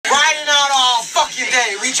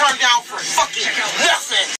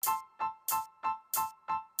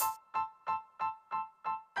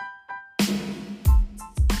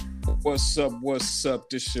What's up? What's up?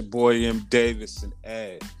 This your boy M. Davis and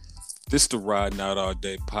Ed. This the Riding Out All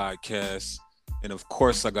Day podcast. And of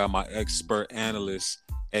course, I got my expert analyst,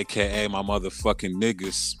 aka my motherfucking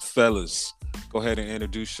niggas, fellas. Go ahead and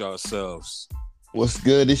introduce yourselves. What's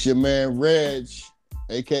good? It's your man Reg,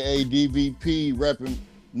 aka DVP, repping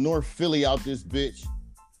North Philly out this bitch.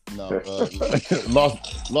 No,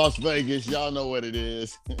 Las Vegas. Y'all know what it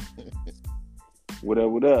is. What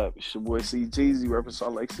up, what up? It's your boy C Jeezy, repping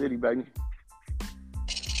Salt Lake City, baby.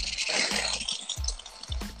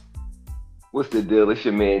 What's the deal? It's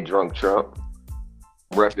your man Drunk Trump,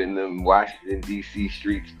 repping them Washington, D.C.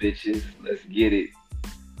 streets, bitches. Let's get it.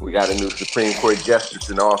 We got a new Supreme Court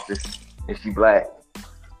Justice in office, and she black.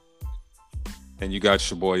 And you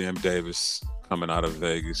got your boy M. Davis coming out of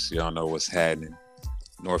Vegas. Y'all know what's happening.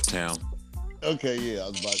 Northtown. Okay, yeah, I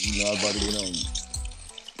was about to get on you.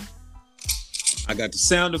 I got the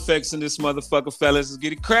sound effects in this motherfucker, fellas. Let's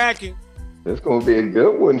get it cracking. That's gonna be a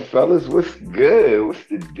good one, fellas. What's good? What's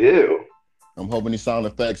the deal? I'm hoping these sound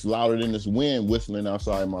effects louder than this wind whistling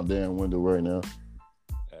outside my damn window right now.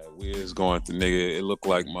 We is going through, nigga. It looked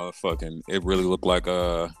like motherfucking. It really looked like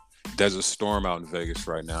a desert storm out in Vegas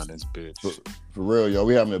right now in this bitch. For real, yo,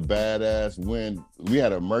 we having a badass wind. We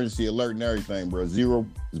had an emergency alert and everything, bro. Zero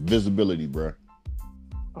visibility, bro.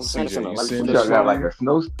 CJ, what y'all got like a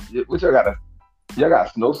snow? Y'all got a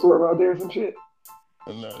snowstorm out there or some shit?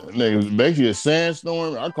 Nigga, basically a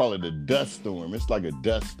sandstorm. I call it a dust storm. It's like a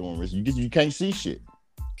dust storm. You can't see shit.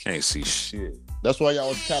 Can't see shit. That's why y'all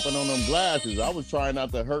was tapping on them glasses. I was trying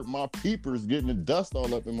not to hurt my peepers, getting the dust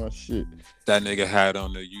all up in my shit. That nigga had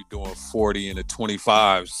on the you doing 40 in the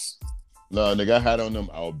 25s. No, nigga, I had on them.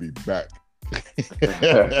 I'll be back.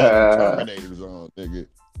 Terminators on, nigga.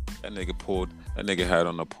 That nigga had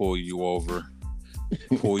on the pull you over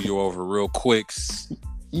real quick.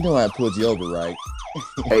 You know I pulled you over, right?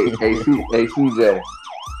 Hey, CJ.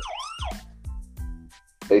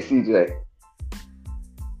 Hey, CJ.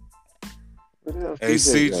 Hey,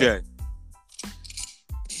 CJ.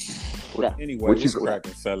 Anyway, what what's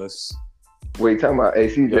cracking, fellas? Wait, talking about hey,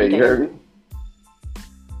 CJ, you heard me?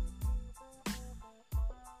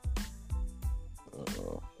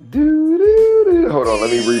 Hold on,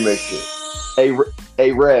 let me remix it.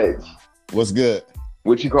 Hey, Reg. What's good?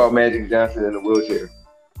 What you call Magic Johnson in a wheelchair?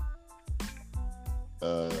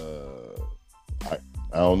 I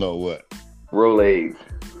don't know what. Rolaids.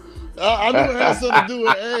 I knew it had something to do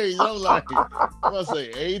with AIDS. I'm like, I say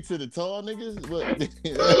AIDS to the tall niggas? What? I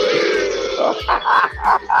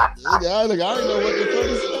didn't know what the fuck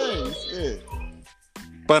is saying. Shit.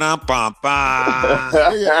 And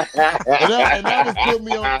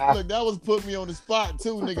that was putting me on the spot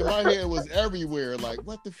too, nigga. My head was everywhere. Like,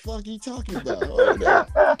 what the fuck you talking about?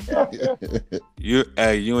 You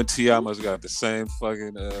and T.I. must got the same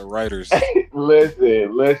fucking writers.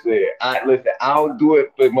 Listen. I don't do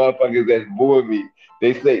it for motherfuckers that's booing me.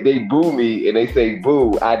 They say they boo me and they say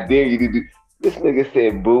boo. I dare you to do. This nigga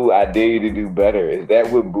said boo. I dare you to do better. Is that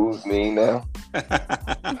what boos mean now?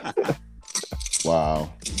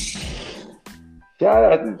 Wow. Shout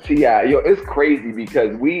out to T.I. Yo, it's crazy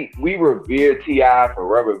because we revere T.I. for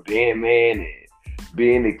Rubber Band Man and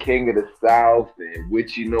being the king of the South and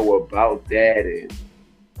what you know about that. And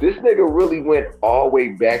this nigga really went all the way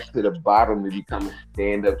back to the bottom to become a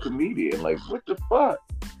stand-up comedian. Like, what the fuck?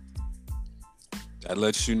 That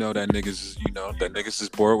lets you know that niggas is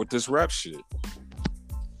bored with this rap shit.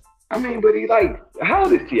 I mean, but he like, how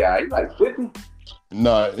old is T.I.? He like 50?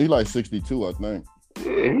 Nah, he like 62, I think.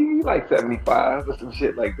 Yeah, he like 75 or some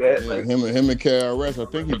shit like that. Yeah, like him and KRS. I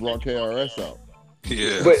think he brought KRS out.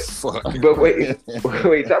 Yeah, but wait,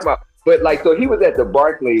 talk about. But like, so he was at the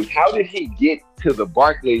Barclays. How did he get to the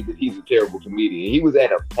Barclays if he's a terrible comedian? He was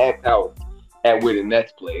at a packed house at where the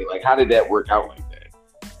Nets play. Like, how did that work out like that?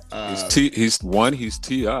 He's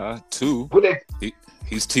T.I. Two.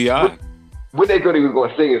 He's T.I. When they thought he was going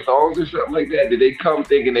to sing songs or something like that, did they come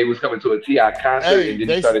thinking they was coming to a T.I. concert and then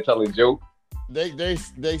he started telling jokes? They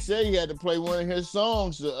say he had to play one of his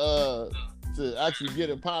songs to actually get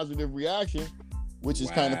a positive reaction, which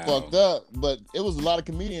is kind of fucked up. But it was a lot of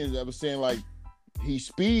comedians that were saying like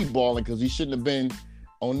he's speedballing because he shouldn't have been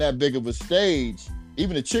on that big of a stage.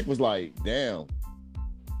 Even the chick was like, "Damn,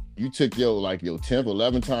 you took your 10th,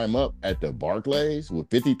 11th time up at the Barclays with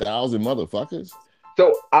 50,000 motherfuckers."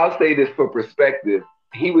 So I'll say this for perspective.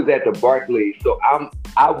 He was at the Barclays, so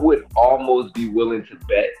I would almost be willing to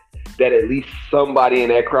bet that at least somebody in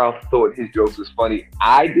that crowd thought his jokes was funny.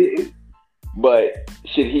 I didn't, but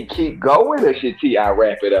should he keep going or should T.I.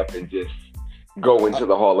 wrap it up and just go into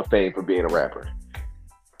the Hall of Fame for being a rapper?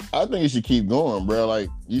 I think you should keep going, bro. Like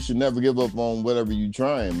you should never give up on whatever you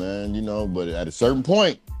trying, man. You know, but at a certain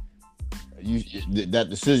point, that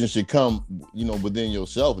decision should come, within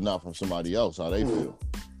yourself, not from somebody else. How they feel.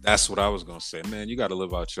 That's what I was gonna say, man. You got to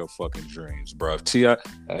live out your fucking dreams, bro.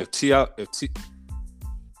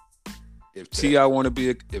 If T.I. want to be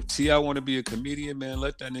a comedian, man,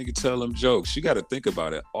 let that nigga tell him jokes. You got to think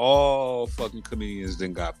about it. All fucking comedians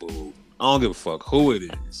then got booed. I don't give a fuck who it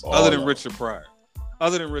is, other than Richard Pryor.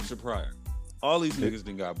 All these niggas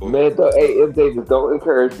then got booed. Man, if Davis, don't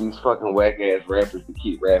encourage these fucking whack ass rappers to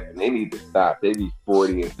keep rapping. They need to stop. They be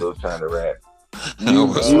 40 and still trying to rap. You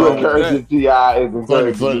encouraging T.I. is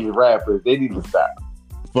encouraging these rappers. They need to stop.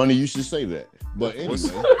 Funny you should say that. But anyway,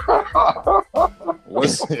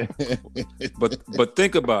 but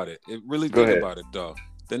think about it. Think about it, dog.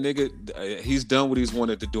 The nigga, he's done what he's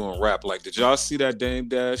wanted to do in rap. Like, did y'all see that Dame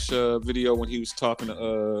Dash video when he was talking to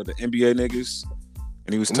the NBA niggas,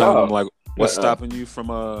 and he was telling them like, what's stopping you from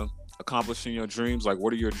accomplishing your dreams? Like,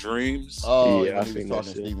 what are your dreams? Oh yeah, he was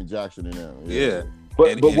talking to Steven Jackson and them. Yeah.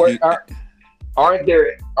 Aren't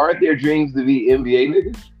there dreams to be NBA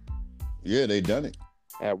niggas? Yeah, they done it.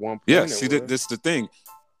 At one point, yeah. See, this the thing.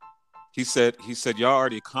 He said, y'all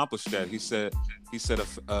already accomplished that. He said,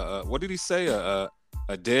 what did he say? A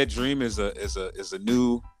dead dream is a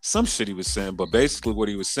new some shit he was saying. But basically, what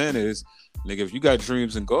he was saying is, nigga, if you got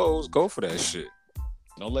dreams and goals, go for that shit.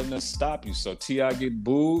 Don't let nothing stop you. So T.I. get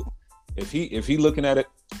booed. If he looking at it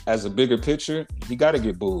as a bigger picture, he got to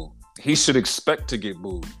get booed. He should expect to get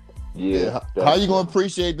booed. Yeah. How you gonna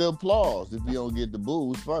appreciate the applause if you don't get the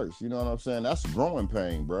boos first? You know what I'm saying? That's growing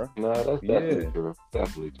pain, bro. No, that's definitely true.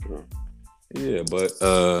 Definitely true. Yeah, but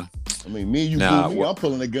I mean, me and you boo me, I'm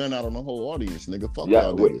pulling the gun out on the whole audience, nigga. Fuck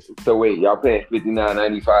y'all niggas. So y'all paying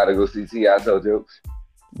 $59.95 to go see T.I. tell jokes?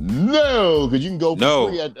 No, because you can go for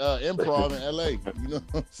free at Improv in LA. You know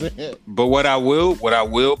what I'm saying? But what I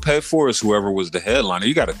will pay for is whoever was the headliner.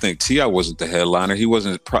 You got to think T.I. wasn't the headliner. He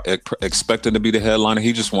wasn't expecting to be the headliner.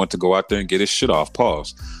 He just wanted to go out there and get his shit off.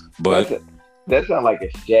 Pause. But that sounds like a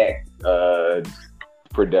Shaq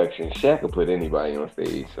production. Shaq could put anybody on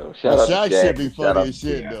stage. So shout out to Shaq. Shaq should be funny as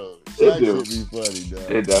shit, though. Shaq should be funny,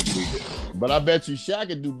 dog. It definitely do. But I bet you Shaq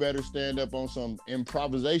could do better stand up on some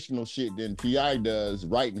improvisational shit than T.I. does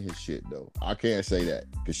writing his shit, though. I can't say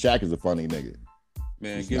that because Shaq is a funny nigga.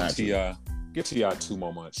 Man, give T.I. 2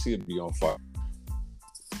 more months. He'll be on fire.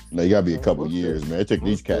 No, you gotta be a couple years, man. It took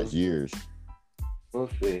these cats years. We'll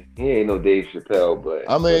see. He ain't no Dave Chappelle, but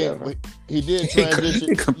I mean, he did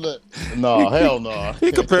transition. No, hell no.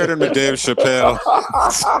 He compared him to Dave Chappelle.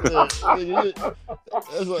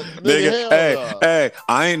 Nigga, hey,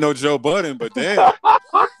 I ain't no Joe Budden, but damn.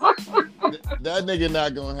 That nigga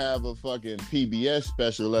not gonna have a fucking PBS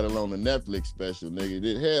special, let alone a Netflix special,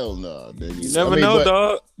 nigga. Hell no, nigga. You never know,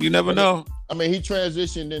 dog. You never know. I mean, he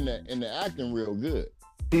transitioned in the acting real good.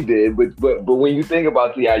 He did, but when you think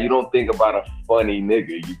about T.I., you don't think about a funny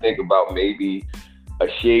nigga. You think about maybe a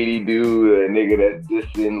shady dude, a nigga that's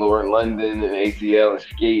dissing Lauren London and ATL and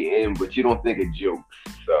skating, but you don't think of jokes.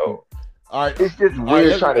 So all right, it's just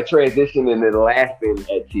weird trying to transition into laughing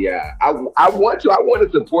at T.I. I want to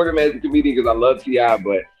support him as a comedian because I love T.I.,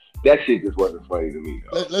 but that shit just wasn't funny to me.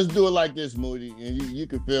 Let's do it like this, Moody, and you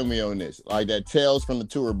can feel me on this, like that Tales from the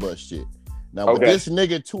Tour Bus shit. Now, with this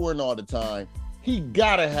nigga touring all the time, he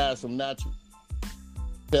gotta have some natural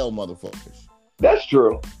tell motherfuckers. That's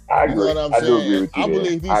true. I agree. You know what I'm saying? do agree with you. I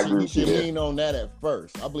believe he should lean on that at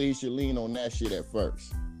first. I believe he should lean on that shit at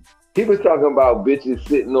first. He was talking about bitches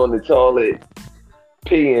sitting on the toilet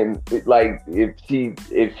peeing. Like if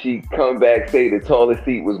she come back, say the toilet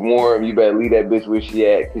seat was warm, you better leave that bitch where she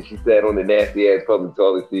at because she sat on the nasty ass public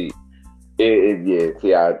toilet seat. You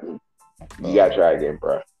gotta try again,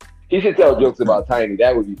 bro. He should tell jokes about Tiny.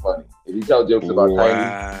 That would be funny. If he tell jokes about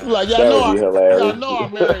Tiny, like y'all know I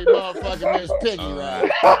married motherfucking Miss Piggy, right?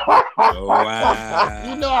 Wow.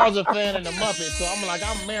 You know I was a fan of the Muppets, so I'm like,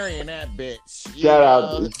 I'm marrying that bitch. Shout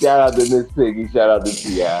out to Miss Piggy. Shout out to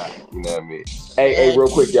T.I. You know what I mean? Hey, real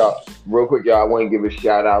quick, y'all. I want to give a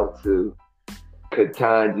shout out to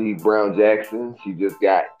Ketanji Brown Jackson. She just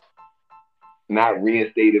got not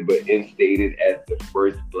reinstated, but instated as the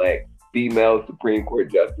first Black female Supreme Court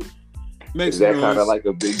justice. Is that kind of like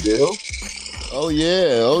a big deal? Oh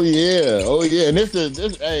yeah. And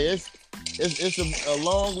it's a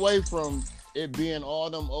long way from it being all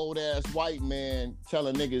them old ass white men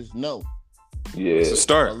telling niggas no. Yeah, it's a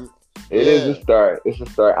start. It is a start. It's a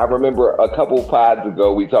start. I remember a couple pods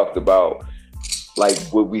ago we talked about like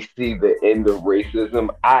would we see the end of racism.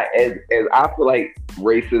 I feel like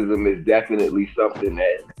racism is definitely something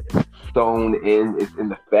that's sewn in. It's in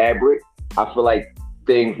the fabric. I feel like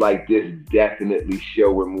things like this definitely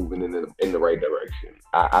show we're moving in the right direction.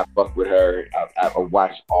 I fuck with her. I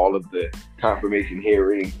watched all of the confirmation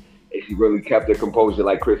hearings, and she really kept her composure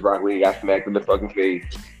like Chris Rock when he got smacked in the fucking face.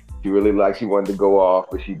 She really she wanted to go off,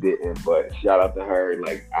 but she didn't. But shout out to her.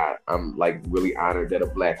 Like I'm like really honored that a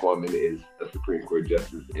black woman is a Supreme Court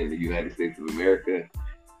justice in the United States of America.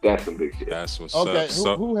 That's some big shit. That's what's Okay,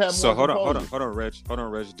 up. who had so more hold proposals?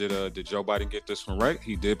 on, Reg. Did Joe Biden get this one right?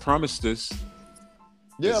 He did promise this.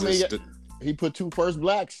 Yeah, Is I mean, this the- he put 2 first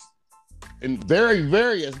blacks, and very,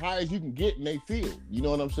 very as high as you can get in a field. You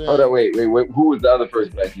know what I'm saying? Hold on, wait. Who was the other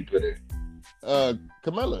first black he put in?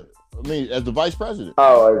 Camilla. I mean, as the vice president.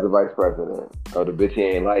 Oh, as the vice president. Oh, the bitch he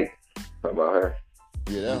ain't like. Talk about her.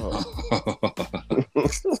 Yeah, that hoe.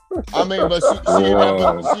 I mean,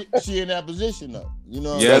 but she in that position though. You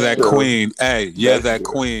know. What yeah, I'm that true. queen. Hey, yeah, That's that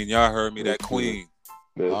true. queen. Y'all heard me. That That's true. queen.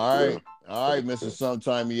 That's All true. right. All right, Mr.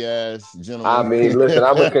 Sometimey ass gentleman. I mean, listen,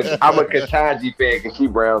 I'm a Katanji fan because she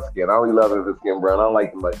brown skin. I only love her for skin brown. I don't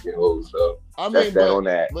like the light skin hoes, so I that's mean, that on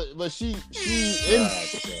that. but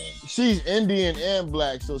she's Indian and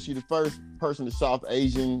black, so she's the first person to South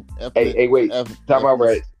Asian. Hey, wait. Talk about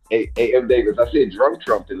right. Hey, M. Davis, I said drunk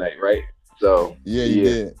Trump tonight, right? So Yeah, you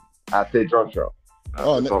did. I said drunk Trump.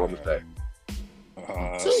 Oh, That's all I'm gonna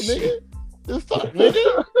say. See, nigga. The fuck,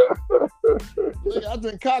 nigga. Nigga, I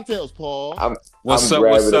drink cocktails, Paul. What's I'm up? What's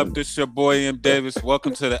grabbing up? This your boy M. Davis.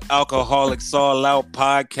 Welcome to the Alcoholics All Out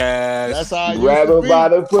podcast. That's how it Grab used her to by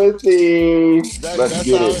be. the pussy. That's Let's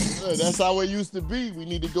get it. That's how it used to be. We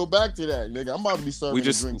need to go back to that, nigga. I'm about to be serving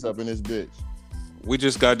just- drinks up in this bitch. We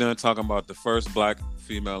just got done talking about the first black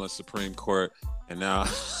female in Supreme Court, and now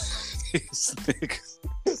these niggas.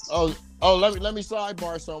 Oh, let me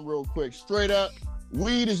sidebar something real quick. Straight up,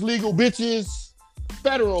 weed is legal, bitches.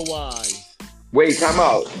 Federal wise. Wait, time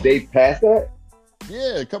out. They passed that?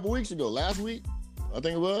 Yeah, a couple weeks ago. Last week, I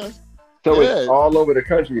think it was. So Yeah. it's all over the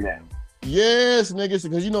country now. Yes, niggas,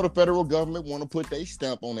 because you know the federal government want to put their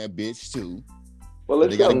stamp on that bitch too. Well,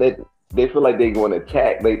 it's They gotta- something that they feel like they're going to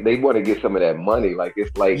tax. They want to get some of that money. Like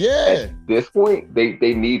it's like Yeah. at this point, they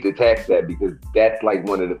need to tax that because that's like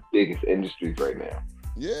one of the biggest industries right now.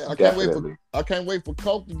 Yeah, I Definitely. can't wait for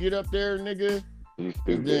Coke to get up there, nigga. You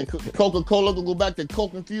And then stupid. Coca-Cola will go back to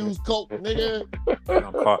Coke infused Coke, nigga. They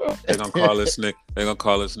gonna call this nigga. They gonna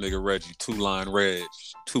call this nigga Reggie 2-line Reg.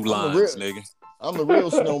 2 lines, nigga. I'm the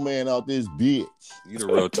real snowman out this bitch. You the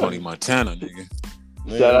real Tony Montana, nigga.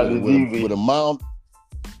 Man, Shout out to with DV. with a mount,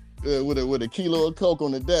 with a kilo of Coke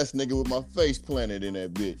on the desk, nigga, with my face planted in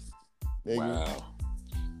that bitch. Nigga, Wow.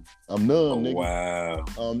 I'm numb, nigga. Wow.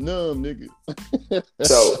 I'm numb, nigga.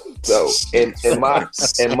 So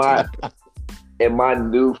in my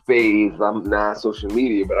new phase, I'm not social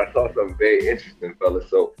media, but I saw something very interesting, fellas.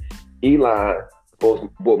 So Elon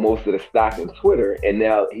bought most of the stock in Twitter, and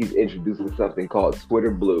now he's introducing something called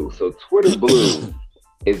Twitter Blue. So Twitter Blue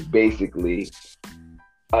is basically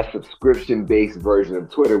a subscription-based version of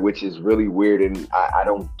Twitter, which is really weird, and I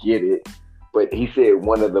don't get it. But he said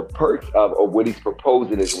one of the perks or what he's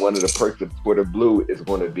proposing is one of the perks of Twitter Blue is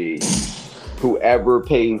going to be whoever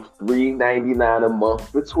pays $3.99 a month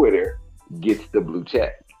for Twitter gets the blue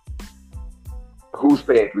check. Who's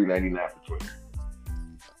paying $3.99 for Twitter?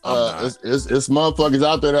 It's motherfuckers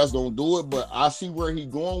out there that's gonna do it, but I see where he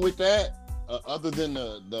going with that. Other than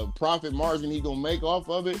the profit margin he gonna make off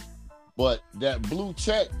of it, but that blue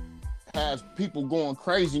check has people going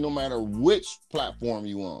crazy no matter which platform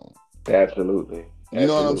you on. Absolutely. You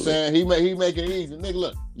know what I'm saying? He make it easy, nigga.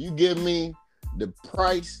 Look, you give me the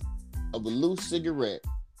price of a loose cigarette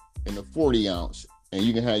in a 40 ounce, and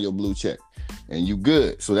you can have your blue check, and you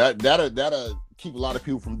good. So that'll keep a lot of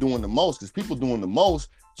people from doing the most, because people doing the most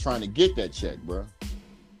trying to get that check, bro.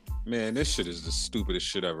 Man, this shit is the stupidest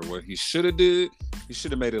shit ever. What he should have did, he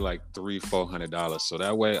should have made it like $300-$400. So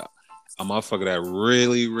that way, a motherfucker that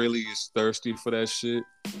really, really is thirsty for that shit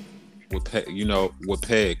would pay. Would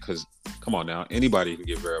pay. Because come on now, anybody can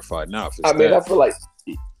get verified now. If it's I mean, that. I feel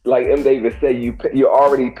like M. Davis said, you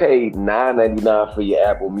already paid $9.99 for your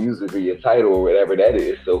Apple Music or your Tidal or whatever that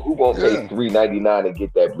is. So who won't pay $3.99 to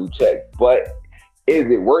get that blue check? But is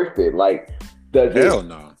it worth it? Like, does it? Hell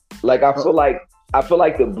no. Like, I feel like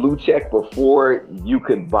the blue check before you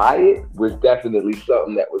could buy it was definitely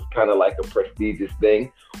something that was kind of like a prestigious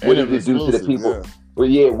thing. What does it do to the people? Yeah. Well,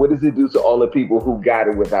 yeah, what does it do to all the people who got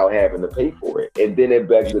it without having to pay for it? And then it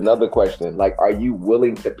begs another question. Like, are you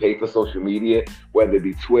willing to pay for social media, whether it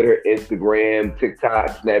be Twitter, Instagram,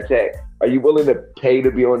 TikTok, Snapchat? Are you willing to pay to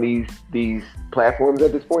be on these platforms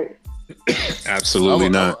at this point? Absolutely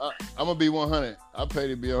not. I'm gonna be 100. I pay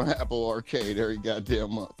to be on Apple Arcade every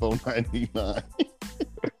goddamn month, $4.99.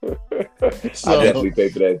 So, I definitely pay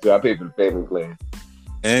for that too. I pay for the family plan.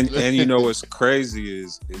 And you know what's crazy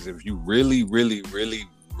is if you really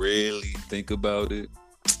think about it,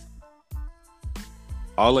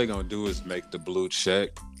 all they gonna do is make the blue check.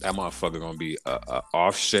 That motherfucker gonna be a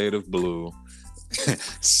off shade of blue.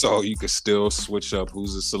 So you can still switch up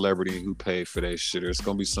who's a celebrity and who paid for that shit. There's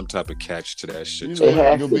gonna be some type of catch to that shit. you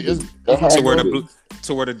know,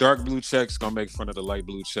 To where the dark blue check's gonna make fun of the light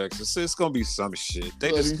blue checks. It's gonna be some shit.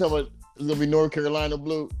 it's gonna be North Carolina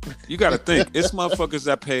blue. You gotta think, it's motherfuckers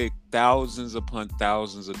that paid thousands upon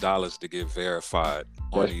thousands of dollars to get verified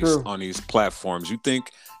on these platforms. You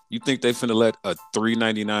think they finna let a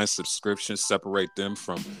 $3.99 subscription separate them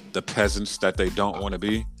from the peasants that they don't want to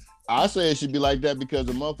be? I say it should be like that because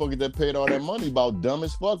the motherfuckers that paid all that money about dumb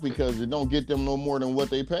as fuck because it don't get them no more than what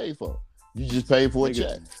they paid for. You just pay for a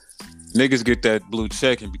check. Niggas get that blue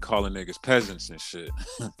check and be calling niggas peasants and shit.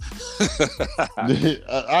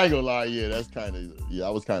 I ain't gonna lie, that's kind of I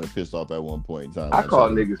was kind of pissed off at one point in time. I call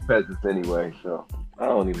niggas peasants anyway, so I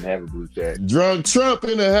don't even have a blue check. Drunk Trump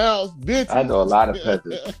in the house, bitch. I know a lot of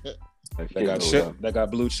peasants. That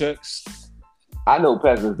got blue checks. I know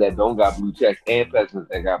peasants that don't got blue checks and peasants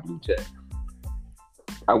that got blue checks.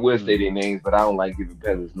 I will say their names, but I don't like giving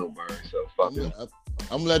peasants no burn, so fuck them.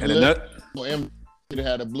 I'm letting them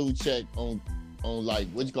had a blue check on like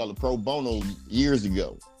what you call it, pro bono years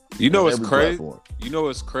ago. You know what's crazy? Platform. You know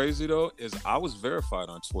what's crazy though is I was verified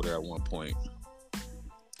on Twitter at one point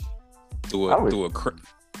through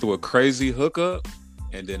a crazy hookup.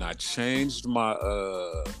 And then I changed my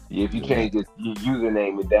if you change your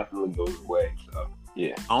username, it definitely goes away. So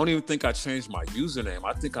yeah. I don't even think I changed my username.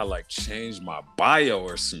 I think I changed my bio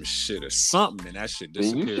or some shit or something, and that shit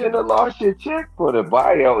disappeared. You shouldn't have lost your check for the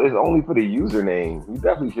bio. It's only for the username. You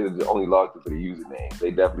definitely should have only lost it for the username.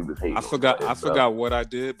 They definitely was hating. I forgot what I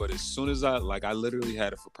did, but as soon as I literally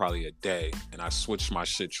had it for probably a day, and I switched my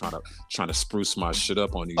shit trying to spruce my shit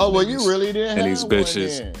up on these. Oh well, you really didn't. And these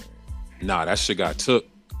bitches. Nah, that shit got took.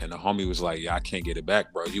 And the homie was like, yeah, I can't get it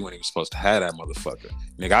back, bro. You weren't even supposed to have that motherfucker.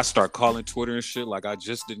 Nigga, I start calling Twitter and shit like I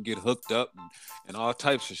just didn't get hooked up and all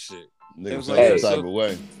types of shit. Nigga was like, type of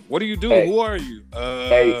way. What do you do? Hey, who are you?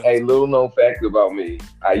 Hey, little known fact about me.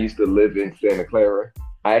 I used to live in Santa Clara.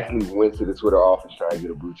 I actually went to the Twitter office trying to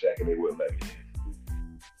get a blue check and they wouldn't let me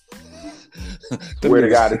in. Swear to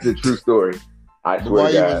God, it's a true story. I swear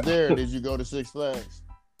to God. While you was there, did you go to Six Flags?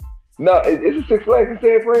 No, it's a Six Flags in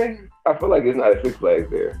San Fran. I feel like it's not a Six Flags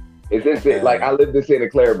there. It's in I lived in Santa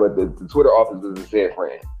Clara, but the Twitter office is in San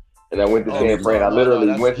Fran. And I went to San Fran. I literally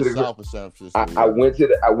went to the I went to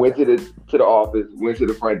the office, went to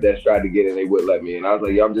the front desk, tried to get in. They wouldn't let me in. I was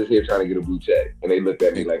like, yo, I'm just here trying to get a blue check. And they looked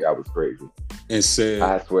at me like I was crazy. And said,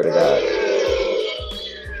 I swear to God.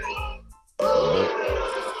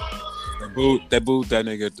 They booed that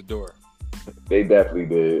nigga at the door. They definitely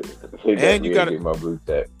did. They definitely didn't get my blue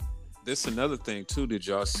check. This another thing too. Did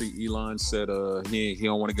y'all see Elon said he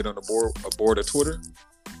don't want to get on the board of Twitter?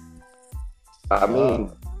 I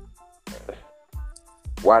mean,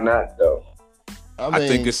 why not though? I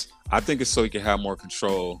think it's so he can have more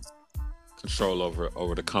control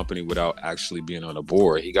over the company without actually being on the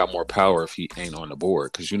board. He got more power if he ain't on the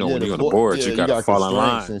board because when you're on the board, you gotta fall in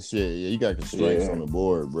line. And shit. Yeah, you got constraints on the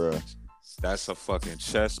board, bro. That's a fucking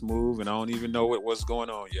chess move, and I don't even know what's going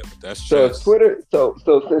on yet. But that's chess. So Twitter. So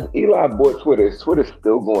since Elon bought Twitter, is Twitter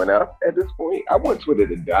still going up at this point? I want Twitter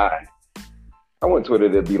to die. I want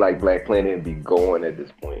Twitter to be like Black Planet and be going at this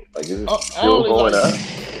point. Like, is it still going up?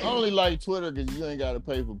 I only like Twitter because you ain't got to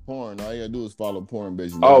pay for porn. All you got to do is follow porn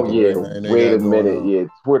bitches. Oh, yeah. Wait a minute. Yeah,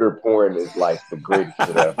 Twitter porn is like the greatest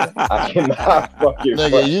shit ever. I cannot fucking...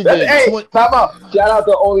 Time out. Shout out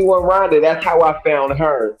to Only One Rhonda. That's how I found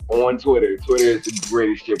her on Twitter. Twitter is the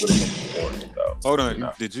greatest shit when it comes to porn. So, hold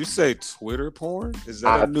on. Did you say Twitter porn? Is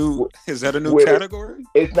that a new Twitter, category?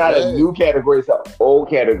 It's not a new category. It's an old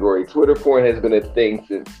category. Twitter porn has been a thing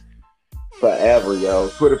since forever, yo.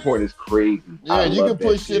 Twitter porn is crazy. Yeah, you can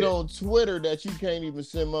put shit on Twitter that you can't even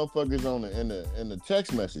send motherfuckers on in the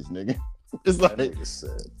text message, nigga. It's like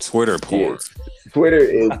Twitter porn. Yeah. Twitter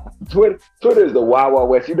is the Wild Wild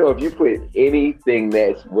West. You know, if you put anything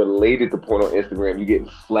that's related to porn on Instagram, you get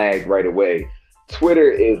flagged right away. Twitter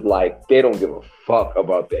is like they don't give a fuck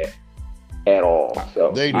about that at all.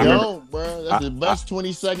 So they don't, bro. That's the best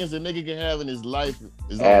 20 seconds a nigga can have in his life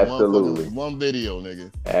is on absolutely one video,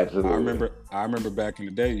 nigga. Absolutely. I remember back in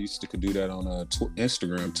the day, you used to could do that on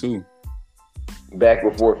Instagram too. Back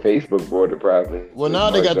before Facebook brought it, probably. Well, now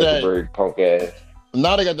they got that punk ass.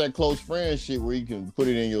 Now they got that close friend shit where you can put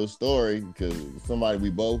it in your story because somebody we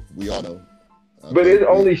all know. But it's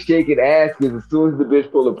only shaking ass because as soon as the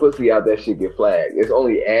bitch pull a pussy out, that shit get flagged. It's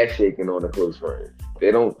only ass shaking on the close friends.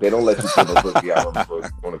 They don't let you pull no pussy out on the close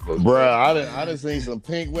friends. Bruh, I done seen some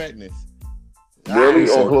pink wetness. Really?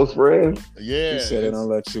 On close friends? Yeah. He said they don't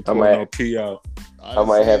let you pull no pee out. I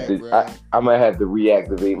might have to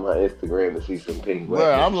reactivate my Instagram to see some pink wetness.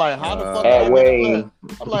 Bruh, I'm like, how the fuck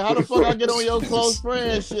how the fuck I get on your close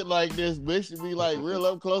friend shit like this? Bitch should be like real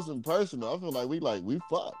up close and personal. I feel like we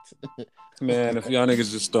fucked. Man, if y'all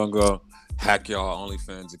niggas just don't go hack y'all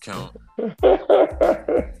OnlyFans account.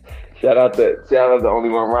 Shout out to Only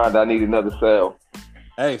One Round. I need another cell.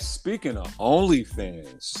 Hey, speaking of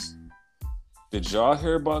OnlyFans, did y'all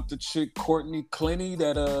hear about the chick Courtney Clenny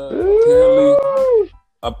that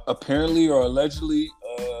apparently or allegedly,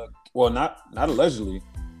 well, not allegedly,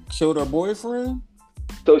 killed her boyfriend?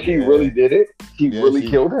 So she really did it? She really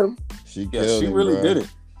killed him? She really did it.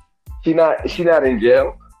 She not in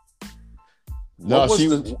jail? No,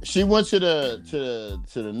 she went to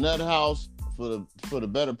the nut house for the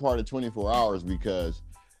better part of 24 hours because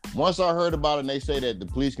once I heard about it, and they say that the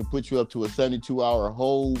police can put you up to a 72-hour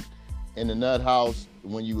hold in the nut house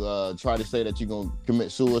when you try to say that you're gonna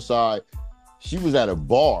commit suicide. She was at a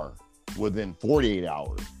bar within 48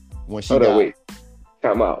 hours when she wait.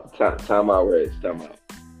 Time out, Reg. Time out.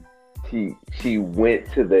 She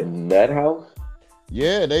went to the nut house?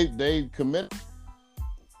 Yeah, they committed.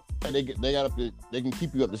 They got up to, they can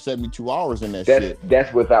keep you up to 72 hours in that shit.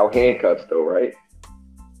 That's without handcuffs though, right?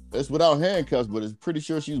 That's without handcuffs, but it's pretty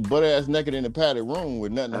sure she was butt ass naked in a padded room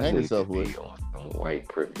with nothing to hang herself with. On white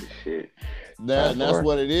privilege shit. That's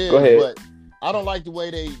what it is. Go ahead. But I don't like the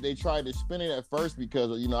way they tried to spin it at first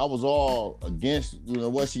because I was all against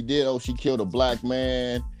what she did. Oh, she killed a black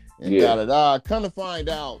man and da. Come to find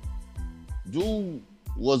out, dude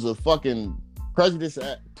was a fucking prejudice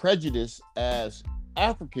as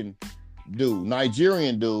African dude,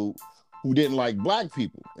 Nigerian dude who didn't like black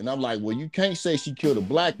people. And I'm like, well, you can't say she killed a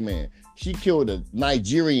black man. She killed a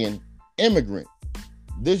Nigerian immigrant.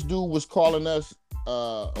 This dude was calling us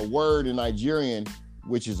a word in Nigerian,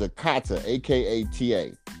 which is akata,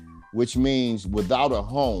 A-K-A-T-A, which means without a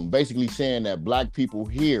home, basically saying that black people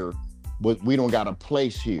here, but we don't got a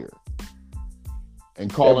place here.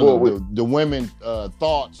 And calling the women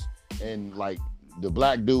thoughts and like the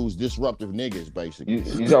black dudes disruptive niggas, basically.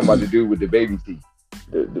 You talking about the dude with the baby teeth,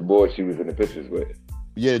 the boy she was in the pictures with?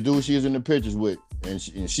 Yeah, the dude she was in the pictures with, and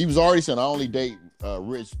she was already saying I only date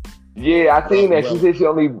rich. Yeah, I seen that. She said she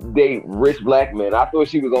only date rich black men. I thought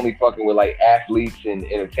she was only fucking with like athletes and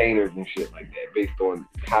entertainers and shit like that, based on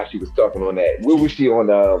how she was talking on that. Where was she on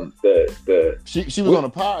She was on a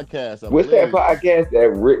podcast. What's that podcast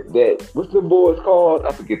that what's the boys called?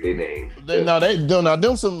 I forget their names.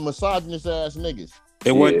 Them some misogynist ass niggas.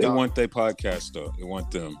 It wasn't their podcast though. It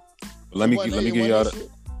wasn't them. Let me give y'all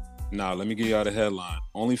the headline.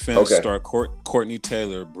 OnlyFans star Courtney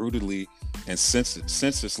Taylor brutally and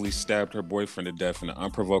senselessly stabbed her boyfriend to death in an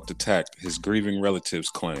unprovoked attack, his grieving relatives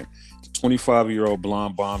claim. The 25-year-old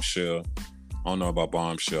blonde bombshell, I don't know about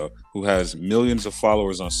bombshell, who has millions of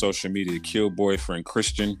followers on social media, killed boyfriend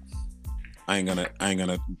Christian, I ain't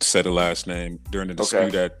gonna say the last name, during the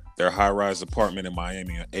dispute at their high-rise apartment in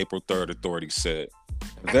Miami on April 3rd, authorities said.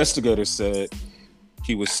 Investigators said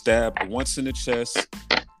he was stabbed once in the chest.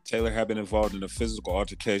 Taylor had been involved in a physical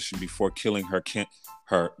altercation before the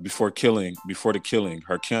killing.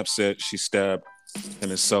 Her camp said she stabbed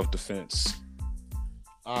him in self-defense.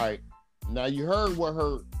 All right. Now you heard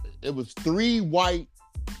it was 3 white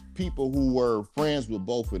people who were friends with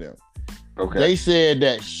both of them. Okay. They said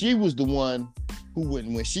that she was the one who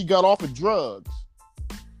when she got off of drugs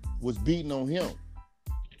was beating on him.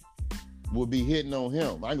 Would be hitting on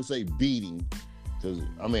him. I can say beating. Because,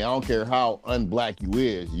 I don't care how unblack you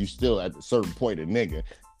is, you still at a certain point a nigga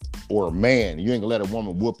or a man. You ain't gonna let a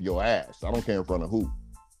woman whoop your ass. I don't care in front of who.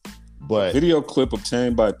 But a video clip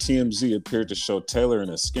obtained by TMZ appeared to show Taylor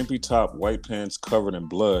in a skimpy top, white pants covered in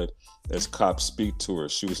blood as cops speak to her.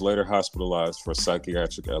 She was later hospitalized for a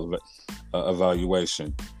psychiatric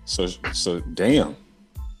evaluation. So damn.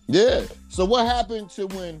 Yeah. So what happened to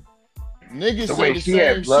when niggas say the she same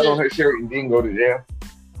had blood shit? On her shirt and didn't go to jail?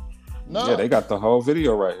 No. Yeah, they got the whole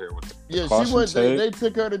video right here with the she went. They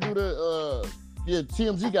took her to do the.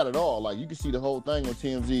 TMZ got it all. Like you can see the whole thing on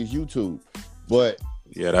TMZ's YouTube. But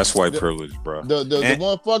yeah, that's white privilege, bro. The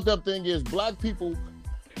one fucked up thing is black people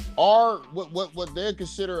are what they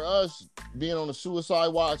consider us being on a suicide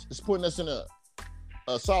watch is putting us in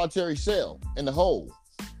a solitary cell in the hole,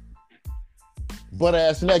 butt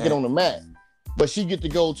ass naked on the mat. But she get to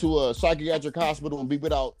go to a psychiatric hospital and be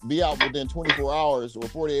out within 24 hours or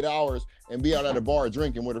 48 hours and be out at a bar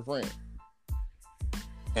drinking with her friend.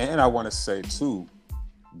 And I want to say too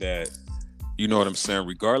that, you know what I'm saying,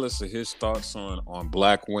 regardless of his thoughts on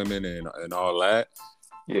black women and all that,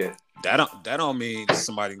 Yeah. that don't mean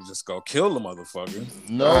somebody can just go kill the motherfucker.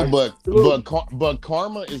 No, Absolutely. but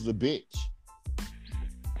karma is a bitch.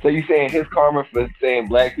 So you saying his karma for saying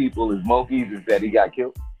black people is monkeys is that he got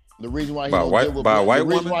killed? The reason why he By a don't white- deal with by a black, white the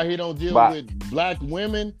reason woman? why he don't deal By- with black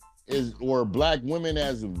women or black women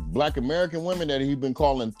as black American women that he been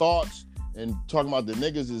calling thoughts and talking about the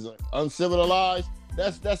niggas is uncivilized.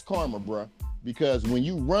 That's karma, bruh. Because when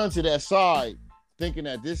you run to that side thinking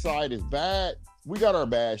that this side is bad, we got our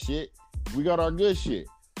bad shit, we got our good shit.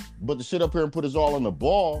 But the shit up here and put us all on the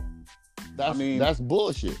ball, that's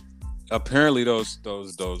bullshit. Apparently those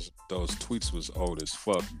tweets was old as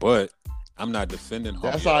fuck, but I'm not defending homie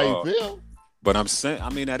That's at how all. you feel. But I'm saying, I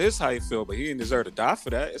mean, that is how you feel, but he didn't deserve to die for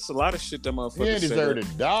that. It's a lot of shit that motherfuckers He ain't say deserve that-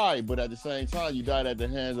 to die, but at the same time, you died at the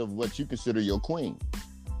hands of what you consider your queen.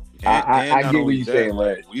 I not get what only you're that, saying, like,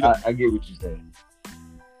 man. we don't- I get what you're saying.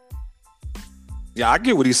 yeah, I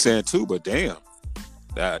get what he's saying too, but damn,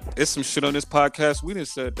 that it's some shit on this podcast. We didn't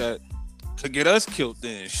said that to get us killed.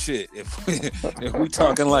 Then shit, if we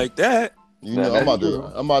talking like that, You Nah, know, that's I'm true.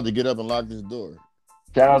 about to get up and lock this door.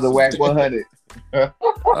 Shout out to Whack 100. Fuck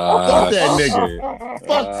that shit. nigga.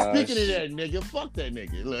 Fuck. Speaking shit. of that nigga, fuck that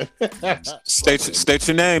nigga. Look. State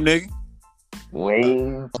your name, nigga.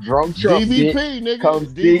 Wayne Drunk Trump. DVP, bitch. nigga. Come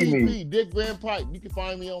see DVP, me. Dick Van Pipe. You can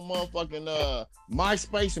find me on motherfucking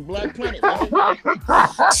MySpace and Black Planet,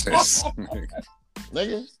 nigga.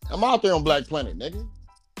 Nigga, I'm out there on Black Planet, nigga.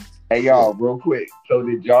 Hey y'all, real quick. So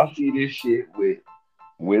did y'all see this shit with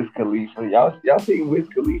Wiz Khalifa? Y'all seen Wiz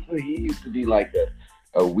Khalifa? He used to be like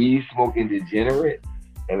a weed smoking degenerate,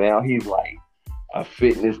 and now he's like a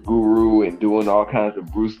fitness guru and doing all kinds of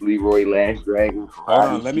Bruce Leroy Last Dragon. Hold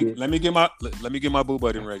on, karate let me get my boo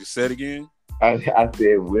buddy ready. Say it again. I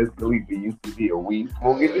said Wiz Khalifa used to be a weed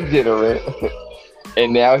smoking degenerate,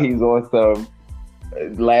 and now he's on some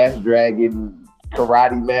Last Dragon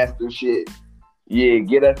karate master shit. Yeah,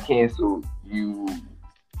 get us canceled.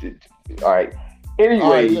 All right. Anyway,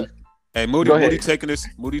 All right, look. Hey, Moody, Go ahead. Moody taking this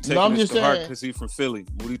I'm this just to heart saying. because he's from Philly.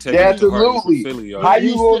 Moody taking this to heart. Absolutely. He's from Philly, y'all. how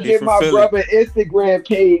you gonna He get from my Philly. brother Instagram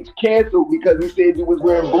page canceled because he said you was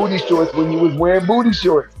wearing booty shorts when you was wearing booty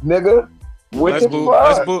shorts, nigga? What Let's the boo,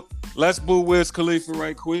 fuck? let's boo Wiz Khalifa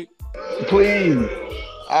right quick. Please.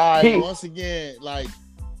 All right, He- once again, like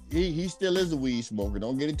he still is a weed smoker.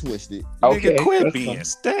 Don't get it twisted. Okay, Nigga, quit that's being fine.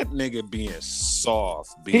 that nigga being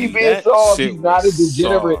soft. B. He being That soft. shit He's not a was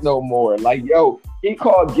degenerate soft. no more. Like, yo, he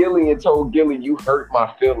called Gilly and told Gilly, "You hurt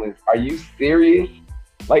my feelings." Are you serious?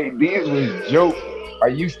 Like, these was jokes. Are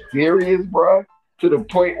you serious, bro? To the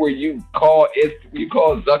point where you call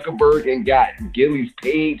Zuckerberg and got Gilly's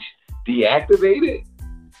page deactivated?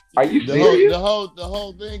 Are you The serious? whole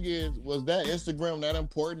thing was that Instagram that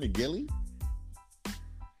important to Gilly?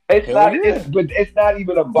 It's Hell not. yeah. But it's not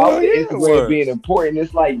even about Hell the yeah, it Instagram was. being important.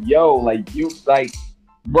 It's like, yo, like you, like,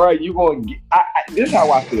 bro, you gonna get. This is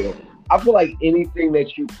how I feel. I feel like anything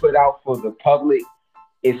that you put out for the public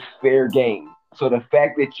is fair game. So the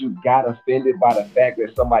fact that you got offended by the fact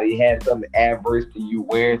that somebody had something adverse to you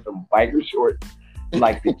wearing some biker shorts,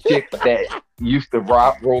 like the chicks that used to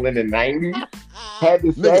roll in the 90s, had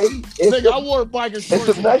to say, Nigga, I wore biker shorts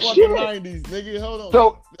some in the nut fucking shit. 90s, nigga. Hold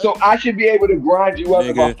on. So I should be able to grind you up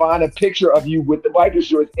if I Nigga. find a picture of you with the biker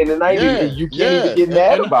shorts in the 90s and you can't even get And-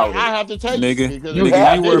 mad and about I it. have to take Nigga, it because You nigga,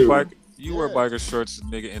 have you wear to. wear biker shorts,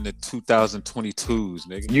 nigga, in the 2022s,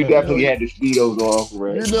 nigga. You definitely had the Speedos on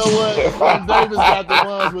for You it. know what? Frank Davis got the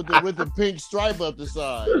ones with the pink stripe up the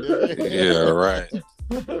side. nigga. Yeah,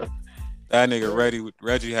 right. That nigga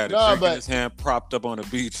Reggie had a Nah, drink but- in his hand, propped up on the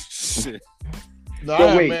beach. Shit. No, So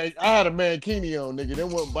I wait. had a mankini on, nigga.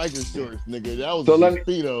 Them weren't biker shorts, nigga. That was So let just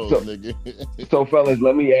Speedos, so- nigga. So, fellas,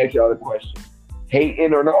 let me ask y'all a question.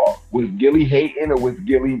 Hating or not? Was Gilly hating or was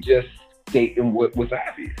Gilly just stating what was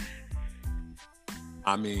obvious?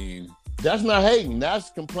 I mean, That's not hating. That's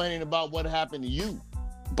complaining about what happened to you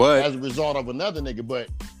but as a result of another nigga. But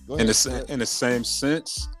go in ahead. the same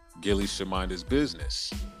sense, Gilly should mind his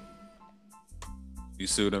business. You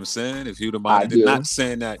see what I'm saying? If you'd have minded, do. not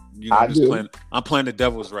saying that, you know, I I'm just do. playing. I'm playing the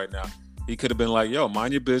devil's right now. He could have been like, "Yo,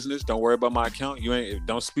 mind your business. Don't worry about my account.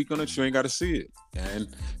 Don't speak on it. You ain't got to see it." And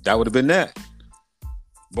that would have been that.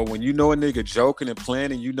 But when you know a nigga joking and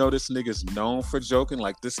playing, and you know this nigga's known for joking,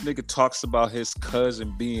 like this nigga talks about his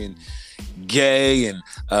cousin being gay and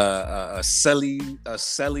a celly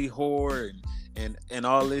whore and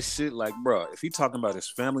all this shit, like, bro, if he talking about his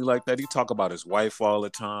family like that, he talk about his wife all the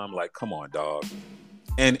time. Like, come on, dog.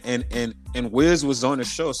 And Wiz was on the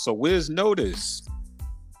show, so Wiz noticed.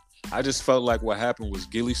 I just felt like what happened was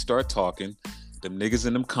Gilly started talking. Them niggas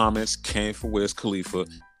in them comments came for Wiz Khalifa,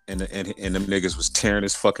 and them niggas was tearing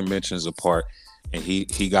his fucking mentions apart. And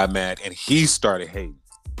he got mad and he started hating.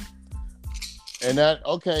 And that,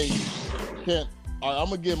 okay, Kent, I'm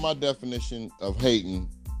gonna give my definition of hating,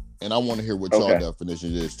 and I want to hear what y'all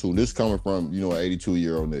definition is too. This coming from, an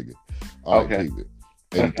 82-year-old nigga. All right, keep it.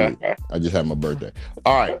 83. I just had my birthday.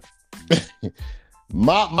 All right.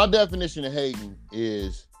 My definition of hating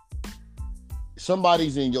is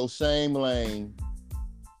somebody's in your same lane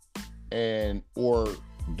or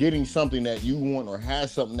getting something that you want or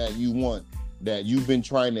has something that you want that you've been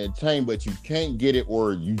trying to attain, but you can't get it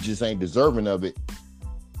or you just ain't deserving of it,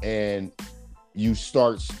 and you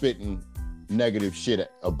start spitting negative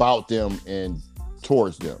shit about them and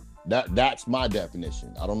towards them. That's my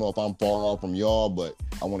definition. I don't know if I'm far off from y'all, but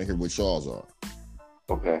I want to hear what y'all's are.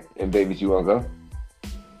 Okay. And Davis, you want to go?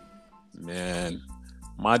 Man,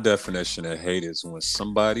 my definition of hate is when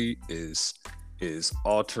somebody is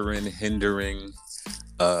altering, hindering,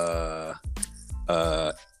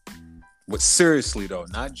 seriously though,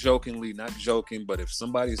 not jokingly, not joking, but if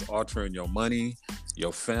somebody's altering your money,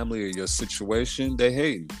 your family, or your situation, they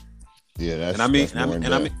hate. Yeah, that's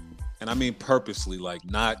and I mean purposely, like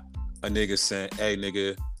not a nigga saying, "Hey,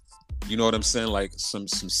 nigga," you know what I'm saying? Like some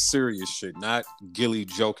serious shit, not Gilly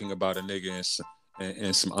joking about a nigga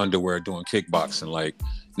in some underwear doing kickboxing. Like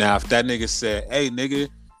now, if that nigga said, "Hey, nigga,"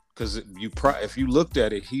 because if you looked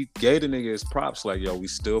at it, he gave the nigga his props, like, yo, we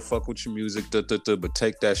still fuck with your music, but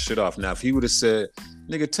take that shit off. Now, if he would have said,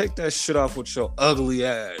 nigga, take that shit off with your ugly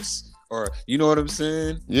ass, or you know what I'm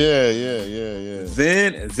saying? Yeah.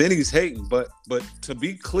 Then he's hating. But to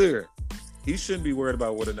be clear, he shouldn't be worried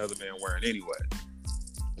about what another man wearing anyway.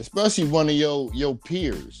 Especially one of your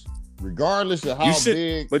peers, regardless of how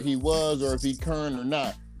big he was or if he current or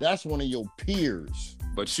not. That's one of your peers.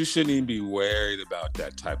 But you shouldn't even be worried about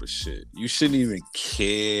that type of shit. You shouldn't even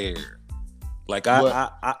care. Like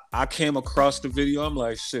I came across the video. I'm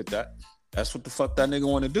like, shit, that's what the fuck that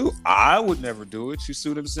nigga want to do. I would never do it. You see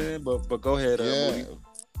what I'm saying? But go ahead. Yeah.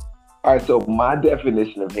 All right. So my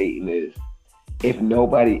definition of hating is if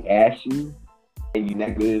nobody asks you and you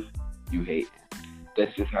negative, you hate.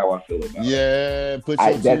 That's just how I feel about it. Yeah, put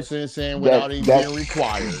your 2 cents in without even being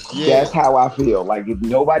required. Yeah. That's how I feel. Like if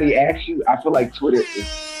nobody asks you, I feel like Twitter is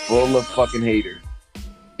full of fucking haters.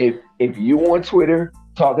 If you on Twitter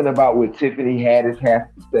talking about what Tiffany Haddish has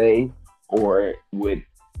to say or what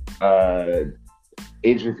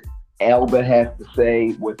Idris Elba has to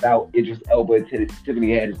say without Idris Elba and Tiffany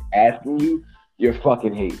Haddish asking you, you're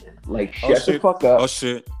fucking hating. Like shut the fuck up. Oh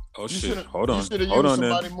shit. Hold on. Then. Go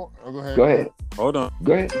ahead. Hold on.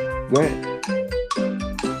 Go ahead.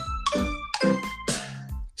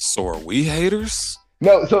 So are we haters?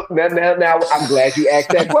 No. So now I'm glad you asked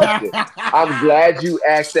that question. I'm glad you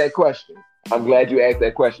asked that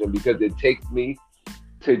question because it takes me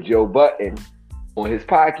to Joe Budden on his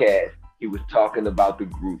podcast. He was talking about the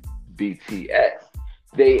group BTS.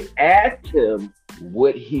 They asked him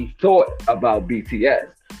what he thought about BTS.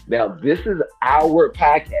 Now, this is our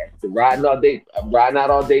podcast, the Riding Out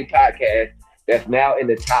All Day podcast, that's now in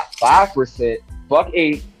the top 5%. Fuck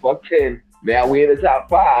 8, fuck 10. Now we're in the top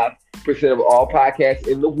 5% of all podcasts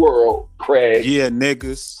in the world, Craig. Yeah,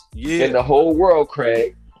 niggas. Yeah. In the whole world,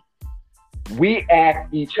 Craig. We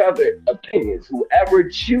ask each other opinions. Whoever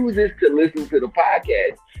chooses to listen to the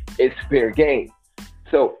podcast, it's fair game.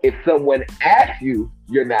 So if someone asks you,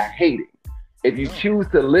 you're not hating. If you choose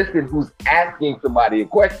to listen, who's asking somebody a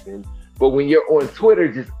question, but when you're on Twitter,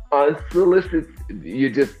 you're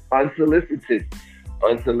just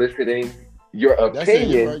unsoliciting your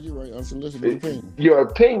opinion. You're right. Unsolicited opinion. Your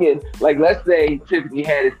opinion, like let's say Tiffany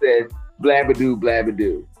Haddish says, blabadoo,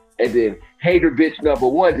 blabadoo. And then hater bitch number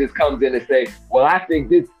 1 just comes in and say, well, I think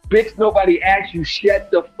this bitch, nobody asked you,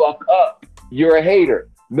 shut the fuck up. You're a hater.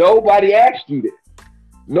 Nobody asked you this.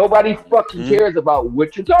 Nobody fucking cares about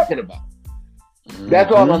what you're talking about.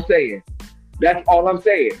 That's all I'm saying.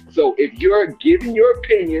 So if you're giving your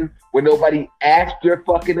opinion when nobody asked your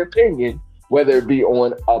fucking opinion, whether it be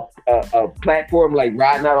on a platform like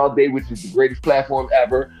Riding Out All Day, which is the greatest platform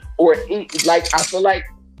ever, or like I feel like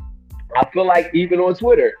even on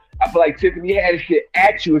Twitter, I feel like Tiffany Haddish should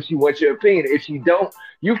ask you if she wants your opinion. If she don't,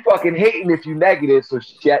 you fucking hating if you negative, so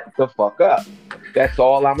shut the fuck up. That's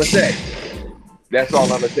all I'm gonna say.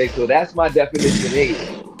 So that's my definition of hate.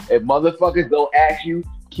 If motherfuckers don't ask you,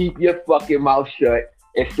 keep your fucking mouth shut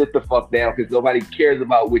and sit the fuck down because nobody cares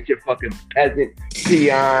about what your fucking peasant,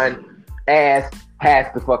 peon, ass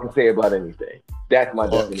has to fucking say about anything. That's my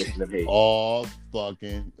definition of hate.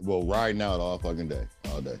 Riding out all fucking day.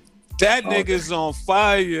 All day. That nigga's on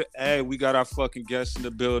fire. Hey, we got our fucking guest in the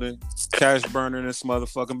building. Cash burner in this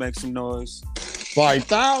motherfucker. Make some noise.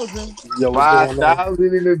 5,000. Yo, 5,000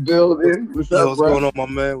 in the building. What's up, what's bro? going on, my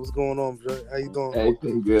man? What's going on, bro? How you doing?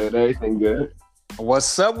 Everything good. Everything good.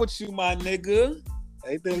 What's up with you, my nigga?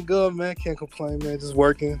 Everything good, man. Can't complain, man. Just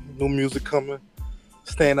working. New music coming.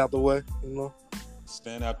 Staying out the way, you know.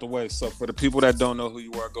 Stand out the way. So for the people that don't know who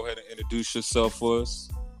you are, go ahead and introduce yourself for us.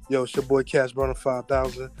 Yo, it's your boy Cash Burner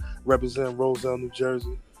 5000, representing Roselle, New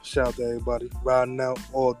Jersey. Shout out to everybody. Riding out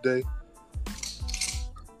all day.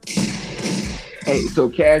 Hey, so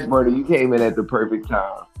Cash Burner, you came in at the perfect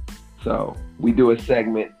time. So we do a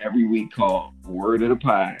segment every week called Word of the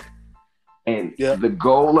Pod. And the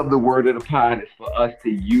goal of the Word of the Pod is for us to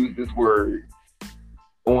use this word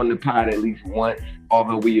on the pod at least once,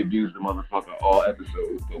 although we abuse the motherfucker all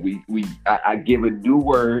episodes. But I give a new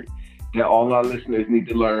word that all our listeners need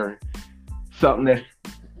to learn, something that's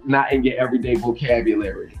not in your everyday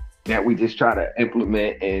vocabulary, that we just try to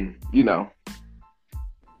implement and, you know,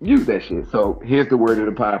 use that shit. So here's the word of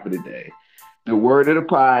the pod for the day. The word of the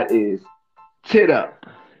pod is tit up.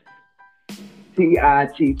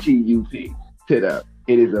 Tittup. Tit up.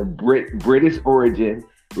 It is a British origin,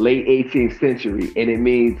 late 18th century, and it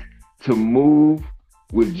means to move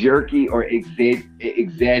with jerky or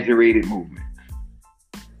exaggerated movement.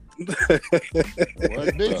 What,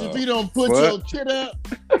 bitch, if you don't put your tit up.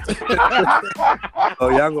 Oh,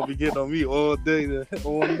 y'all gonna be getting on me all day,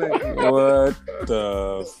 all night. What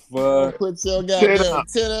the fuck? Put your goddamn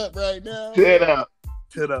tit up right now. Tit up.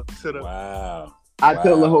 Tit up, tit up. Wow. I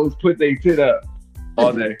tell the hoes put their tit up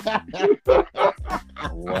all day.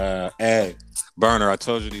 Wow. Hey, Burner, I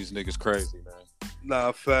told you these niggas crazy, man.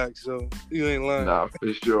 Nah, facts, so you ain't lying. Nah,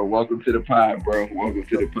 for sure. Welcome to the pod, bro. Welcome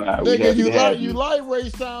to the pod. Nigga, you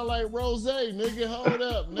lightweight sound like Rose. Nigga, hold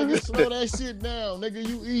up. Nigga, slow that shit down. Nigga,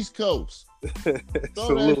 you East Coast. Slow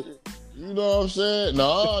that shit. You know what I'm saying?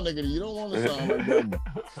 Nah, nigga, you don't want to sound like that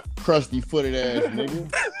crusty footed ass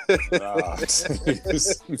nigga. This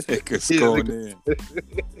nigga's going in.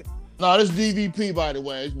 Nah, this DVP, by the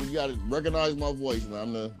way. You gotta recognize my voice, man.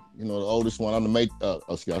 I'm the oldest one. I'm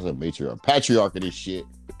the patriarch of this shit.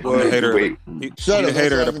 I'm the hater. Shut up. The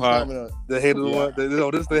hater of the pod. The hater one. No,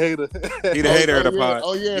 this the hater. He the hater of the pod.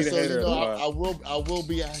 Oh yeah. So I will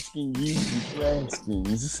be asking you some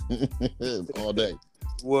questions all day.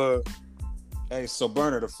 What? Hey, so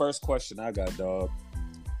Burner, the first question I got, dog,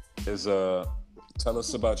 is tell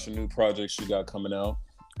us about your new projects you got coming out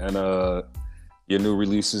and your new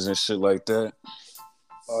releases and shit like that.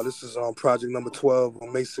 This is project number 12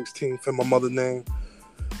 on May 16th in my mother's name.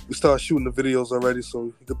 We started shooting the videos already, so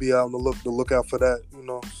you could be out on the lookout for that, you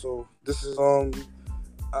know. So this is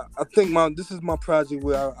I think this is my project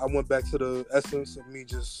where I went back to the essence of me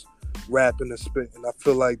just rapping and spitting. I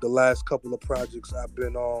feel like the last couple of projects I've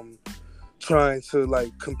been trying to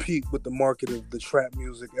like compete with the market of the trap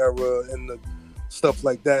music era and the stuff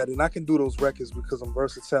like that. And I can do those records because I'm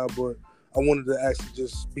versatile, but I wanted to actually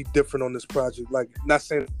just be different on this project. Like, not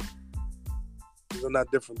saying they're not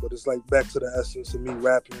different, but it's like back to the essence of me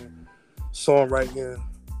rapping, songwriting,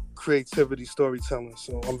 creativity, storytelling.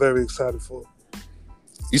 So I'm very excited for it.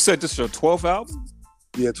 You said this is your 12th album?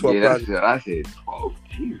 Yeah, 12 projects. I said 12.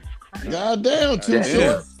 Jesus Christ. Goddamn, too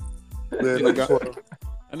short. Yeah, number 12.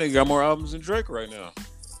 I think you got more albums than Drake right now.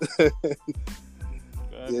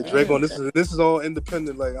 Yeah, Drake on this is all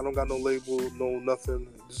independent. Like, I don't got no label, no nothing.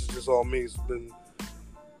 This is just all me. It's been,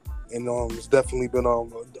 and it's definitely been a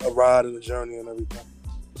ride and a journey and everything.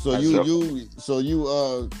 So you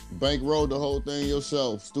bankrolled the whole thing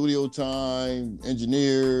yourself? Studio time,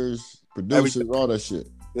 engineers, producers, everything. All that shit.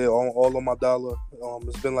 Yeah, all on my dollar.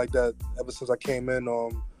 It's been like that ever since I came in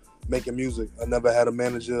making music. I never had a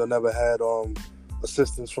manager. I never had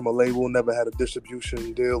assistance from a label. Never had a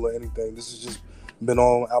distribution deal or anything. This has just been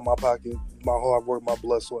all out my pocket, my hard work, my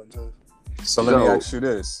blood, sweat, and tears. So let me ask you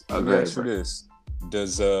this.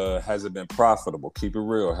 Has it been profitable? Keep it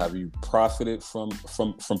real. Have you profited from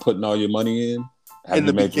putting all your money in? Have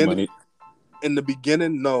you made your money? In the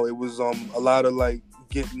beginning, no. It was a lot of like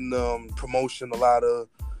getting promotion, I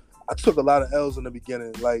took a lot of L's in the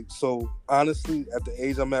beginning. Like, so honestly, at the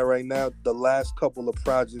age I'm at right now, the last couple of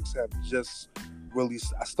projects have just really,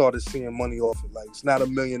 I started seeing money off it. Like, it's not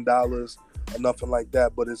 $1 million or nothing like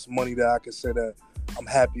that, but it's money that I can say that I'm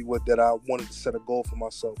happy with, that I wanted to set a goal for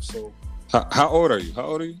myself. So, how old are you?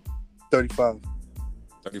 35.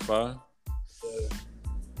 35?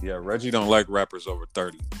 Yeah, Reggie don't like rappers over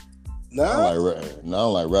 30. No, I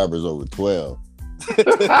don't like rappers over 12.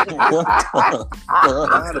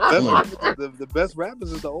 The best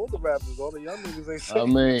rappers is the older rappers. All the young niggas ain't shit.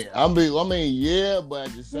 I mean, yeah, but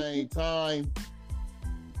at the same time,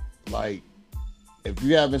 like, if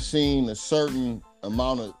you haven't seen a certain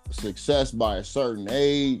amount of success by a certain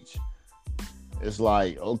age, it's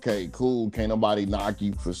like, okay, cool. Can't nobody knock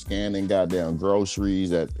you for scanning goddamn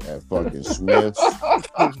groceries at fucking Smith's. You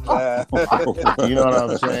know what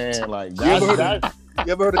I'm saying? Like, you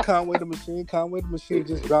ever heard of Conway the Machine? Conway the Machine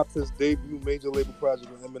just dropped his debut major label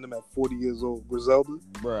project with Eminem at 40 years old. Griselda?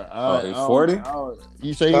 Bruh, he's 40?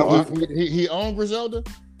 You say he owned Griselda?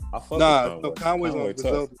 No, Conway's on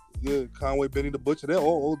Griselda. Yeah, Conway, Benny the Butcher, they're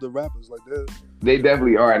all older rappers like that. They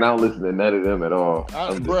definitely are, and I don't listen to none of them at all. I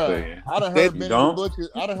done heard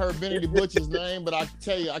Benny the Butcher's name, but I can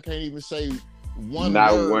tell you, I can't even say one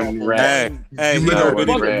word.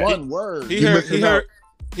 One word.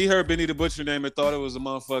 He heard Benny the Butcher name and thought it was a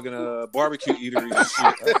motherfucking barbecue eatery and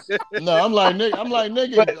shit. No, I'm like nigga.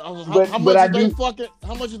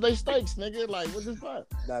 How much is they steaks, nigga? Like, what the fuck?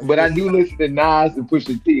 But I do listen to Nas and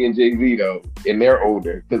Pusha T and Jay-Z though, and they're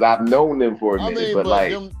older because I've known them for a minute. But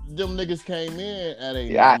like them niggas came in at a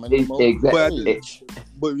exactly.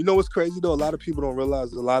 But you know what's crazy though? A lot of people don't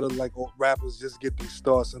realize a lot of like rappers just get these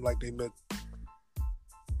starts and like they meant.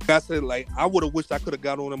 Like I said, like I would have wished I could have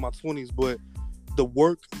got on in my 20s, but the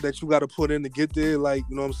work that you got to put in to get there, like,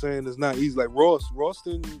 you know what I'm saying, it's not easy. Like Ross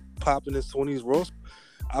didn't pop in his 20s.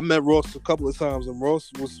 I met Ross a couple of times, and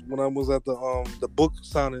Ross was, when I was at the book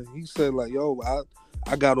signing, he said like, yo,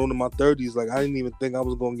 I got on in my 30s. Like I didn't even think I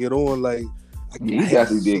was gonna get on. Like he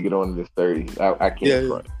definitely did get on in his 30s. I can't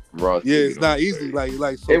front. Ross. Yeah, it's not easy.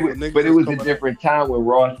 Like so but it was a different time when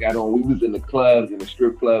Ross got on. We was in the clubs, in the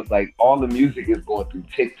strip clubs. Like all the music is going through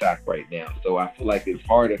TikTok right now. So I feel like it's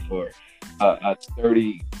harder for a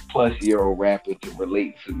 30-plus-year-old rapper to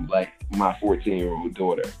relate to like my 14-year-old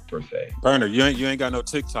daughter per se. Burner, you ain't got no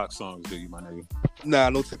TikTok songs, do you, my nigga? Nah,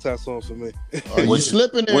 no TikTok songs for me. You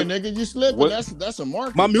slipping there, nigga? You slipping? That's a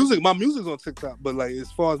market. My music's on TikTok, but like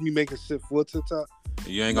as far as me making shit for TikTok,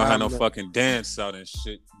 you ain't gonna have no fucking dance out and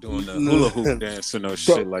shit, doing the hula hoop dance and no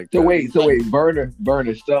shit like that. So wait, Burner,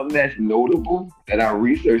 something that's notable that I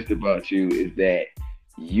researched about you is that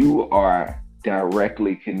you are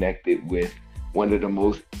directly connected with one of the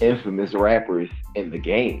most infamous rappers in the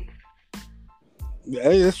game. Yeah,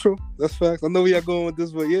 hey, that's true. That's facts. I know where y'all going with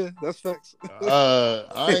this, but yeah, that's facts. I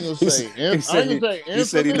ain't gonna say infamous. He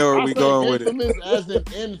said he know where we going with it. Infamous as in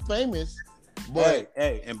infamous. But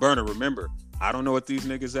hey, and Burner, remember, I don't know what these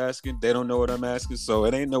niggas asking. They don't know what I'm asking. So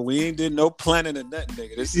we ain't did no planning or nothing,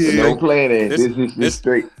 nigga. This is no planning. This is just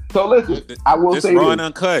straight. So listen, I will say raw this. And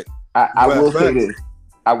uncut. I will say this.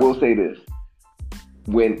 I will say this.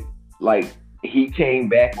 When like he came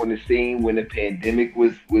back on the scene when the pandemic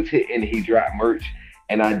was hitting, he dropped merch,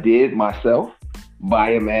 and I did myself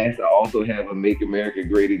buy a mask. I also have a Make America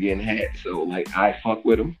Great Again hat. So like I fuck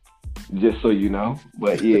with him, just so you know.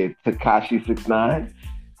 But yeah, Tekashi 6ix9ine,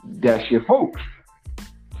 that's your folks.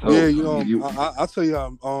 So, yeah, you know, I'll tell you,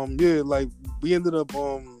 yeah, like we ended up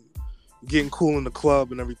getting cool in the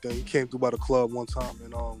club and everything. He came through by the club one time,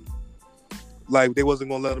 and like they wasn't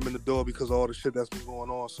gonna let him in the door because of all the shit that's been going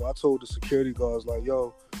on. So I told the security guards like,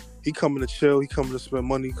 yo, he coming to chill, he coming to spend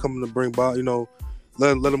money, he coming to bring by, you know,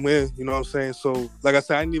 let him in, you know what I'm saying? So like I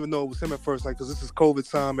said, I didn't even know it was him at first, like, cause this is COVID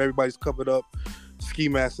time, everybody's covered up, ski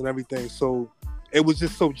masks and everything. So it was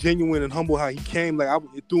just so genuine and humble how he came. Like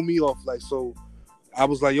it threw me off. Like, so I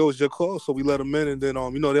was like, yo, it's your call. So we let him in, and then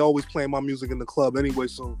you know, they always playing my music in the club anyway.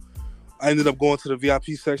 So I ended up going to the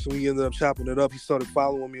VIP section. We ended up chopping it up. He started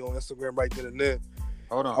following me on Instagram right then and there.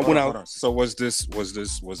 Hold on. So was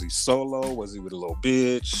he solo? Was he with a little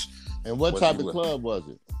bitch? And what type of club was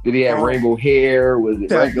it? Did he have rainbow hair? Was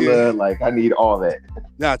it regular? Yeah. Like I need all that.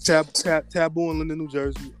 Nah, Taboo in Linden, New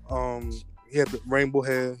Jersey. He had the rainbow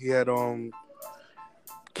hair. He had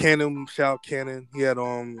Cannon, shout Cannon. He had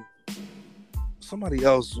somebody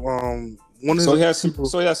else. So he had some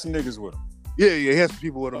niggas with him. Yeah, he had some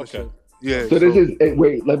people with him. Okay. Yeah. So this is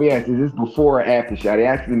wait. Let me ask you: is this before or after Shotty?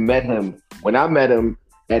 I actually met him when I met him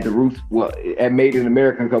at the Roots. Well, at Made in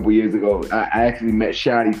America a couple years ago. I actually met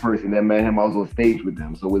Shotty first, and then met him. I was on stage with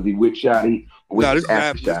them. So was he with Shotty? Or was this is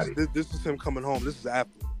after Shotty? This is him coming home. This is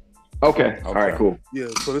after. Okay. All right. Cool. Yeah.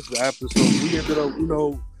 So this is after. So we ended up, you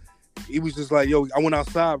know, he was just like, yo, I went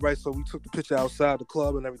outside, right? So we took the picture outside the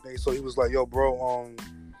club and everything. So he was like, yo, bro, I'm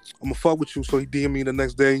gonna fuck with you. So he DM'd me the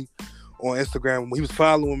next day on Instagram. He was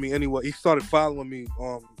following me anyway. He started following me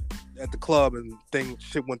at the club, and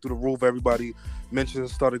shit went through the roof. Everybody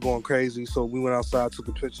mentions started going crazy. So we went outside, took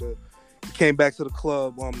a picture. He came back to the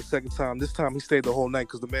club the second time. This time he stayed the whole night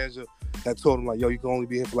because the manager had told him like, yo, you can only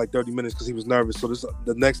be here for like 30 minutes because he was nervous. So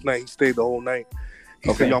the next night he stayed the whole night.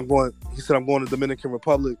 He said, yo, I'm going to Dominican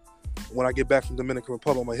Republic. When I get back from Dominican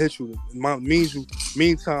Republic, I'm gonna hit you.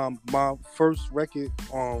 Meantime, my first record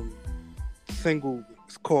single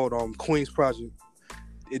is called Queen's Project.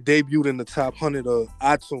 It debuted in the top 100 of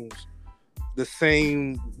iTunes. The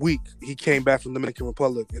same week he came back from Dominican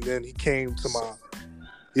Republic, and then he came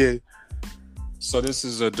to So this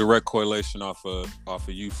is a direct correlation off of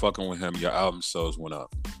you fucking with him. Your album sales went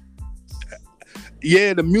up.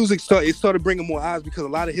 Yeah, the music started bringing more eyes because a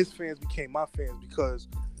lot of his fans became my fans because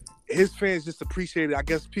his fans just appreciated, I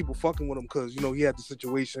guess, people fucking with him because, you know, he had the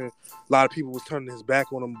situation. A lot of people was turning his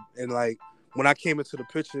back on him. And, like, when I came into the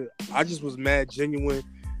picture, I just was mad genuine,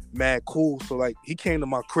 mad cool. So, like, he came to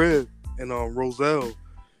my crib in Roselle.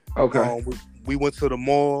 Okay. We went to the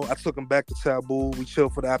mall. I took him back to Taboo. We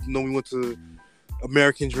chilled for the afternoon. We went to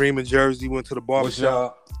American Dream in Jersey. Went to the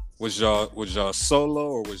barbershop. Was y'all solo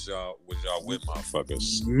or was y'all with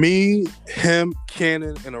motherfuckers? Me, him,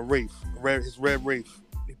 Cannon, and a Wraith. His red Wraith.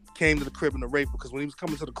 Came to the crib in the Wraith because when he was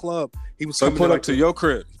coming to the club, he was coming. So he pulled up to your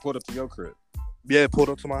crib. Yeah, pulled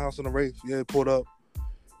up to my house in the Wraith. Yeah, pulled up.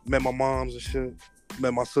 Met my moms and shit.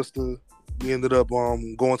 Met my sister. We ended up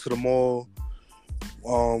going to the mall.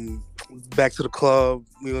 Back to the club.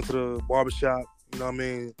 We went to the barbershop. You know what I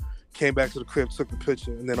mean? Came back to the crib, took the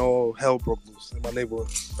picture, and then all hell broke loose in my neighborhood.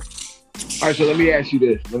 All right, so let me ask you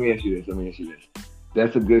this.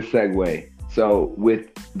 That's a good segue. So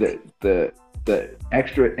with the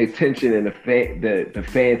extra attention and the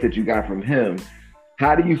fans that you got from him,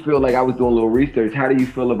 how do you feel? Like, I was doing a little research. How do you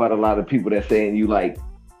feel about a lot of people that saying you like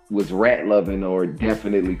was rat loving or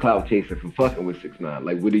definitely clout chasing for fucking with 6ix9ine?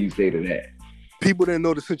 Like, what do you say to that? People didn't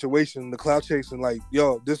know the situation, the clout chasing. Like,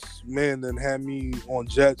 yo, this man then had me on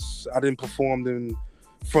jets. I didn't perform in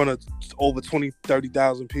front of over 20,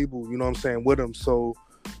 30,000 people, you know what I'm saying, with him. So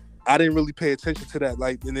I didn't really pay attention to that.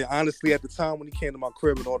 Like, and then honestly, at the time when he came to my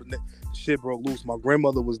crib and all the shit broke loose, my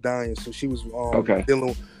grandmother was dying, so she was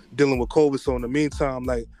dealing with COVID. So in the meantime,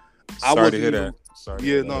 like, I wasn't. Sorry to hear that. Sorry.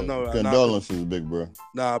 Yeah, no. Condolences, big bro.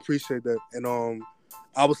 Nah, I appreciate that. And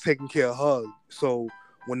I was taking care of her. So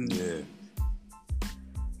when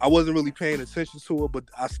I wasn't really paying attention to her, but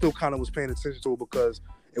I still kind of was paying attention to her because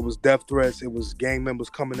it was death threats, it was gang members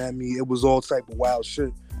coming at me, it was all type of wild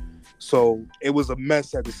shit. So it was a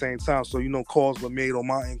mess at the same time. So, you know, calls were made on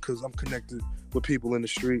my end because I'm connected with people in the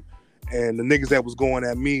street. And the niggas that was going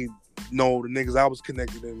at me know the niggas I was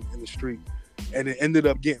connected in the street. And it ended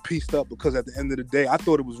up getting pieced up because at the end of the day, I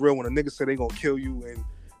thought it was real when a nigga said they gonna kill you and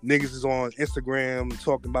niggas is on Instagram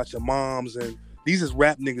talking about your moms, and these is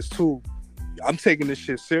rap niggas too. I'm taking this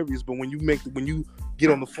shit serious, but when you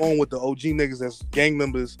get on the phone with the OG niggas that's gang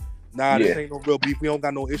members, this ain't no real beef. We don't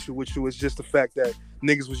got no issue with you. It's just the fact that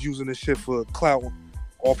niggas was using this shit for clout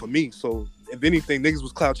off of me. So if anything, niggas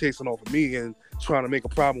was clout chasing off of me and trying to make a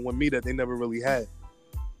problem with me that they never really had.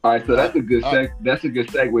 All right, so that's a good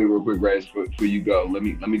segue real quick, Rez, for you go. Let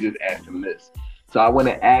me just ask him this. So I want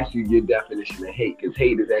to ask you your definition of hate, because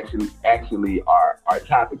hate is actually our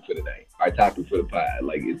topic for today, our topic for the pod.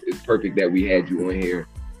 Like, it's perfect that we had you on here.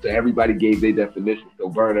 So everybody gave their definition. So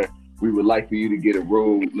Burner, we would like for you to get a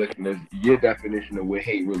rule, listeners, your definition of what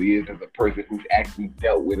hate really is as a person who's actually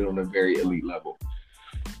dealt with it on a very elite level.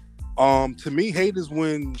 To me, hate is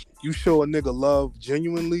when you show a nigga love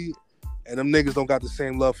genuinely and them niggas don't got the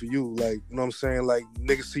same love for you. Like, you know what I'm saying? Like,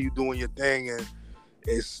 niggas see you doing your thing and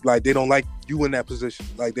it's like they don't like you in that position.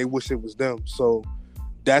 Like, they wish it was them. So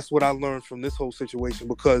that's what I learned from this whole situation,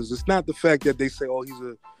 because it's not the fact that they say, oh, he's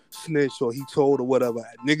a snitch or he told or whatever.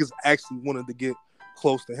 Niggas actually wanted to get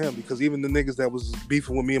close to him, because even the niggas that was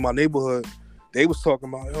beefing with me in my neighborhood, they was talking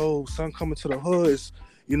about, oh, son coming to the hood,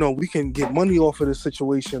 you know, we can get money off of this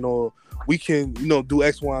situation, or we can, you know, do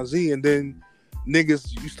X, Y, and Z. And then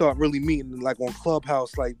niggas, you start really meeting like on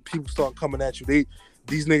Clubhouse, like people start coming at you.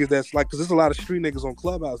 These niggas that's like, because there's a lot of street niggas on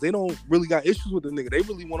Clubhouse, they don't really got issues with the nigga. They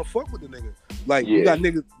really want to fuck with the nigga. Like, you got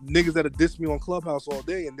niggas that'll diss me on Clubhouse all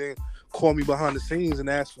day and then call me behind the scenes and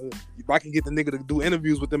ask for if I can get the nigga to do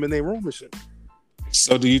interviews with them in their room and shit.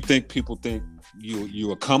 So do you think people think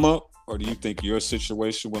you a come up, or do you think your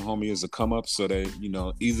situation with homie is a come up? So they, you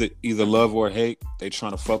know, either love or hate, they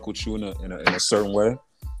trying to fuck with you in a certain way?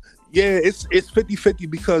 Yeah, it's 50-50,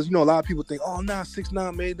 because, you know, a lot of people think, oh, nah,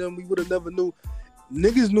 6ix9ine made them, we would have never knew.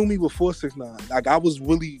 Niggas knew me before 6ix9ine. Like, I was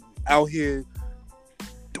really out here,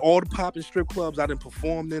 all the popping strip clubs I didn't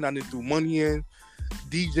perform in, I didn't do money in,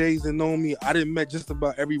 DJs didn't know me. I didn't met just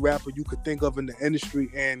about every rapper you could think of in the industry,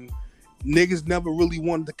 and niggas never really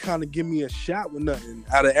wanted to kind of give me a shot with nothing.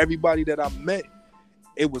 Out of everybody that I met,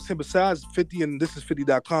 it was him. Besides 50 and this is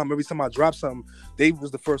 50.com, every time I drop something, they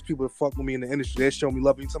was the first people to fuck with me in the industry. They show me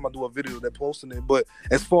love. Anytime I do a video, they're posting it. But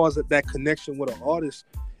as far as that connection with an artist,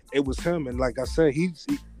 it was him. And like I said, he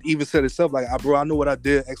even said himself, like, bro, I know what I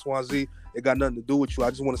did, X, Y, Z. It got nothing to do with you. I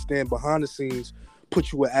just want to stand behind the scenes,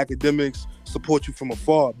 put you with academics, support you from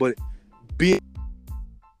afar. But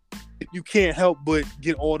you can't help but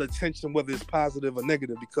get all the attention, whether it's positive or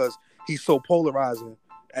negative, because he's so polarizing.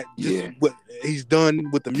 At just what he's done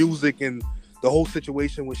with the music and the whole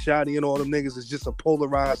situation with Shotty and all them niggas is just a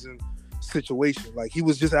polarizing situation. Like, he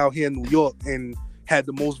was just out here in New York and had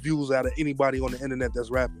the most views out of anybody on the internet that's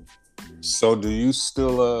rapping. So do you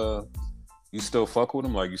still fuck with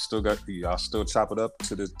him? Like, y'all still chop it up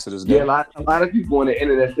to this day? Yeah, a lot of people on the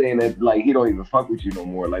internet saying that, like, he don't even fuck with you no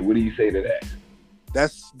more. Like, what do you say to that?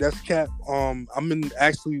 That's cap.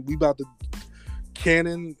 We about to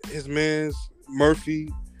Cannon, his man's Murphy.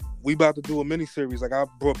 We about to do a mini series. Like, I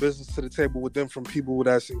brought business to the table with them from people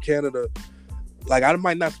that's in Canada. Like, I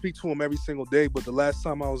might not speak to him every single day, but the last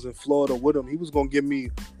time I was in Florida with him, he was gonna give me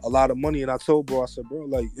a lot of money, and I told bro, I said, bro,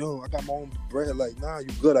 like, yo, I got my own bread. Like, nah, you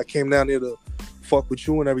good. I came down here to fuck with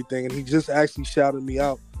you and everything, and he just actually shouted me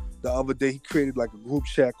out the other day. He created like a group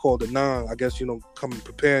chat called the Nine. I guess, come and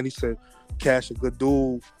prepare. And he said, Cash, a good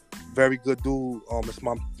dude, very good dude. It's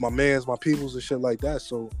my mans, my peoples and shit like that.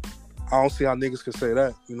 So I don't see how niggas can say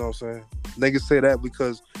that. You know what I'm saying? Niggas say that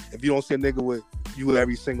because if you don't see a nigga with you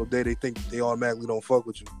every single day, they think they automatically don't fuck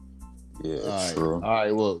with you. Yeah, true. All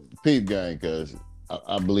right, well, peep gang, because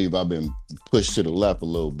I believe I've been pushed to the left a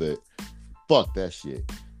little bit. Fuck that shit.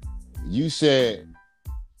 You said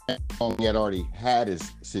he had already had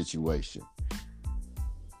his situation.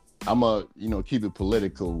 I'm keep it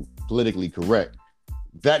politically correct.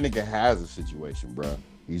 That nigga has a situation, bro.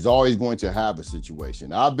 He's always going to have a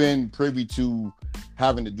situation. I've been privy to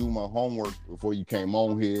having to do my homework before you came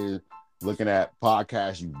on here, looking at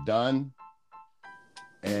podcasts you've done.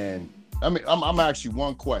 And I mean, I'm actually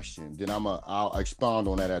one question, then I'll expound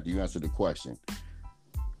on that after you answer the question.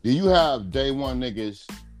 Do you have day one niggas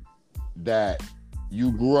that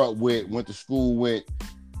you grew up with, went to school with,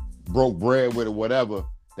 broke bread with, or whatever,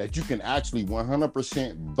 that you can actually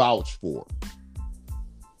 100% vouch for?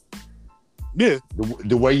 Yeah.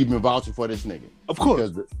 The way you've been vouching for this nigga. Of course.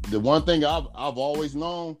 Because the one thing I've always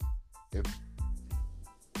known, if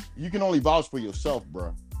you can only vouch for yourself,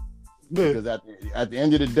 bro. Yeah. Because at the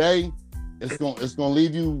end of the day, it's gonna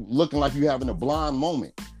leave you looking like you having a blind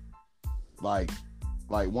moment. Like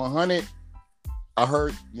 100, I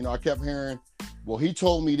heard, I kept hearing, well, he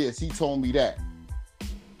told me this, he told me that.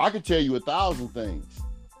 I could tell you 1,000 things.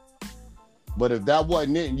 But if that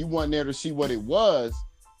wasn't it and you weren't there to see what it was,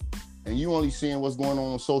 and you only seeing what's going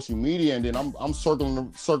on social media, and then I'm circling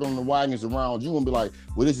the wagons around you and be like,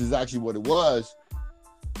 well, this is actually what it was.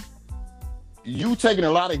 You taking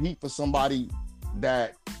a lot of heat for somebody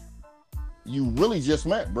that you really just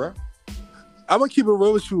met, bro. I'm gonna keep it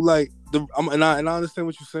real with you, like, and I understand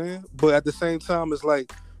what you're saying, but at the same time, it's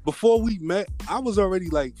like, before we met, I was already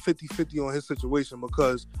like 50-50 on his situation,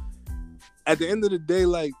 because at the end of the day,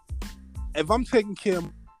 like, if I'm taking care of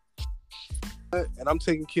and I'm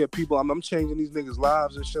taking care of people, I'm changing these niggas'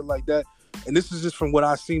 lives and shit like that. And this is just from what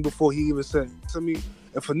I seen before he even said to me.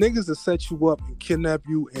 If a niggas to set you up and kidnap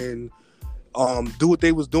you and do what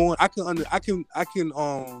they was doing, I can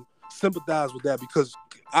sympathize with that, because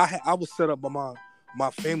I was set up by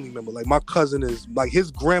my family member. Like, my cousin is like his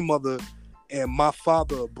grandmother and my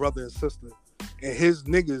father, brother and sister, and his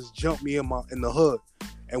niggas jumped me in the hood.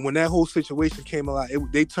 And when that whole situation came out,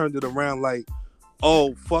 they turned it around like,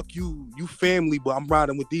 oh, fuck you family, but I'm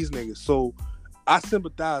riding with these niggas. So I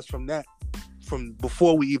sympathize from that, from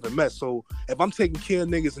before we even met. So if I'm taking care of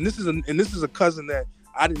niggas, and this is a cousin that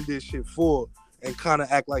I didn't did shit for, and kind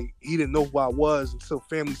of act like he didn't know who I was until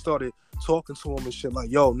family started talking to him and shit,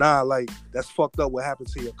 like, yo, nah, like, that's fucked up what happened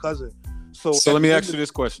to your cousin. So let me ask you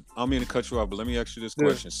this question. I don't mean to cut you off, but let me ask you this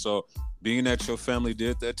question. So being that your family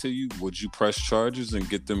did that to you, would you press charges and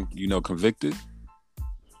get them, convicted?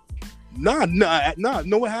 Nah.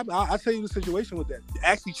 Know what happened? I'll tell you the situation with that.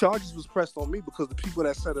 Actually, charges was pressed on me because the people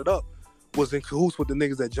that set it up was in cahoots with the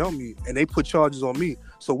niggas that jumped me, and they put charges on me.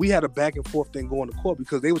 So we had a back and forth thing going to court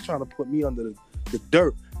because they was trying to put me under the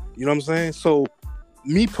dirt. You know what I'm saying? So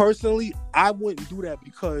me personally, I wouldn't do that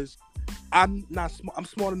because I'm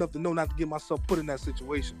smart enough to know not to get myself put in that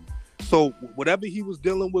situation. So whatever he was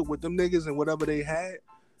dealing with them niggas and whatever they had,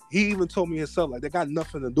 he even told me himself, like, they got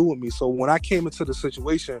nothing to do with me. So when I came into the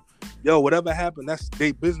situation, yo, whatever happened, that's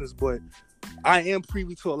their business. But I am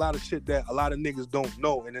privy to a lot of shit that a lot of niggas don't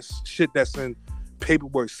know, and it's shit that's in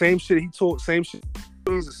paperwork. Same shit he taught, same shit,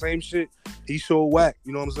 the same shit he showed Wack.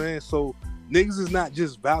 You know what I'm saying? So niggas is not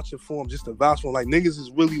just vouching for him, just to vouch for him. Like niggas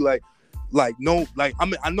is really like no, like I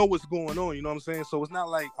mean I know what's going on. You know what I'm saying? So it's not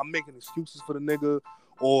like I'm making excuses for the nigga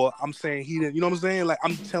or I'm saying he didn't. You know what I'm saying? Like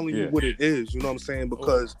I'm telling you what it is. You know what I'm saying?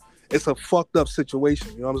 Because it's a fucked up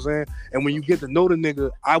situation. You know what I'm saying? And when you get to know the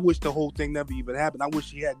nigga, I wish the whole thing never even happened. I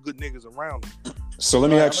wish he had good niggas around him. So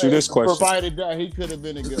let me ask you this question. Provided that he could have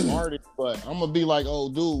been a good artist, but I'm gonna be like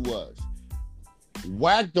old dude was.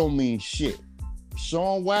 Wack don't mean shit.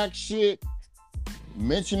 Sean Wack shit,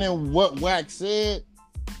 mentioning what Wack said,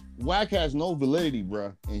 Wack has no validity,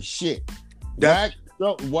 bro, and shit.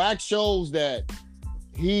 Wack shows that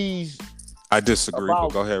he's. I disagree, but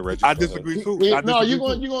go ahead, Reggie. I disagree too.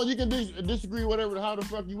 You can disagree whatever how the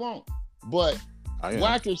fuck you want, but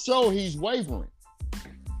Wack can show he's wavering.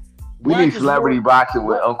 We need celebrity boxing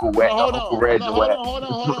with Uncle Wack, Uncle Reg and Wack. Hold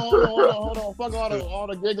on. Fuck all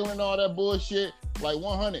the giggling, all that bullshit. Like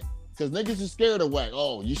 100, because niggas is scared of Wack.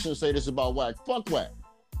 Oh, you shouldn't say this about Wack. Fuck Wack.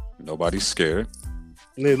 Nobody's scared.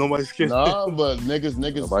 Yeah, nobody's scared. Nah, but niggas.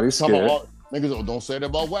 Nobody's scared. Niggas, don't say that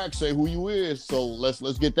about Wack. Say who you is. So let's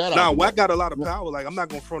get that out. Nah, Wack got a lot of power. Like I'm not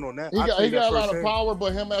gonna front on that. He got a lot of power,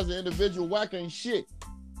 but him as an individual, Wack ain't shit.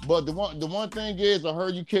 But the one thing is, I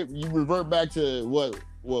heard you revert back to what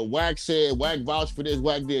Wack said. Wack vouched for this.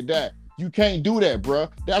 Wack did that. You can't do that, bro.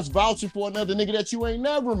 That's vouching for another nigga that you ain't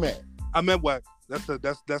never met. I met Wack. That's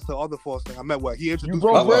the other false thing. I met Wack. He introduced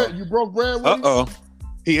me. You broke bread with him?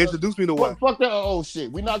 He introduced me to Wack. Fuck that. Oh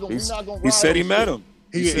shit. We not gonna. He said he met him.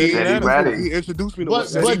 He introduced me to Wack.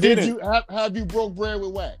 But did you have you broke bread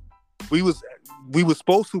with Wack? We was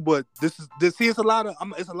supposed to, but this. See, it's a lot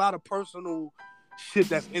of personal shit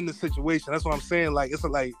that's in the situation. That's what I'm saying. Like it's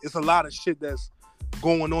a lot of shit that's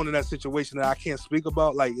going on in that situation that I can't speak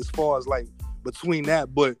about. Like as far as like between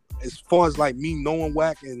that, but as far as like me knowing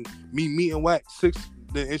Wack and me meeting Wack, Six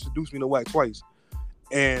then introduced me to Wack twice,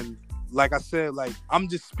 and like I said, like I'm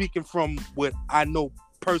just speaking from what I know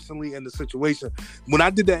personally in the situation. When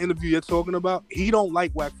I did that interview you're talking about, he don't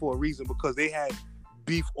like Wack for a reason because they had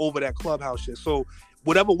beef over that Clubhouse shit. So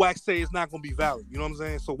whatever Wack say is not gonna be valid. You know what I'm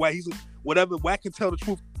saying? So whatever Wack can tell the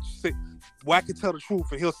truth. Wack can tell the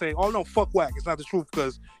truth, and he'll say, "Oh no, fuck Wack. It's not the truth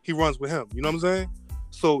because he runs with him." You know what I'm saying?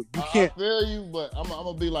 So you can't. I feel you, but I'm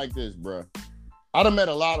gonna be like this, bro. I done met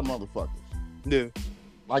a lot of motherfuckers. Yeah,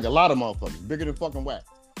 like a lot of motherfuckers, bigger than fucking Wack,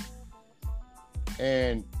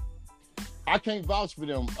 and I can't vouch for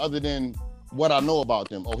them other than what I know about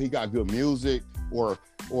them. Oh, he got good music, or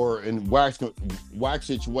in Wack's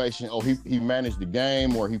situation, oh he managed the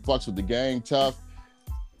game, or he fucks with the game tough.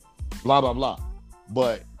 Blah blah blah.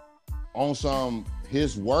 But on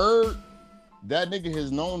his word, that nigga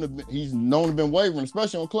he's known to been wavering,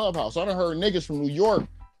 especially on Clubhouse. I done heard niggas from New York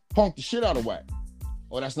punk the shit out of Wack.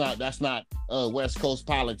 Oh, that's not West Coast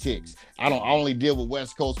politics. I only deal with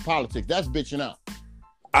West Coast politics. That's bitching out.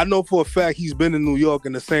 I know for a fact he's been in New York,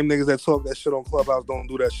 and the same niggas that talk that shit on Clubhouse don't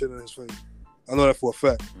do that shit in his face. I know that for a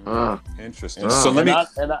fact. Interesting. So let me.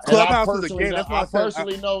 Clubhouse is a game. That's why I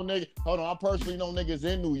personally know niggas. Hold on, I personally know niggas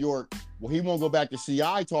in New York. Well, he won't go back to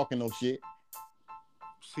CI talking no shit.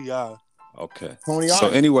 CI. Okay. Tony so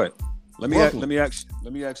anyway, let me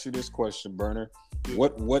ask you this question, Burner.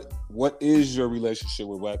 What is your relationship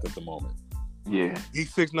with Wack at the moment? Yeah,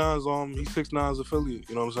 he's 6ix9ine's affiliate.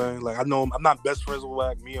 You know what I'm saying? Like I know him. I'm not best friends with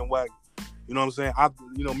Wack. Me and Wack. You know what I'm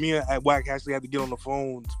saying? Me and Wack actually had to get on the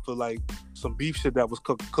phone for like some beef shit that was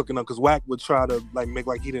cooking up because Wack would try to like make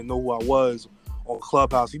like he didn't know who I was on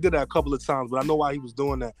Clubhouse. He did that a couple of times, but I know why he was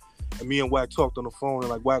doing that. And me and Wack talked on the phone, and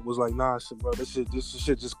like Wack was like, "Nah, shit, bro, this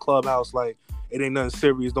shit just Clubhouse. Like, it ain't nothing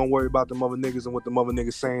serious. Don't worry about them other niggas and what them other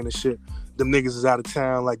niggas saying and shit. Them niggas is out of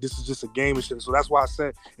town. Like, this is just a game and shit." So that's why I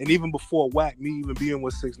said, and even before Wack, me even being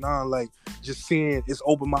with 6ix9ine, like, just seeing it's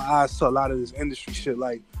opened my eyes to a lot of this industry shit.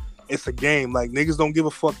 Like, it's a game. Like, niggas don't give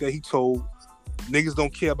a fuck that he told. Niggas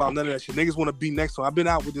don't care about none of that shit. Niggas want to be next to him. I've been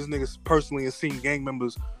out with this niggas personally and seen gang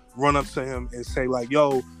members run up to him and say like,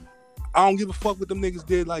 "Yo, I don't give a fuck what them niggas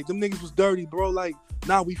did. Like, them niggas was dirty, bro. Like,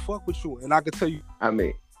 nah, we fuck with you." And I can tell you. I'll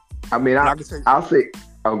say.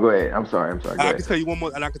 Oh, go ahead. I'm sorry. I can tell you one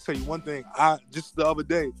more, and I can tell you one thing. Just the other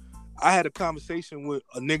day, I had a conversation with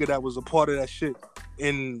a nigga that was a part of that shit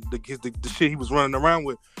in the shit he was running around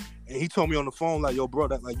with, and he told me on the phone like, "Yo, bro,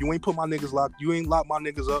 that like you ain't put my niggas locked. You ain't locked my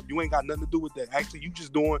niggas up. You ain't got nothing to do with that. Actually, you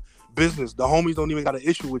just doing business. The homies don't even got an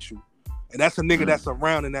issue with you." And that's a nigga that's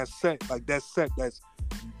around in that set. Like, that set, that's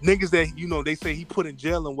niggas that, you know, they say he put in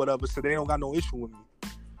jail and whatever, so they don't got no issue with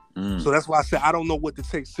me. So that's why I said I don't know what to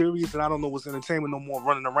take serious, and I don't know what's entertainment no more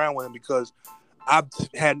running around with him, because I've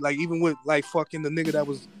had, like, even with, like, fucking the nigga that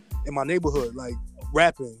was in my neighborhood, like,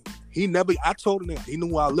 rapping, He never. I told the nigga. He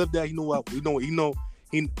knew where I lived at. He knew what we know.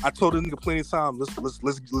 I told the nigga plenty of times.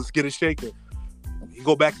 Let's get it shaking. He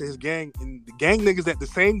go back to his gang, and the gang niggas at the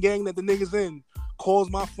same gang that the niggas in calls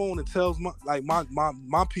my phone and tells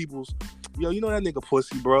my peoples, yo, you know that nigga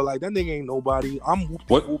pussy, bro. Like that nigga ain't nobody. I'm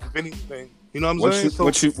whoop if anything. You know what I'm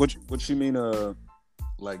saying? What you mean?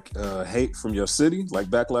 Hate from your city, like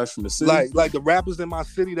backlash from the city, like the rappers in my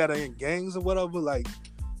city that are in gangs or whatever, like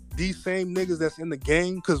these same niggas that's in the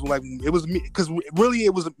gang, because like it was me, because really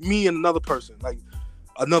it was me and another person, like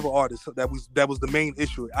another artist that was the main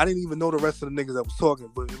issue. I didn't even know the rest of the niggas that was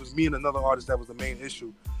talking, but it was me and another artist that was the main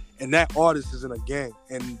issue, and that artist is in a gang,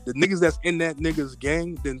 and the niggas that's in that nigga's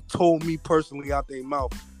gang then told me personally out their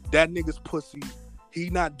mouth, that nigga's pussy,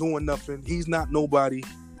 he not doing nothing, he's not nobody.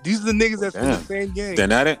 These are the niggas that's in the same gang. Then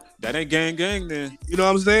that ain't gang then. You know what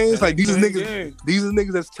I'm saying? It's like these are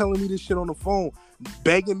niggas that's telling me this shit on the phone,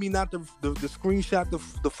 begging me not to screenshot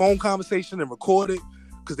the phone conversation and record it,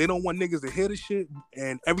 because they don't want niggas to hear the shit.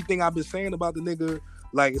 And everything I've been saying about the nigga,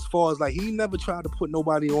 like as far as like he never tried to put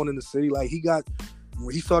nobody on in the city. Like he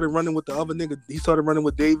started running with the other nigga, he started running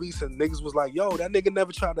with Davies, and niggas was like, yo, that nigga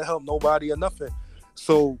never tried to help nobody or nothing.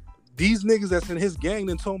 So these niggas that's in his gang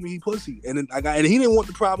then told me he pussy, and then and he didn't want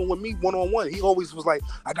the problem with me one-on-one. He always was like,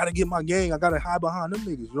 I gotta get my gang, I gotta hide behind them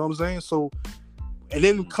niggas. You know what I'm saying? So, and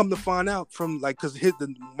then come to find out from like, cause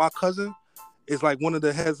my cousin is like one of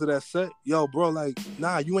the heads of that set. Yo, bro, like,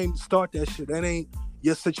 nah, you ain't start that shit. That ain't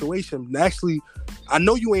your situation. And actually, I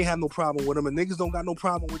know you ain't have no problem with him, and niggas don't got no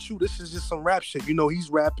problem with you. This is just some rap shit. You know, he's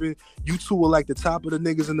rapping. You two are like the top of the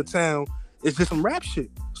niggas in the town. It's just some rap shit.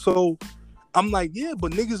 So I'm like, yeah,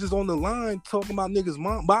 but niggas is on the line talking about niggas'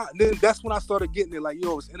 mom. But then that's when I started getting it, like,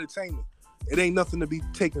 yo, it's entertainment. It ain't nothing to be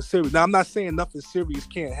taken serious. Now, I'm not saying nothing serious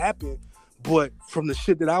can't happen, but from the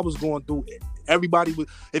shit that I was going through, everybody was,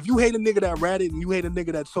 if you hate a nigga that ratted and you hate a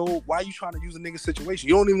nigga that told, why are you trying to use a nigga's situation?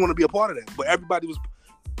 You don't even want to be a part of that. But everybody was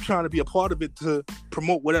trying to be a part of it to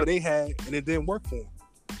promote whatever they had, and it didn't work for them.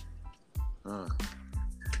 All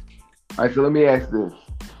right, so let me ask this.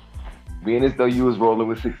 Being as though you was rolling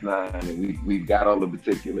with 6ix9ine and we got all the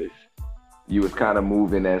particulars, you was kind of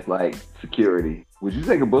moving as like security. Would you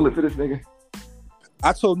take a bullet for this nigga?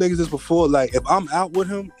 I told niggas this before, like if I'm out with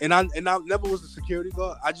him, and I never was a security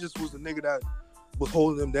guard, I just was the nigga that was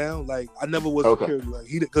holding him down. Like I never was security, like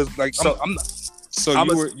he, because like I'm not. So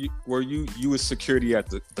you was security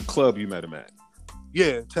at the club you met him at?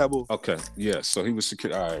 Yeah, Taboo. Okay, yeah. So he was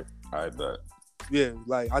security. All right, bet. Yeah,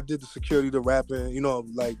 like I did the security, the rapping, you know,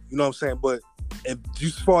 like, you know what I'm saying? But if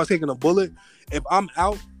as far as taking a bullet, if I'm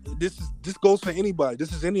out, this goes for anybody.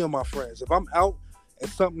 This is any of my friends. If I'm out and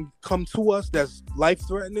something come to us that's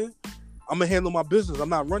life-threatening, I'm gonna handle my business. I'm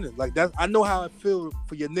not running. Like that, I know how it feels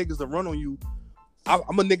for your niggas to run on you.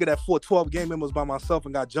 I'm a nigga that fought 12 gang members by myself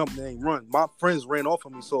and got jumped and ain't run. My friends ran off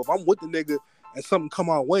of me. So if I'm with the nigga and something come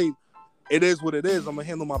our way, it is what it is. I'm gonna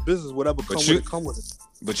handle my business, whatever come with it.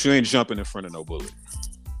 But you ain't jumping in front of no bullet.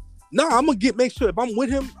 Nah, I'm gonna make sure if I'm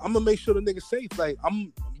with him, I'm gonna make sure the nigga's safe. Like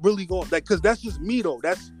I'm really going, like, cause that's just me though.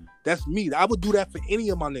 That's me. I would do that for any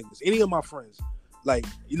of my niggas, any of my friends. Like,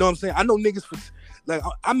 you know what I'm saying? I know niggas for, like,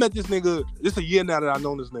 I met this nigga. This a year now that I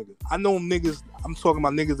know this nigga. I know niggas. I'm talking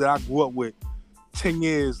about niggas that I grew up with, 10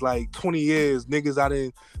 years, like 20 years. Niggas I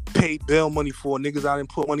didn't pay bail money for. Niggas I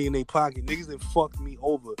didn't put money in their pocket. Niggas didn't fuck me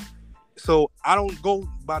over. So I don't go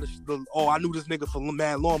by I knew this nigga for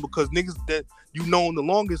mad long, because niggas that you known the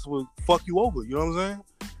longest will fuck you over. You know what I'm saying?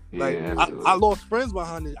 Like, yeah, I lost friends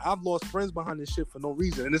behind it. I've lost friends behind this shit for no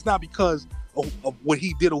reason, and it's not because of what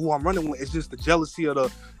he did or who I'm running with. It's just the jealousy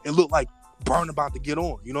of it looked like Burn about to get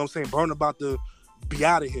on. You know what I'm saying? Burn about to be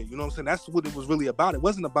out of here. You know what I'm saying? That's what it was really about. It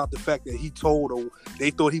wasn't about the fact that he told or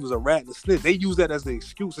they thought he was a rat and a snitch. They use that as the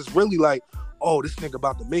excuse. It's really like, oh, this nigga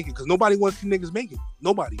about to make it, because nobody wants to see niggas make it.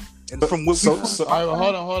 Nobody. And from what all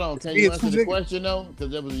right, hold on. Can you answer the question though?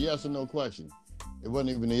 Because that was a yes or no question. It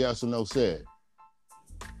wasn't even a yes or no said.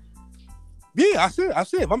 Yeah, I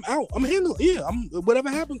said, if I'm out, I'm handling. Yeah, whatever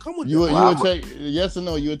happened, come with you. You would take yes or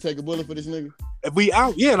no? You would take a bullet for this nigga? If we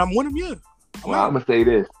out, yeah, and I'm with him, yeah. I'm gonna say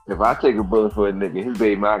this: if I take a bullet for a nigga, his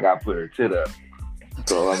baby mom got to put her tit up.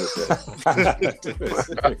 So I'm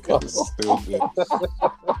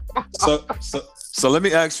gonna say. So let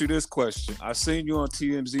me ask you this question: I seen you on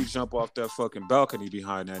TMZ jump off that fucking balcony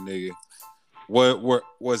behind that nigga.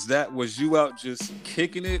 Was you out just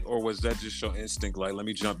kicking it, or was that just your instinct? Like, let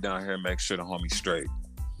me jump down here and make sure the homie's straight.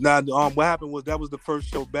 Nah, what happened was that was the first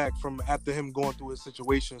show back from after him going through his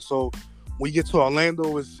situation. So when you get to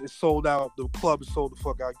Orlando, it's sold out. The club is sold the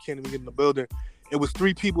fuck out. I can't even get in the building. It was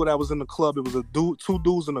 3 people that was in the club. It was 2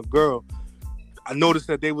 dudes and a girl. I noticed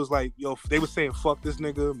that they was like, yo, they was saying fuck this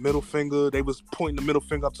nigga, middle finger. They was pointing the middle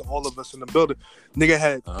finger up to all of us in the building. Nigga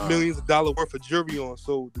had millions of dollars worth of jury on,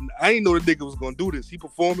 so I didn't know the nigga was gonna do this. He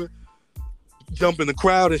performing, jump in the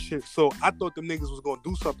crowd and shit. So I thought them niggas was gonna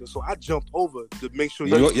do something. So I jumped over to make sure.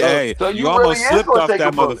 You almost slipped off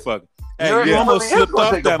that motherfucker. Hey, you almost slipped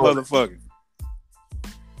off that motherfucker.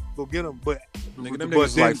 Go get him, but nigga, them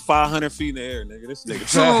niggas like 500 feet in the air, nigga. This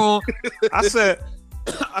nigga. I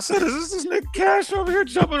said, is this nigga Cash over here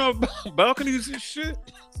jumping on balconies and shit?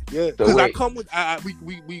 Yeah, because I come with,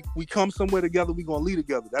 we come somewhere together. We gonna lead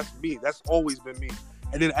together. That's me. That's always been me.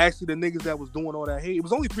 And then actually, the niggas that was doing all that hate, it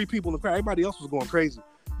was only 3 people in the crowd. Everybody else was going crazy.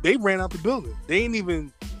 They ran out the building. They ain't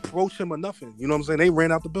even approach him or nothing. You know what I'm saying? They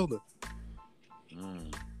ran out the building.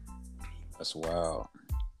 That's wild.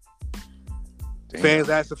 Damn. Fans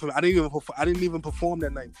asking for me. I didn't even perform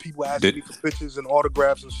that night. People asking me for pictures and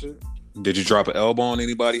autographs and shit. Did you drop an elbow on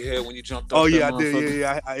anybody's head when you jumped off? Oh yeah, I did.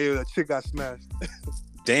 Yeah. A chick got smashed.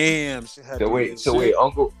 Damn. So wait,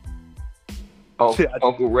 Uncle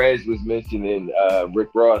Reg was mentioning Rick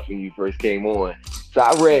Ross when you first came on. So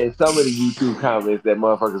I read some of the YouTube comments that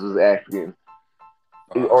motherfuckers was asking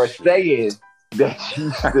or saying that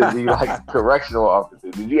you should be like a correctional officer.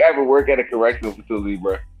 Did you ever work at a correctional facility,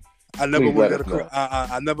 bro? I never worked at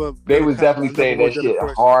I never. They was definitely saying that shit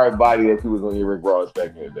hard body that you was on your Rick Ross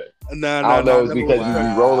back in the day. Nah, I don't know, it's because you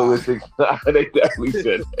be rolling with 6'9". They definitely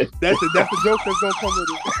said that. That's a joke that's gonna come with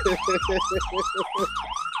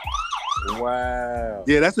it. Wow.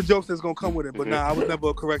 Yeah, that's a joke that's gonna come with it. But nah, I was never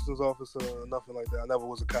a corrections officer or nothing like that. I never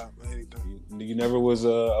was a cop or anything. You never was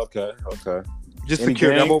okay. Just any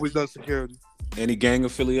security. I've always done security. Any gang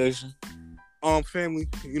affiliation? Family,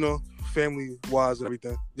 family wise,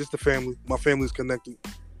 everything. Just the family. My family's connected.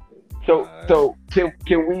 So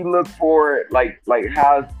can we look for like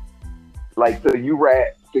how's like so you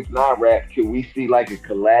rap 6ix9ine rap? Can we see like a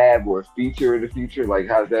collab or a feature in the future? Like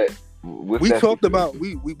how's that? We talked about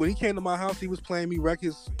we when he came to my house, he was playing me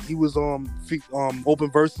records. He was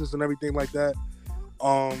open verses and everything like that.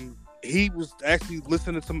 He was actually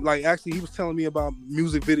listening to he was telling me about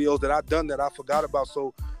music videos that I'd done that I forgot about.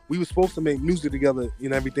 So we were supposed to make music together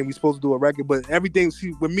and everything. We supposed to do a record, but everything.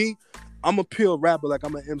 See, with me, I'm a pure rapper, like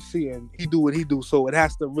I'm an MC, and he do what he do. So it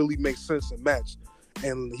has to really make sense and match.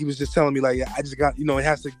 And he was just telling me I just got it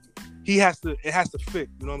has to fit.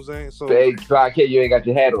 You know what I'm saying? So hey, you ain't got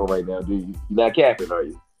your hat on right now, do you? You're not capping, are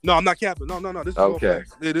you? No, I'm not capping. No. This is all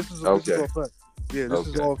facts. Yeah, this is all facts. Yeah, this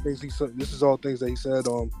is all things he said. This is all things that he said.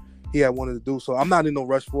 He had wanted to do. So I'm not in no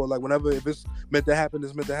rush for it. Like whenever if it's meant to happen,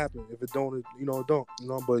 it's meant to happen. If it don't, it don't.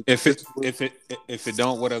 But if it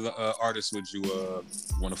don't, what other artists would you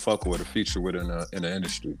want to fuck with or feature with in the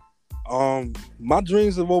industry? My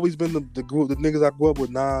dreams have always been the group, the niggas I grew up with,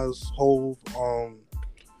 Nas, Hov,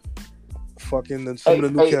 fucking and some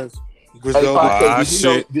of the new cats. Griselda.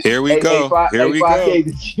 Shit. Here we go. Did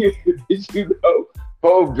you know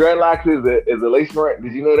Hov dreadlocks is a lace front?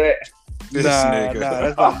 Did you know that? This nigga.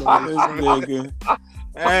 That's not this nigga.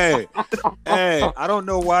 Hey, I don't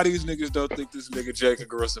know why these niggas don't think this nigga Jay can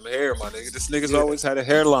grow some hair, my nigga. This nigga's always had a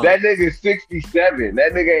hairline. That nigga's 67.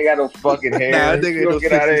 That nigga ain't got no fucking hair. That nigga ain't no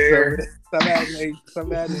get out of here.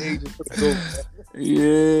 Some age.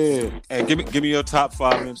 Yeah. Hey, give me your top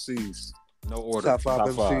 5 MCs. No order. Top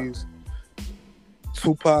 5 MCs.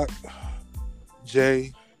 Tupac,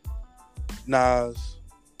 Jay, Nas,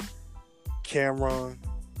 Cameron,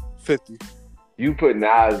 50. You put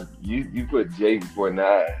Nas, you put Jay before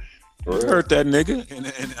Nas. You heard that nigga?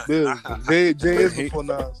 Jay is before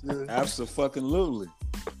Nas. Yeah. Absolutely.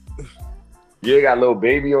 You ain't got Lil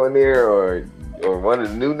Baby on there or one of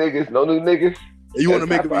the new niggas? No new niggas? You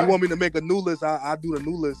want me to make a new list? I do the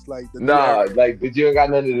new list like the but you ain't got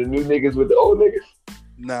none of the new niggas with the old niggas?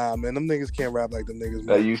 Nah, man, them niggas can't rap like them niggas.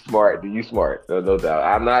 No, you smart. No doubt.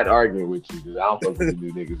 I'm not arguing with you, dude. I don't fuck with the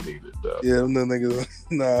new niggas neither. So. Yeah, them niggas.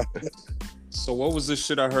 Nah. So what was this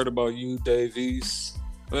shit I heard about you, Davies?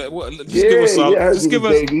 Give us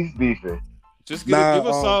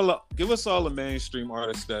all a mainstream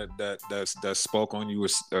artist that spoke on you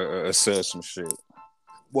or said some shit.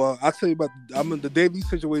 Well, I tell you about the Davies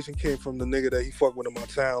situation came from the nigga that he fucked with in my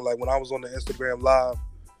town. Like when I was on the Instagram live,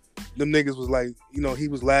 them niggas was like, he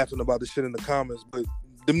was laughing about the shit in the comments, but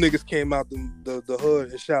them niggas came out the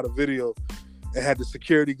hood and shot a video and had the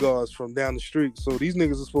security guards from down the street. So these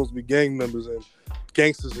niggas are supposed to be gang members and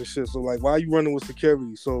gangsters and shit. So like, why are you running with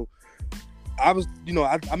security? So I was,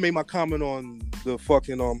 I made my comment on the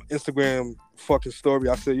fucking Instagram fucking story.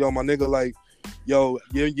 I said, yo, my nigga, like, yo,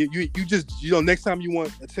 you just, next time you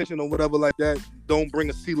want attention or whatever like that, don't bring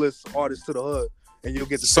a C-list artist to the hood and you'll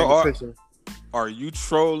get the same attention. are you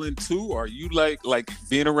trolling too? Are you like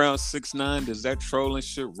being around 6ix9ine? Does that trolling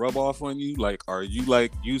shit rub off on you? Like, are you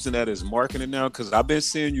like using that as marketing now? Because I've been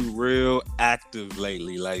seeing you real active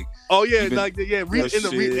lately. Like, oh yeah, been, like yeah,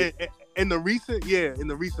 in the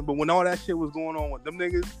recent. But when all that shit was going on with them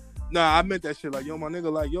niggas, nah, I meant that shit. Like, yo, my nigga,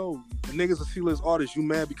 like, yo, the niggas a C-list artist. You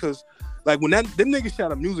mad because like when them niggas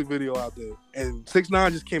shot a music video out there, and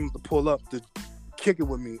 6ix9ine just came to pull up to kick it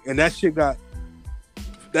with me, and that shit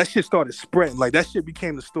started spreading. Like that shit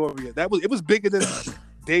became the story. It was bigger than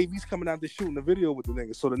Dave East coming out there shooting the video with the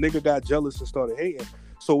nigga. So the nigga got jealous and started hating.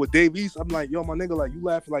 So with Dave East, I'm like, yo, my nigga, like you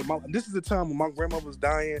laughing like this is the time when my grandmother was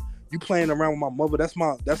dying. You playing around with my mother. That's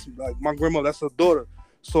like my grandmother. That's her daughter.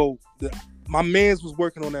 So my man's was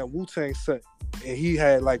working on that Wu-Tang set, and he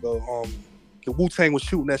had like the Wu-Tang was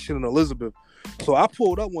shooting that shit in Elizabeth. So I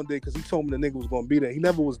pulled up one day because he told me the nigga was gonna be there. He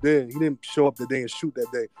never was there. He didn't show up the day and shoot that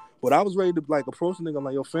day. But I was ready to like approach the nigga. I'm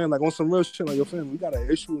like, yo, fam, like on some real shit. Like, yo, fam, we got an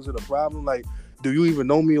issue. Is it a problem? Like, do you even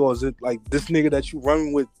know me, or is it like this nigga that you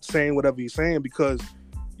running with saying whatever he's saying? Because,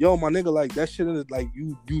 yo, my nigga, like that shit is like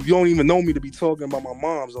you don't even know me to be talking about my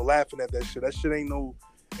moms or laughing at that shit. That shit ain't no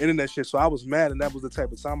internet shit. So I was mad, and that was the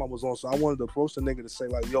type of time I was on. So I wanted to approach the nigga to say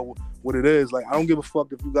like, yo, what it is. Like, I don't give a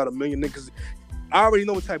fuck if you got a million niggas. I already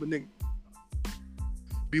know what type of nigga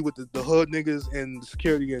be with the hood niggas and the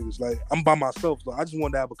security niggas. Like, I'm by myself, so I just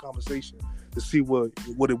wanted to have a conversation to see what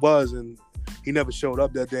it was, and he never showed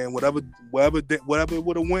up that day. And whatever it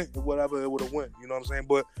would have went, whatever it would have went. You know what I'm saying?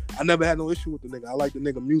 But I never had no issue with the nigga. I like the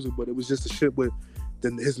nigga music, but it was just the shit with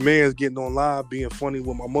his man's getting on live being funny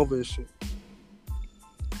with my mother and shit.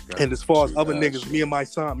 And as far as other niggas, me and my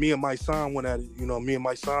son went at it. You know, me and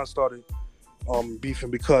my son started beefing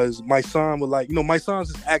because my son was like, you know, my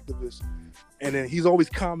son's this activist. And then he's always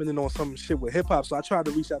commenting on some shit with hip hop. So I tried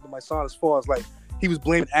to reach out to my son as far as like, he was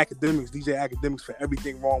blaming academics, DJ Academics, for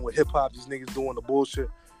everything wrong with hip hop. These niggas doing the bullshit.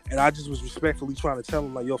 And I just was respectfully trying to tell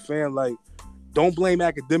him, like, yo, fam, like, don't blame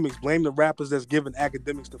academics. Blame the rappers that's giving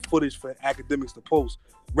academics the footage for academics to post.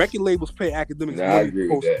 Record labels pay academics money to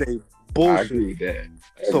post their bullshit. I agree with that.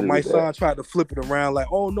 So my son tried to flip it around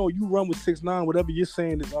like, oh, no, you run with 6ix9ine. Whatever you're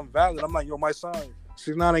saying is unvalid. I'm like, yo, my son,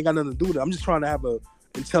 6ix9ine ain't got nothing to do with it. I'm just trying to have a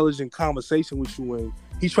intelligent conversation with you, and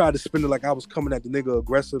he tried to spin it like I was coming at the nigga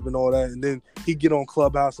aggressive and all that, and then he get on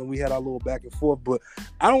Clubhouse and we had our little back and forth. But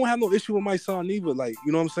I don't have no issue with my son either, like,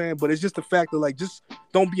 you know what I'm saying? But it's just the fact that, like, just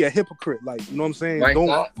don't be a hypocrite, like, you know what I'm saying?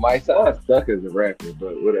 My son sucks as a rapper,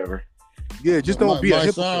 but whatever. Yeah, just don't be a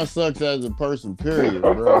hypocrite. My son sucks as a person, period,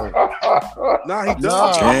 bro. Nah, he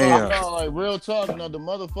does. Nah, like, real talk, you know, the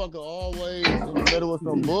motherfucker always in the middle of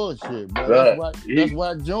some bullshit, bro. That's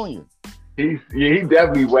Wack Junior. He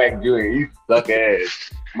definitely Wack Junior. He suck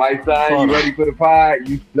ass. My son, you ready for the pod?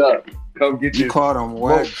 You suck. Come get you. You caught him,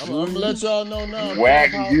 Wack. I'm gonna let y'all know now. Wack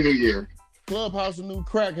Junior. Clubhouse a new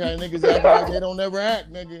crack. How niggas act like they don't ever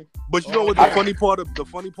act, nigga. But you know what the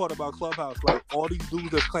funny part about Clubhouse, like all these dudes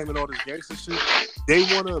that's claiming all this gangster shit, they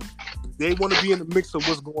wanna be in the mix of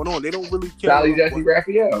what's going on. They don't really care. Sally Jesse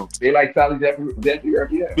Raphael. They like Sally Jesse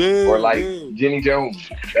Raphael. Yeah, or like Jenny Jones.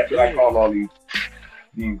 That's what I call all these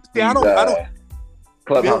I don't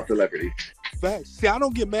Clubhouse celebrities. Facts. See, I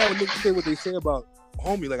don't get mad when niggas say what they say about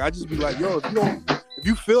homie. Like, I just be like, yo, if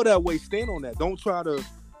you feel that way, stand on that. Don't try to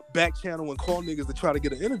back channel and call niggas to try to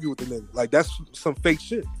get an interview with the nigga. Like, that's some fake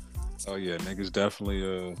shit. Oh yeah, niggas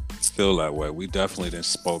definitely feel that way. We definitely done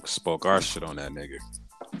spoke our shit on that nigga.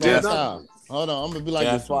 Definitely. Hold on, I'm gonna be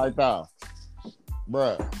like this 5,000.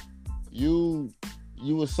 Bruh, you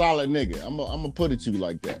a solid nigga. I'm gonna put it to you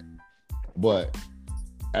like that. But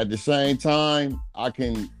at the same time, I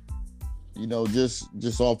can, you know, just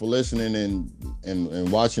off of listening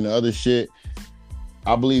and watching the other shit,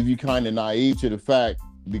 I believe you kind of naive to the fact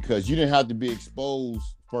because you didn't have to be exposed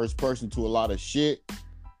first person to a lot of shit,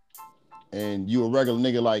 and you a regular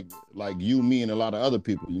nigga like you, me, and a lot of other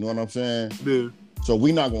people. You know what I'm saying? Yeah. So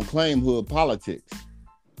we not gonna claim hood politics.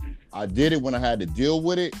 I did it when I had to deal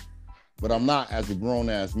with it, but I'm not as a grown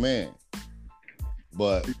ass man.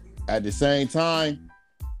 But at the same time,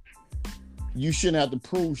 you shouldn't have to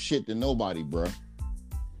prove shit to nobody, bro.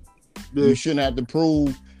 Yeah. You shouldn't have to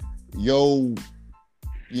prove your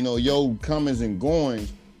comings and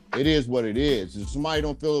goings. It is what it is. If somebody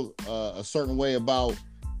don't feel a certain way about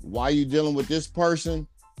why you dealing with this person,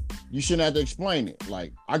 you shouldn't have to explain it.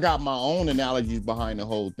 Like, I got my own analogies behind the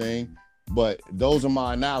whole thing, but those are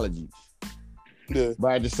my analogies. Yeah.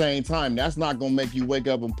 But at the same time, that's not gonna make you wake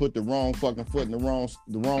up and put the wrong fucking foot in the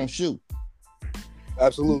wrong shoe.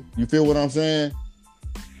 Absolutely. You feel what I'm saying?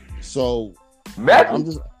 So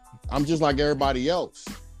I'm just like everybody else.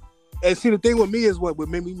 And see, the thing with me is what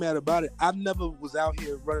made me mad about it. I never was out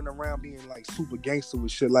here running around being like super gangster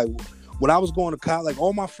with shit. Like when I was going to college, like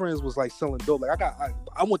all my friends was like selling dope. Like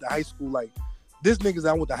I went to high school. Like this niggas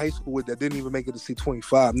I went to high school with that didn't even make it to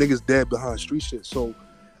C25. Niggas dead behind street shit. So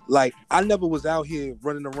like I never was out here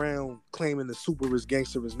running around claiming the super rich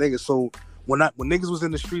gangster as niggas. So when niggas was in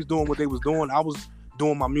the streets doing what they was doing, I was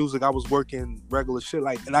doing my music. I was working regular shit.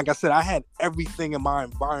 Like, and like I said, I had everything in my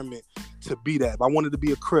environment to be that. If I wanted to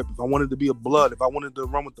be a Crip, if I wanted to be a Blood, if I wanted to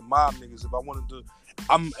run with the mob niggas, if I wanted to,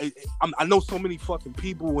 I know so many fucking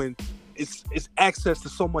people, and it's access to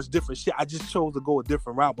so much different shit. I just chose to go a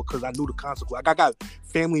different route because I knew the consequence. Like I got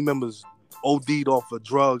family members OD'd off of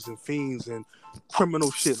drugs and fiends and criminal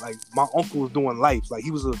shit. Like my uncle was doing life. Like he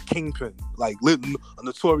was a kingpin, like a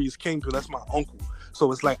notorious kingpin. That's my uncle.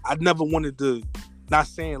 So it's like I never wanted to. Not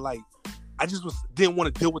saying like I just didn't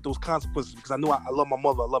want to deal with those consequences because I knew I love my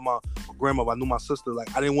mother, I love my grandmother, I knew my sister.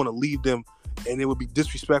 Like I didn't want to leave them, and it would be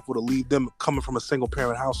disrespectful to leave them coming from a single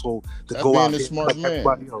parent household to go out there smart like man.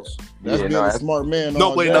 everybody else. That's being a smart man.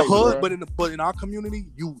 No, but in the hood, bro. but in our community,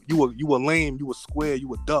 you were lame, you were square, you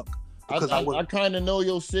were duck. I kind of know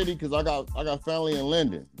your city because I got family in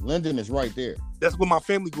Linden. Linden is right there. That's where my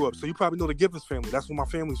family grew up. So you probably know the Givens family. That's where my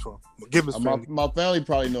family's from. Givens family. My family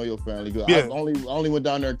probably know your family. Good. Yeah. I only went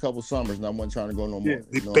down there a couple summers and I wasn't trying to go no more.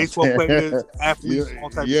 Yeah. The baseball players, athletes, all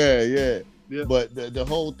types yeah. But the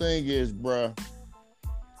whole thing is, bruh,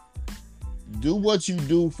 do what you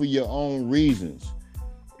do for your own reasons.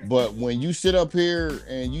 But when you sit up here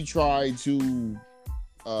and you try to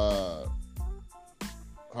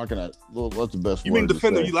how can what's the best you word mean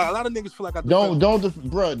defender? to say? You like a lot of niggas feel like I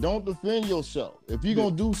don't defend yourself. If you're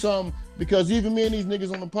gonna do something, because even me and these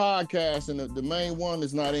niggas on the podcast, and the main one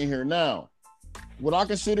is not in here now. What I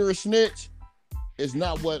consider a snitch is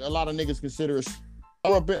not what a lot of niggas consider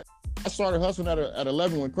a I started hustling at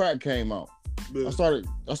 11 when crack came out. Yeah. I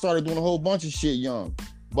started doing a whole bunch of shit young.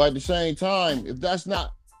 But at the same time, if that's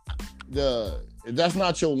not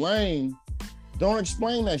your lane, don't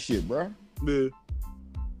explain that shit, bro. Yeah.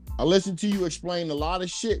 I listened to you explain a lot of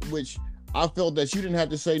shit, which I felt that you didn't have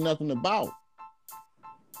to say nothing about.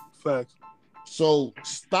 Facts. So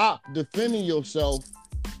stop defending yourself,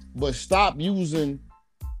 but stop using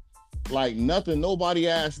like nothing, nobody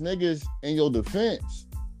ass niggas in your defense.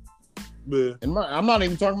 Yeah. And I'm not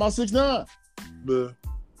even talking about 6ix9ine. Yeah.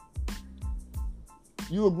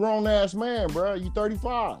 You a grown ass man, bro. You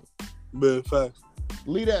 35. Yeah, facts.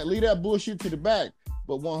 Leave that bullshit to the back.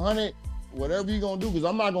 But 100. Whatever you're gonna do, because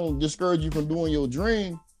I'm not gonna discourage you from doing your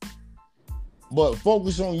dream, but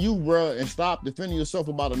focus on you, bro, and stop defending yourself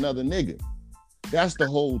about another nigga. That's the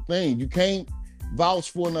whole thing. You can't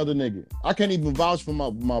vouch for another nigga. I can't even vouch for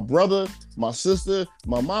my brother, my sister,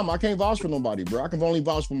 my mom. I can't vouch for nobody, bro. I can only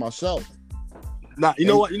vouch for myself. Nah, you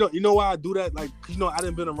know what? You know why I do that? Like, cause I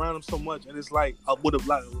didn't been around them so much, and it's like I would have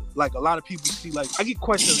like a lot of people see. Like, I get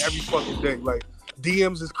questions every fucking day. Like,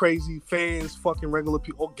 DMs is crazy, fans, fucking regular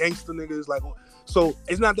people, gangster niggas. Like, so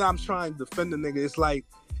it's not that I'm trying to defend the nigga. It's like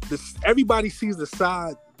everybody sees the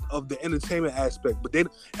side of the entertainment aspect, but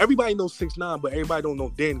everybody knows 6ix9ine, but everybody don't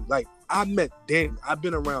know Danny. Like, I met Danny. I've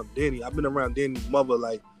been around Danny. I've been around Danny's mother.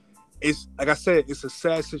 Like, it's like I said, it's a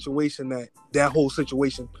sad situation that whole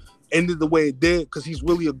situation ended the way it did because he's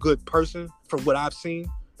really a good person from what I've seen.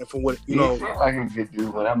 And from what he seemed like a good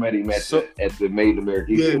dude when I met him at the Made in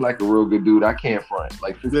America. He seemed like a real good dude. I can't front.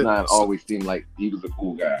 Like 6ix9ine always seemed like he was a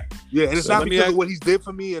cool guy. Yeah, and it's not because of what he's did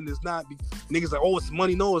for me, and it's not niggas like, oh, it's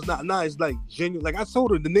money. No, it's not. Nah, it's like genuine. Like I told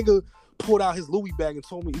her, the nigga pulled out his Louis bag and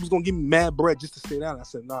told me he was gonna give me mad bread just to stay down. I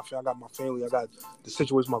said, nah, fam, I got my family. I got the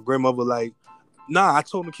situation with my grandmother. Like, nah, I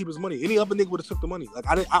told him to keep his money. Any other nigga would have took the money. Like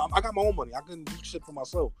I got my own money. I couldn't do shit for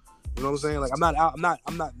myself. You know what I'm saying? Like I'm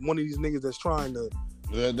not one of these niggas that's trying to.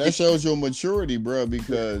 That shows your maturity, bro,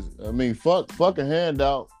 because, I mean, fuck a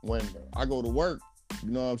handout when I go to work.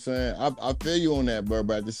 You know what I'm saying? I feel you on that, bro,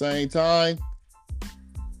 but at the same time,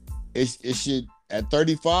 it should, at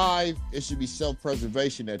 35, it should be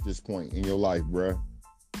self-preservation at this point in your life, bro.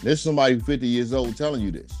 There's somebody 50 years old telling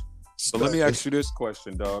you this. So let me ask you this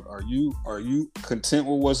question, dog. Are you content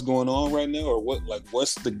with what's going on right now, or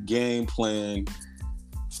what's the game plan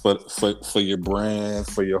for your brand,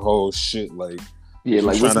 for your whole shit? Like, yeah,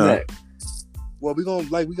 like what's that? Well,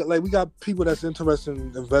 we got people that's interested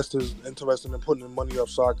in investors interested in putting their money up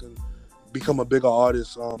so I can become a bigger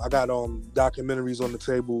artist. I got documentaries on the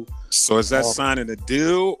table. So is that signing a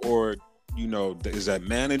deal, or is that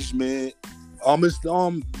management?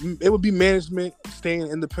 It would be management, staying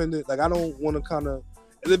independent. Like I don't want to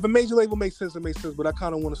if a major label makes sense, it makes sense. But I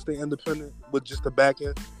kind of want to stay independent with just the back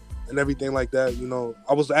end and everything like that. You know,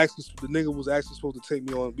 the nigga was actually supposed to take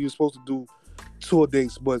me on. We were supposed to do tour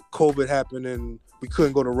dates, but COVID happened and we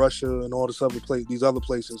couldn't go to Russia and all these other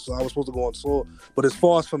places. So I was supposed to go on tour. But as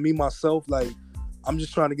far as for me myself, like, I'm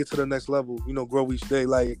just trying to get to the next level. You know, grow each day.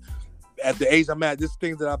 Like, at the age I'm at, there's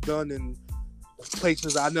things that I've done and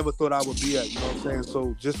places I never thought I would be at. You know what I'm saying?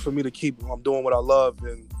 So just for me to keep, I'm doing what I love,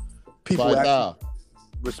 and people actually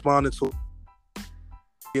responding to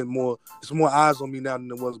getting more. It's more eyes on me now than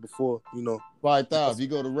there was before. You know. 5,000. If you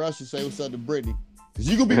go to Russia, say what's up to Brittany. Cause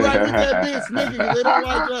you gonna be right with that bitch, nigga. Cause they don't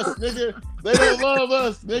like us, nigga. They don't love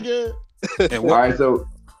us, nigga. All right, so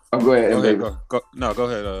go ahead. Go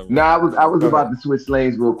ahead. No, I was about to switch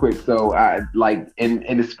lanes real quick. So I like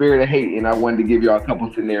in the spirit of hating, I wanted to give y'all a couple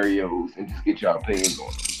scenarios and just get y'all opinions on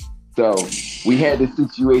them. So we had this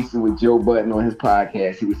situation with Joe Budden on his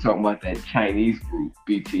podcast. He was talking about that Chinese group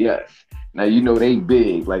BTS. Now you know they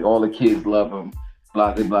big, like all the kids love them.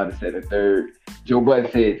 Blah blah blah. Said the third. Joe Budden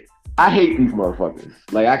said, I hate these motherfuckers.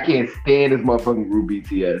 Like, I can't stand this motherfucking group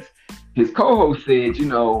BTS. His co-host said, you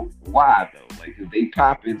know, why though? Like, if they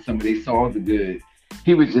popping, some of their songs are good.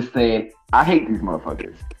 He was just saying, I hate these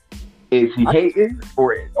motherfuckers. Is he hating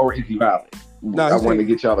or is he violent? No, I want to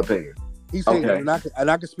get y'all opinion. He's hating, and I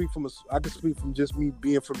can speak from just me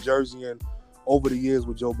being from Jersey and over the years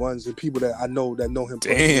with Joe Budden and people that I know that know him.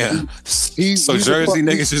 Damn. He's Jersey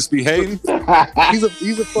niggas just be hating. He's a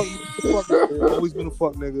fuck nigga. Always been a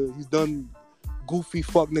fuck nigga. He's done goofy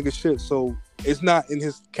fuck nigga shit. So it's not in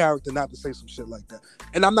his character not to say some shit like that.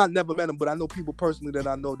 And I'm not never met him, but I know people personally that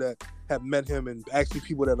I know that have met him and actually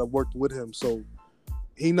people that have worked with him. So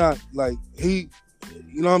he not like you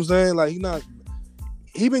know what I'm saying? Like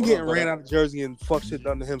he been getting ran out of Jersey and fuck shit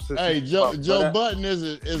done to him since. Hey, Joe Budden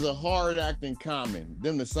is a hard acting Common.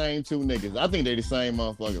 Them the same two niggas. I think they the same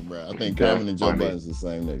motherfucker, bro. I think Common and Joe Budden's the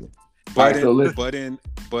same nigga.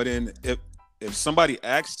 But if somebody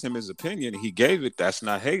asked him his opinion, he gave it. That's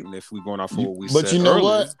not hating. If we going off of what we said. But you know earlier.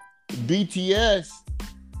 what? BTS,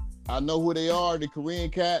 I know who they are. The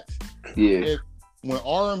Korean cats. Yeah. When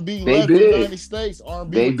R&B left the United States,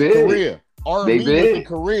 R&B went to Korea. R&B went to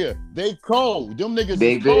Korea. They cold. Them niggas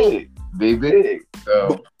is cold. They big.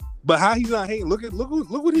 So. But how he's not hating? Look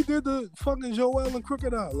what he did to fucking Joel and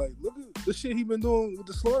Crocodile. Like, look at the shit he been doing with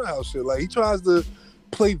the Slaughterhouse shit. Like, he tries to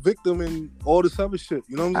play victim and all this other shit.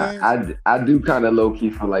 You know what I'm saying? I do kind of low key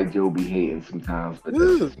feel like Joe be hating sometimes, but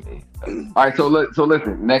that's just me. All right, so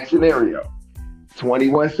listen. Next scenario: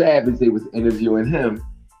 21 Savage. They was interviewing him.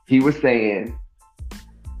 He was saying,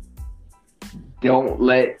 "Don't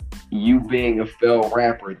let you being a failed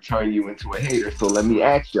rapper turn you into a hater." So let me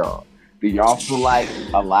ask y'all, do y'all feel like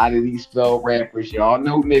a lot of these failed rappers, y'all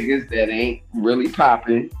know niggas that ain't really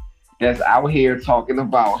popping, that's out here talking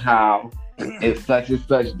about how if such and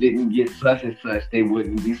such didn't get such and such, they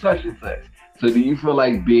wouldn't be such and such. So do you feel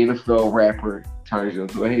like being a failed rapper turns you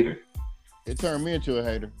into a hater? It turned me into a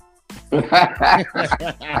hater. I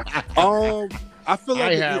feel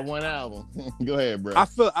like I had one album. Go ahead, bro. I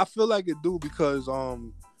feel like it do because I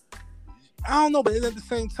don't know, but at the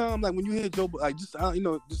same time, like when you hear Joe, like just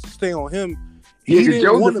to stay on him.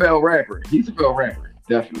 Joe's a failed rapper. He's a failed rapper,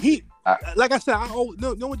 definitely. Like I said, I know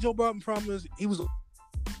what Joe Budden problem is. He was,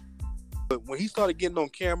 but when he started getting on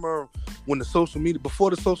camera, before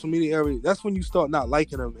the social media era, that's when you start not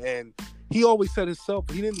liking him. And he always said himself,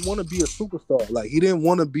 he didn't want to be a superstar. Like he didn't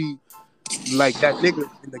want to be like that nigga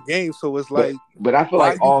in the game. So it's like, but I feel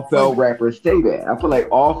like all failed rappers say that. I feel like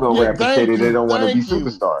all failed rappers say that they don't want to be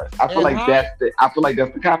superstars. I feel like that's the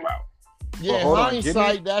cop out. Yeah, in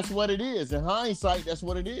hindsight, that's what it is. In hindsight, that's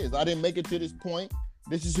what it is. I didn't make it to this point.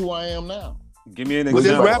 This is who I am now. Give me an example.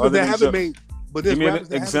 example. There's rappers that haven't made. But give me an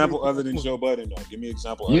example other than Joe Budden, though. Give me an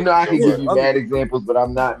example. You know I can give you bad examples, but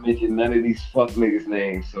I'm not mentioning none of these fuck niggas'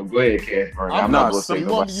 names. So go ahead, Casper. I'm not going to say you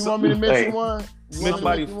want me to mention one?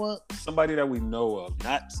 Somebody that we know of,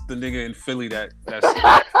 not the nigga in Philly that's all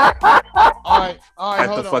right,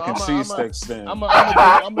 at the fucking cheesesteak stand.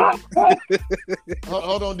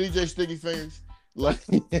 Hold on, DJ Sticky Fingers. Like,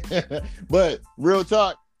 but real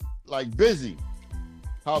talk, like Busy,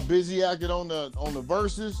 how Busy acted on the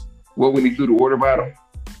verses. What, when he threw the water bottle?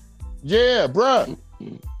 Yeah, bruh.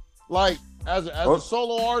 Like as a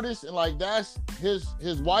solo artist, and like that's his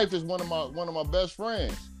wife is one of my best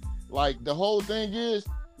friends. Like the whole thing is,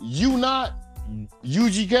 you not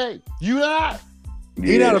UGK. You not.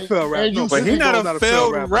 He not a failed rapper, but he not a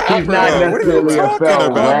failed rapper. He's not necessarily a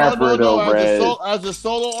failed rapper, though, Brad. As a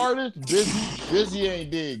solo artist, Busy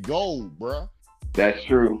ain't did gold, bruh. That's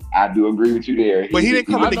true. I do agree with you there. But he didn't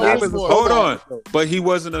come in the game as a hold on. But he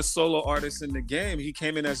wasn't a solo artist in the game. He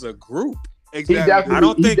came in as a group. Exactly. I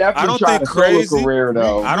don't think Crazy. Career,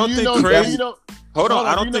 though. I don't You think know, Crazy. you know, Hold on, hold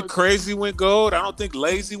on, I don't you think know- Crazy went gold. I don't think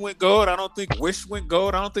Lazy went gold. I don't think Wish went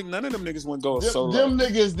gold. I don't think none of them niggas went gold. So them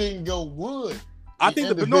niggas didn't go wood. I think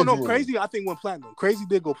no, individually. Crazy. I think went platinum. Crazy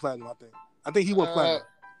did go platinum. I think he went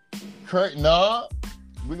platinum. Nah,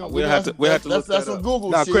 We'll have to look that's that some up. Google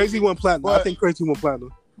Nah, shit. Crazy went platinum. I But- think Crazy went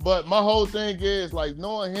platinum. But my whole thing is like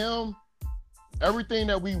knowing him, everything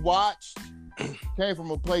that we watched came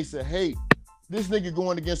from a place of hate. This nigga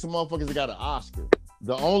going against some motherfuckers that got an Oscar.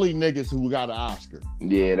 The only niggas who got an Oscar.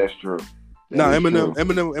 Yeah, that's true. Nah, That is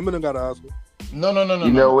Eminem true. got an Oscar. No.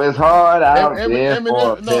 You know it's hard out there for Eminem,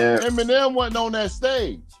 no, pimps. Eminem wasn't on that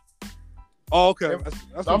stage. Oh, okay.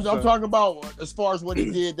 That's I'm talking about as far as what he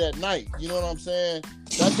did that night. You know what I'm saying?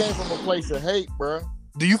 That came from a place of hate, bro.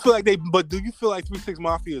 Do you feel like 3 6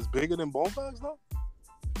 Mafia is bigger than Bone Thugs though?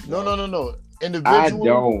 No. I Individually,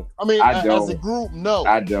 don't. I mean, I as a don't. group, no.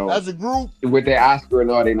 I don't. As a group, With their Oscar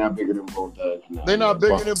and all, they're not bigger than Bone Thugs. No, they're not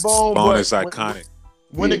bigger than Bone. Bone but is iconic.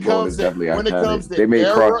 When Yeah, it Bone comes is to definitely when it iconic. comes to They made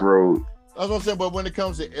era, Crossroads. that's what I'm saying. But when it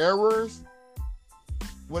comes to errors,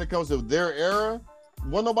 when it comes to their era,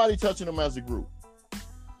 wasn't nobody touching them as a group.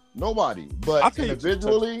 Nobody. I'll But tell you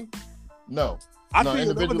individually, no. I No, tell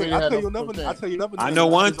you another individually, nigga. they I had tell you no another. chance. I tell you another. I nigga know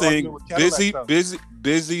that one was arguing thing. with Cadillac stuff.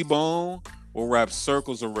 Busy Bone will wrap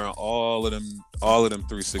circles around all of them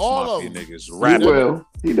 3 6 All of Mafia them. niggas. He Rapping. will.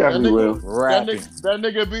 He definitely will. Rapping. That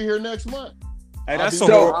nigga be here next month. Hey, that's a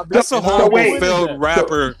So- horrible wait. failed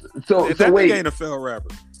rapper. So that nigga wait. ain't a failed rapper.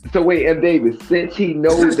 So wait, M. Davis, since he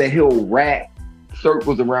knows that he'll wrap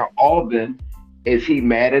circles around all of them, is he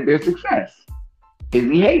mad at their success? Is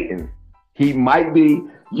he hating? He might be.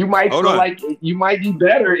 You might Hold feel on. like you might be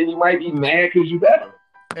better, and you might be mad because you better.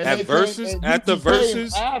 And At they versus- came- and at the UGK came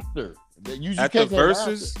versus- after. You At the came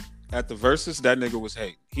verses, after. at the verses, that nigga was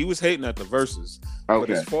hating. He was hating at the verses. But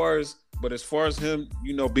Okay. as far as him,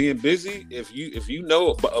 being busy, if you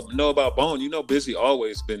know about Bone, Busy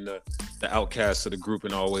always been the outcast of the group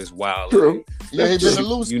and always wild. True. Yeah, he been a You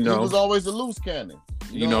loose. He know. was always a loose cannon.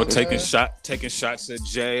 You know what I'm taking saying? shots at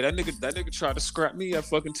Jay. That nigga tried to scrap me at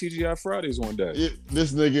fucking TGI Fridays one day. Yeah,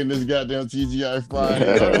 this nigga in this goddamn TGI Friday.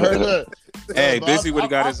 Heard that? Hey, But Busy would have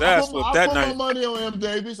got his ass whooped that I night. put my money on M.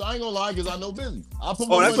 Davis. I ain't gonna lie, because I know Busy. I put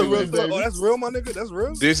my Oh, money that's a on real. M. Davis. Oh, that's real, my nigga. That's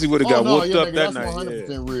real. Busy would have got no, whooped yeah, up nigga, that that's night.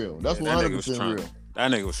 100% real. That's Yeah, that nigga was 100% real.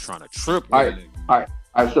 That nigga was trying to trip. All with right. that nigga.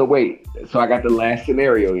 All right, so wait. So I got the last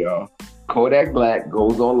scenario, y'all. Kodak Black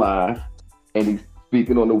goes on live, and he's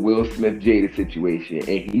speaking on the Will Smith Jada situation,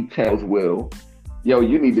 and he tells Will, "Yo,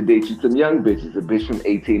 you need to date you some young bitches, a bitch from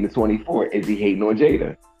 18 to 24." Is he hating on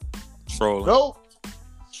Jada? Trolling. Nope.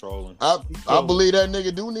 Trolling. I believe that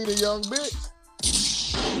nigga do need a young bitch.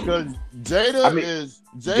 Because Jada I mean, is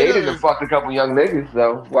Jada done fucked a couple young niggas,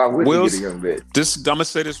 so why would he get a young bitch? I'm gonna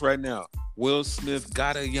say this right now. Will Smith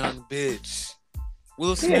got a young bitch.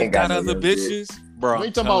 Will He Smith ain't got got no other young bitch. Bro, We I'm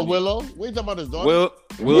ain't talking telling about you. Willow. We ain't talking about his daughter.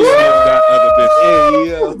 Will Smith got other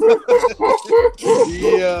bitches.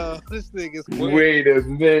 Yeah. This nigga's Wait a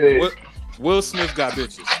minute. Will Smith got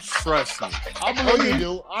bitches. Trust me. I believe you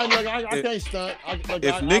do. I can't stunt.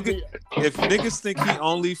 If niggas think he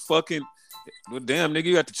only fucking, well, damn nigga,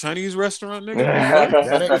 you at the Chinese restaurant,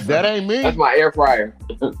 nigga. that ain't me. That's my air fryer.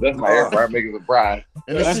 That's my air fryer making a fry.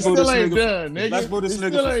 And this shit still ain't done, nigga. Let's put this It nigga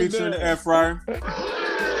still for ain't featuring done. the air fryer.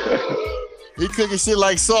 He cooking shit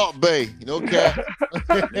like Salt Bay. Okay.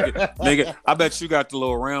 Nigga, I bet you got the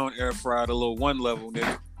little round air fryer, the little one level,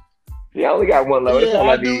 nigga. He only got one level. That's Yeah, all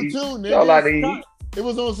I I do need. too, That's nigga. all I need. It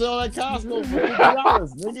was on sale at Costco for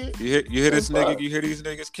 $50, nigga. You hear this nigga? You hear these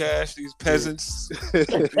niggas cash? These peasants?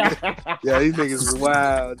 Yeah, these niggas is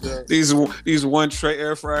wild. Yo. These one tray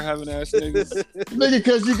air fryer having ass niggas. Nigga,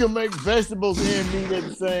 because you can make vegetables and meat at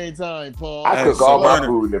the same time, Paul. I Hey, cook so all my Vernon-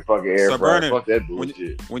 food in the fucking air so fryer. Vernon, Fuck that when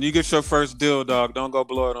bullshit. When you get your first deal, dog, don't go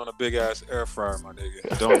blow it on a big ass air fryer, my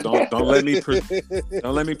nigga.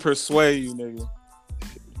 Don't let me persuade you, nigga.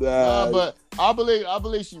 But I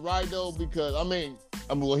believe she right though, because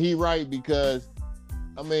well, he right because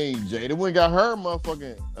Jada went got her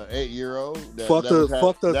motherfucking 8-year-old Fuck her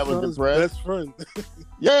that was son's depressed. best friend.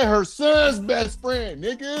 Yeah, her son's best friend,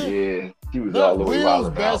 nigga. Yeah, she was all Not over Will's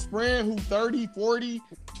wild best friend who 30, 40,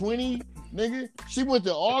 20, nigga. She went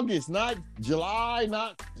to August, not July,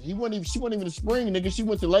 she wasn't even the spring, nigga. She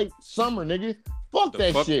went to late summer, nigga. Fuck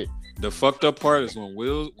that shit. The fucked up part is when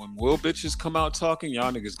Will bitches come out talking,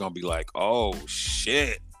 y'all niggas gonna be like, oh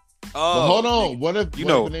shit. Oh, But hold on, nigga. what if You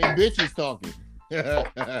know- it ain't bitches talking? Shut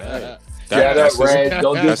That's up, just- Rad.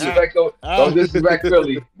 Don't disrespect. Don't disrespect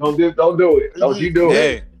Philly. Don't do it. Don't you do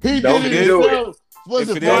it. Hey, He Don't did do it it. himself. Was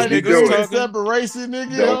If it it is Friday niggas Night talking- Separation,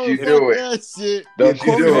 nigga? Don't you Fuck do it. that shit. Don't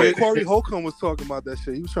you do it. Corey Holcomb was talking about that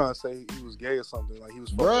shit. He was trying to say he was gay or something. Like he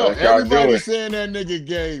was fucking. Bro, Don't y'all do everybody it. saying that nigga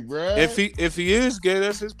gay, bro. If he is gay,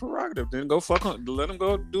 that's his prerogative. Then go fuck him. Let him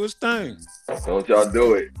go do his thing. Don't y'all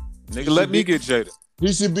do it. Nigga, let me get Jada.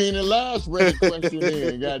 He should be in the last Reddit question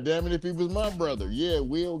then. God damn it, if he was my brother. Yeah,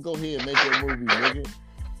 we'll go ahead and make that movie, nigga.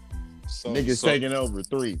 Niggas taking over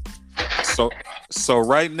 3. So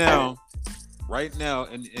right now,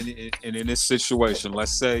 in this situation,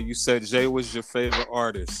 let's say you said Jay was your favorite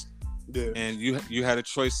artist, and you had a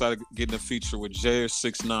choice out of getting a feature with Jay or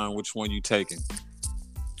 6ix9ine. Which one you taking?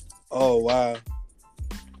 Oh wow!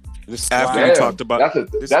 This after Damn, we talked about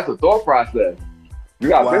that's a thought process. You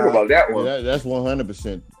gotta think about that one. Yeah, that's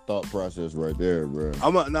 100% thought process right there, bro.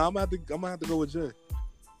 I'm gonna have to go with Jay.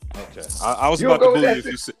 Okay, I was You about to don't go bully with if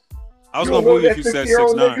that you said. I was gonna bully if you said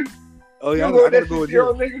 6ix9ine. Oh yeah, I You go with gotta that go with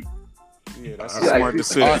 60-year-old Jay. nigga? Yeah, that's a He like smart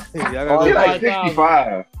 60 decision. Yeah, I All gotta He go. like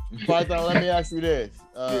 5,000. 65. 5,000, let me ask you this.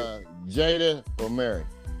 Jada or Mary?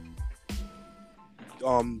 You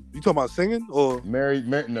talking about singing or? Mary,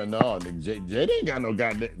 no, nigga. Jada ain't got no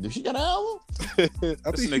goddamn. Did she got an album? I This think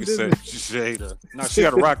she nigga did. said Jada. No, she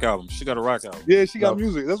got a rock album. She got a rock album. Yeah, she got No.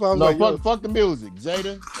 music. That's why I was No, like, yo, fuck the music.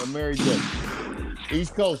 Jada or Mary J?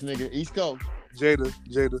 East Coast, nigga. East Coast.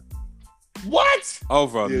 Jada. What?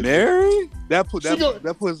 Over Yeah. Mary? That She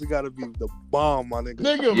pussy gotta be the bomb, my nigga.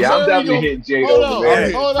 Nigga, Yeah, I'm Mary definitely gon- hitting Jada Hold over on,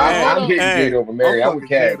 Mary. hold on, I'm hold on. hitting Hey, Jada over Mary. I'm with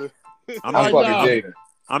Cash. Jada. I'm I'm Right fucking now. Jada.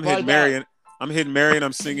 I'm hitting Mary and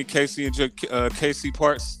I'm singing Casey and Casey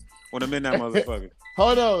parts when I'm in that motherfucker.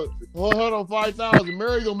 Hold on, 5,000.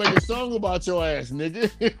 Mary gonna make a song about your ass, nigga.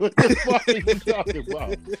 What the fuck are you talking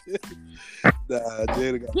about? Nah,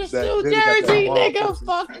 Jada got This that. New Jada got Jersey that bomb nigga, pussy.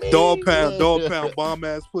 fuck me. Dog pound, bomb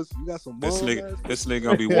ass pussy. You got some bomb This nigga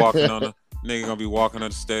gonna be walking on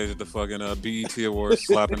the stage at the fucking BET Awards,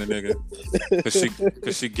 slapping a nigga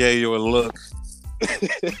cause she gave you a look.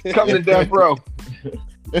 Come to Death Row.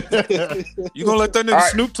 You gonna let that nigga All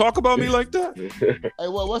right. Snoop talk about me like that? Hey,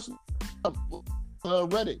 what's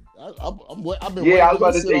Reddit? I've been Yeah, I waiting was about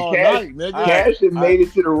for to this say, shit all Cash- night, nigga. Cash had made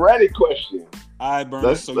it to the Reddit question. All right, Burner.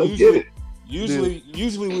 Let's So get it. usually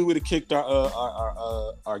we would have kicked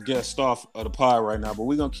our guest off of the pod right now, but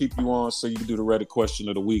we're gonna keep you on so you can do the Reddit question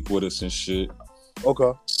of the week with us and shit.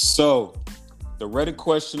 Okay. So the Reddit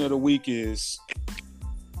question of the week is,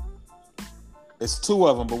 it's 2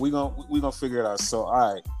 of them, but we gonna figure it out. So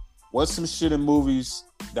all right, what's some shit in movies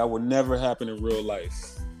that would never happen in real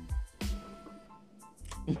life?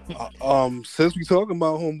 Since we talking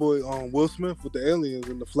about homeboy Will Smith with the aliens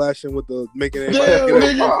and the flashing with the making Damn,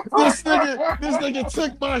 everybody nigga, this nigga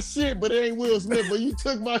took my shit, but it ain't Will Smith, but you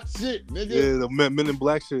took my shit, nigga. yeah, the Men in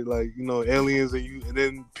Black shit, like, you know, aliens and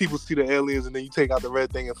then people see the aliens and then you take out the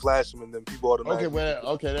red thing and flash them and then people automatically.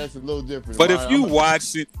 Okay, that's a little different. But Mine, if you I'm-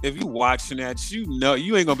 watching that, you know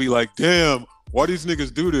you ain't gonna be like, damn, why these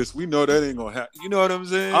niggas do this? We know that ain't gonna happen. You know what I'm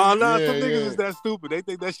saying? Oh, nah, Yeah, some niggas yeah. is that stupid. They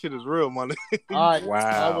think that shit is real, man. all right,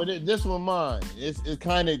 Wow. well, this one mine. It's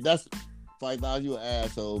kind of that's 5,000. You an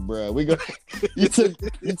asshole, bro. We go. You took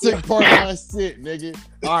part of my shit, nigga.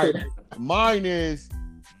 All right, mine is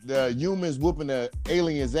the humans whooping the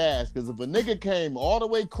aliens' ass. Because if a nigga came all the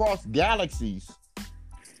way across galaxies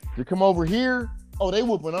to come over here, oh, they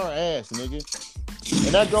whooping our ass, nigga.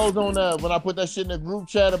 And that goes on when I put that shit in the group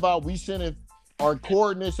chat about we sending our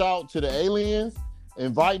coordinates out to the aliens,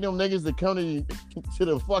 inviting them niggas to come to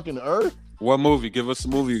the fucking Earth. What movie? Give us a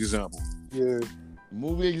movie example. Yeah.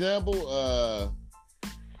 Movie example,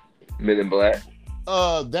 Men in Black.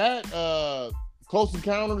 Close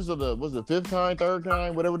Encounters of the fifth kind, third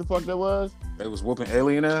kind, whatever the fuck that was. They was whooping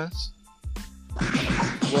alien ass.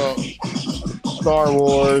 Well, Star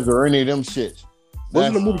Wars or any of them shits.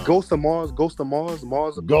 Wasn't the That's- movie Ghost of Mars? Ghost of Mars?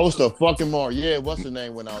 Ghost of fucking Mars? Yeah, what's the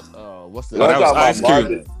name when I was? What's the? Oh, that was Ice Mars.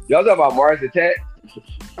 Cube. Y'all talking about Mars Attack?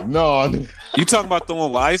 No, You talking about the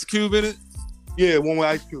one with Ice Cube in it? Yeah, one with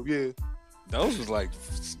Ice Cube, yeah. Those was like,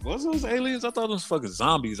 was those aliens? I thought those fucking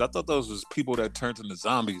zombies. I thought those was people that turned into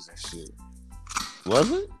zombies and shit. was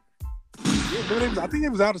it? Yeah, but I think it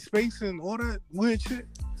was out of space and all that weird shit.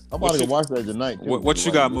 I'm about to go watch that tonight. too. What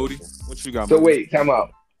you got, Moody? What you got? So Moody? wait, time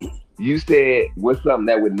out. You said what's something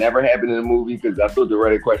that would never happen in a movie? Because I thought the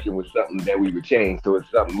Reddit question was something that we would change. So it's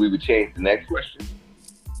something we would change the next question.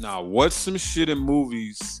 Now, what's some shit in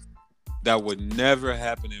movies that would never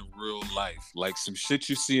happen in real life? Like some shit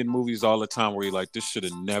you see in movies all the time where you're like, this should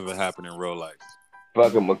have never happened in real life.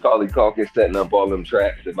 fucking Macaulay Culkin setting up all them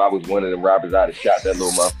traps. If I was one of them robbers, I'd have shot that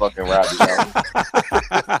little motherfucking robber.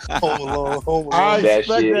 Home Alone, Home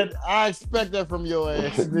Alone. I expect that from your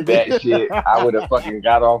ass, nigga. That shit, I would have fucking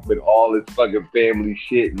got off with all his fucking family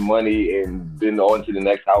shit and money and been on to the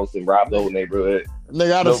next house and robbed the whole neighborhood.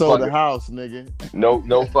 Nigga, I'd have sold the house, nigga.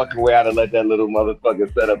 No fucking way I'd have let that little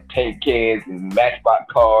motherfucker set up paint cans and Matchbox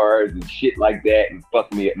cars and shit like that and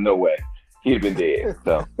fuck me up. No way. He'd have been dead.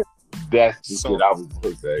 So that's the shit I was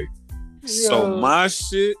gonna say. So my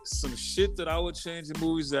shit, some shit that I would change in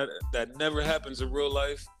movies that never happens in real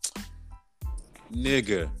life.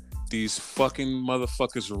 Nigga, these fucking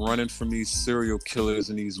motherfuckers running from these serial killers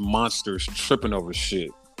and these monsters tripping over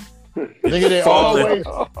shit. Nigga, they always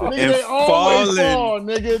fall.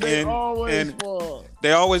 Nigga, they always fall.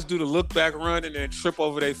 They always do the look back run and then trip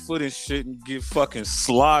over their foot and shit and get fucking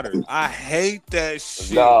slaughtered. I hate that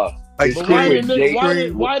shit. Nah. Like, why the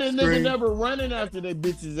nigga never running after they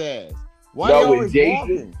bitch's ass? Why they always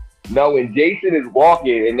walking? No, when Jason is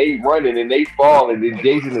walking and they running and they fall and then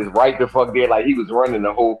Jason is right the fuck there like he was running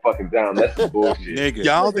the whole fucking time. That's the bullshit. Nigga,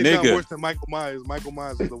 yeah, I don't think that's worse than Michael Myers. Michael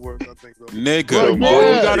Myers is the worst, I think. Though.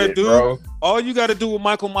 Nigga, all you gotta do with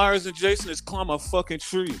Michael Myers and Jason is climb a fucking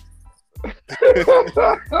tree.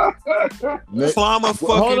 Climb a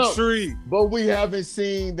fucking tree. But we haven't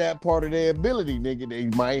seen that part of their ability, nigga. They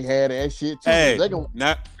might have that shit too. Hey,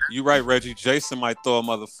 you right, Reggie. Jason might throw a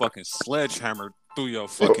motherfucking sledgehammer through your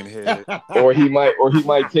fucking head. or he might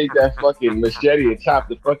take that fucking machete and chop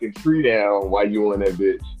the fucking tree down while you on that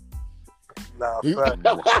bitch. Nah,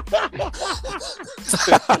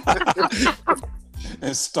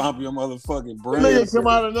 and stomp your motherfucking brain. Nigga come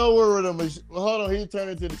out of nowhere with a machine. Hold on, he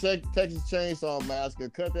turned into the Texas Chainsaw Massacre.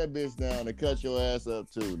 Cut that bitch down and cut your ass up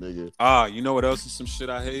too, nigga. You know what else is some shit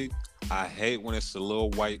I hate? I hate when it's a little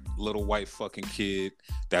white fucking kid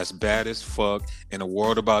that's bad as fuck and the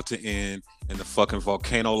world about to end and the fucking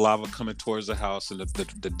volcano lava coming towards the house and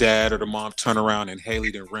the dad or the mom turn around and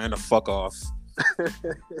Haley then ran the fuck off.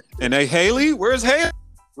 And they, Haley? Where's Haley?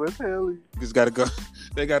 Where's Haley?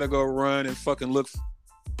 They gotta go run and fucking look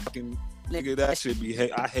fucking nigga. That should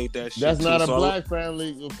be I hate that shit. That's too. Not a black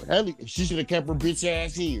family. Haley, she should have kept her bitch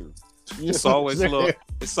ass here. It's always a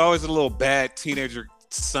little bad teenager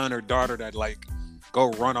son or daughter that like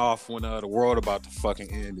go run off when the world about to fucking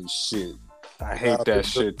end and shit. I hate that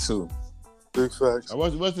shit too. Big facts.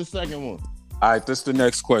 What's the second one? All right, this is the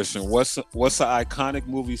next question. What's an iconic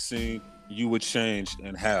movie scene you would change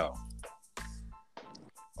and how?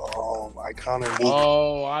 Iconic movie.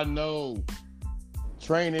 Oh, I know.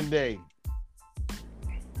 Training Day.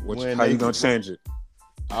 How you gonna change it?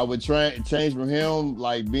 I would change from him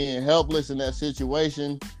like being helpless in that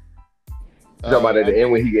situation. You talking about at the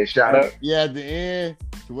end when he gets shot up? Yeah, at the end.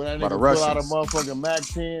 When that nigga pull out a motherfucking Mac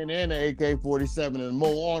 10 and an AK-47 and mow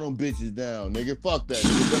all them bitches down, nigga. Fuck that,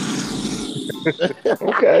 nigga.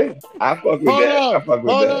 Okay. I fuck with that. Hold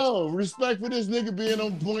on. Respect for this nigga being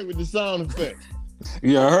on point with the sound effects.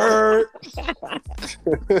 You heard?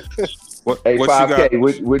 What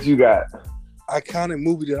 5K, what you got? Iconic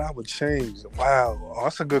movie that I would change. Wow. Oh,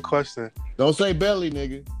 that's a good question. Don't say belly,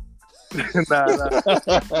 nigga.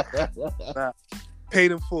 Nah.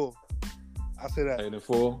 Paid in Full. I say that. Paid in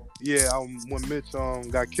Full? Yeah, when Mitch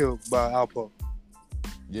got killed by Alpo.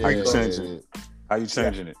 Yeah, How you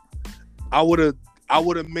changing it? I would have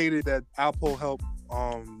made it that Alpo helped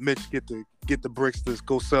Mitch get the bricks to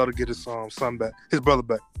go sell to get his son back, his brother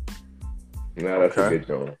back. No, that's a good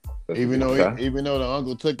joke. Even though the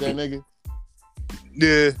uncle took that nigga.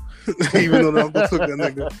 Yeah, even though the uncle took that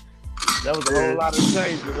nigga. That was a whole lot of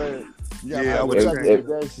change, man. I would change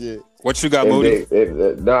that shit. What you got, Moody?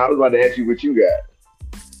 No, I was about to ask you what you got.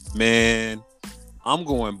 Man, I'm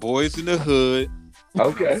going Boys in the Hood.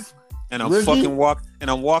 Okay. And I'm fucking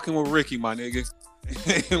walking with Ricky, my nigga.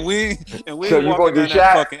 and we so ain't you walking down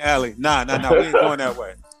that fucking alley. Nah, we ain't going that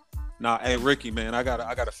way. Nah, hey Ricky, man, I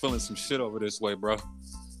got a feeling some shit over this way, bro.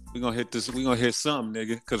 We gonna hit something,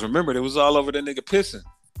 nigga. Cause remember, it was all over that nigga pissing.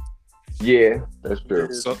 Yeah, that's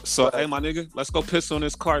true. So hey, my nigga, let's go piss on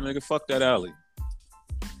this car, nigga. Fuck that alley.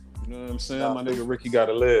 You know what I'm saying? My nigga Ricky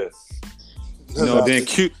gotta live. You know, then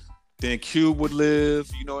Cube would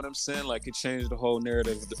live. You know what I'm saying? Like it changed the whole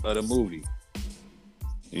narrative of the movie.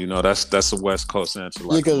 You know, that's a West Coast answer.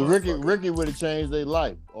 Like because Ricky would have changed their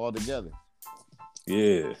life altogether.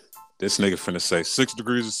 Yeah. This nigga finna say 6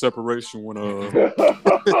 degrees of separation when Will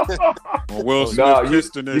Smith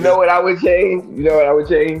kissed the nigga. You know what I would change?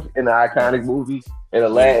 In the iconic movie in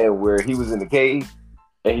Aladdin where he was in the cave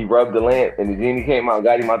and he rubbed the lamp and the genie came out and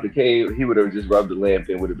got him out the cave, he would have just rubbed the lamp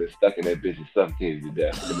and would have been stuck in that bitch and suffocated to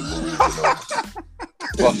death in the movie.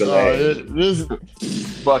 Fucking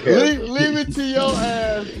leave it to your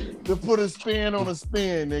ass to put a spin on a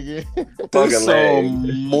spin, nigga. This so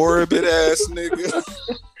morbid ass nigga.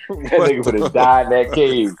 That nigga would have died in that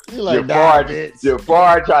cave. Like,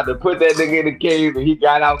 Jafar tried to put that nigga in the cave and he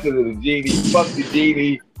got out because of the genie. Fuck the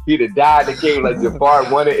genie. He'd have died in the cave like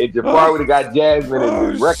Jafar wanted, and Jafar would have got Jasmine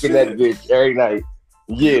and wrecking that bitch every night.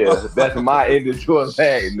 Yeah, that's my ending to a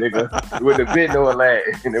lag, nigga. It would have been no lag,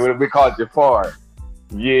 and it would have been called Jafar.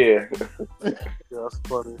 Yeah. That's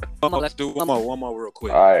funny. Let's do one more real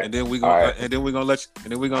quick, all right. and then we're gonna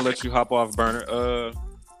let you hop off, Burner.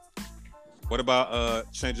 What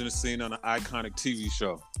about changing the scene on an iconic TV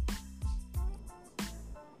show?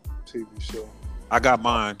 TV show. I got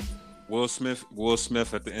mine. Will Smith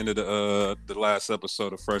at the end of the last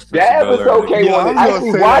episode of Fresh Prince that of Bel-Air. episode came on. I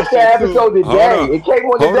actually watched that episode today. It came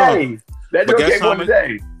on today. That came on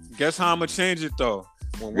today. Guess how I'm gonna change it though?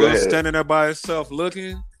 When Will's standing there by himself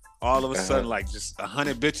looking, all of a sudden, like just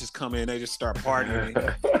 100 bitches come in, they just start partying.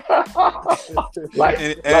 like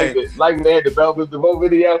they had the Bell Biv DeVoe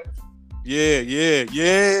video.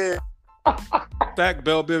 Yeah. Back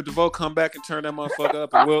Bell Biv DeVoe come back and turn that motherfucker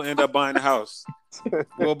up, and we'll end up buying the house.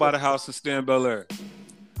 We'll buy the house and stay in Bel Air.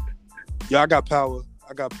 Yeah, I got power.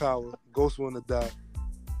 Ghost wanna die.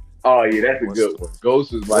 Oh yeah, that's a good one.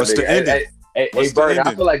 Ghost was my nigga. Hey, Burn,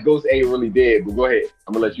 I feel like Ghost ain't really dead, but go ahead.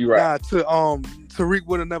 I'm gonna let you ride. Nah, Tariq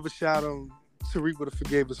would have never shot him. Tariq would have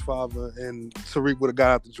forgave his father, and Tariq would have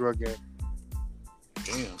got out the drug game.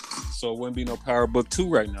 Damn. So it wouldn't be no Power Book 2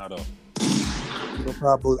 right now, though. No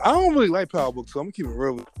Power Book. I don't really like Power Book 2. I'm gonna keep it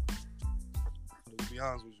real with you. To be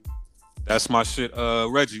honest with you. That's my shit.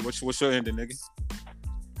 Reggie, what's your ending, nigga?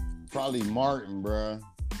 Probably Martin, bruh.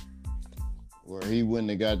 Where he wouldn't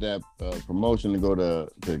have got that promotion to go to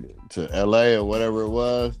LA or whatever it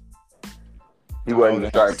was. He wasn't to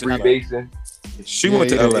start freebasing. She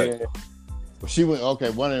went to LA. She went,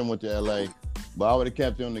 okay, one of them went to LA. But I would have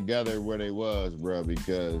kept them together where they was, bro,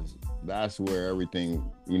 because that's where everything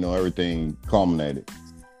culminated.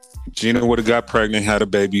 Gina would have got pregnant, had a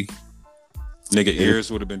baby. Nigga ears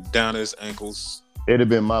would have been down to his ankles. It'd have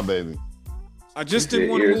been my baby. I just didn't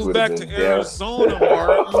want to move back to Arizona,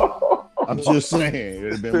 Martin. I'm just saying,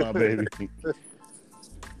 it'd have been my baby.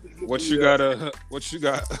 What you got,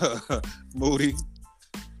 Moody?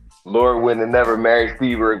 Lord wouldn't have never married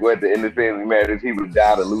Steve-Eric went to end the family matters. He would have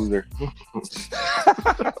died a loser.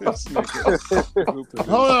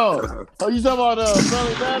 Hold on. Oh, you talking about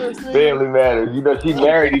Family Matters? Family Matters. You know, she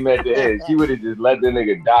married him at the end. She would have just let the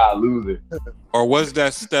nigga die a loser. Or was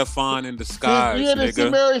that Stefan in disguise, did she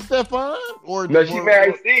marry Stefan? No, she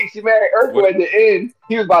married Steve. She married Urkel at the end.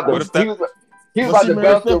 He was about to he was about to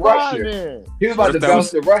bounce to Russia. He was about to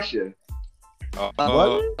bounce to Russia.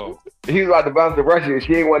 He was about to bounce to Russia, and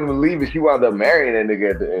she ain't want him to leave, and she wound up marrying that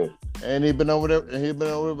nigga at the end. And he'd been over there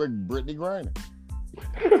with Brittany Griner.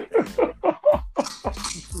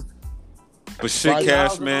 But shit,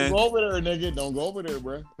 Cash, man. Don't go over there, nigga. Don't go over there,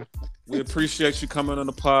 bro. We appreciate you coming on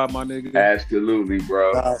the pod, my nigga. Absolutely,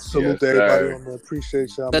 bro. Salute to everybody on there.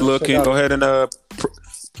 Appreciate y'all. Look, can you go ahead and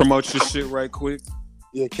promote your shit right quick?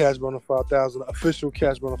 Yeah, Cash Burner 5000. Official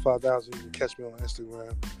Cash Burner 5000. You can catch me on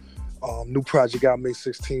Instagram. New project out May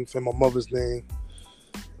 16th in my mother's name.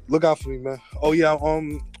 Look out for me, man. Oh yeah,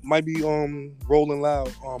 might be Rolling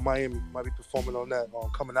Loud Miami. Might be performing on that.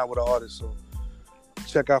 Coming out with an artist. So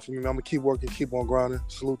check out for me, man. I'm gonna keep working, keep on grinding.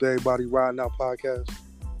 Salute to everybody. Riding Out podcast,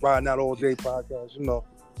 Riding Out All Day podcast. You know.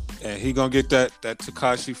 And he gonna get that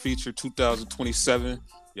Tekashi feature 2027.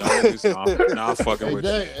 Y'all niggas, I'm fucking with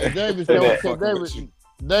you.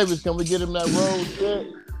 Davis, can we get him that road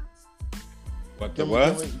shit? What?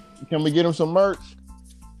 Can we get him some merch?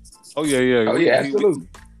 Oh yeah. Oh yeah, absolutely.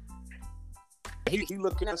 He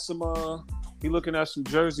looking at some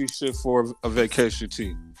Jersey shit for a vacation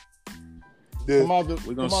team. Yeah. Come out to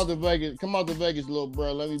Vegas, little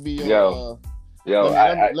bro. Let me be your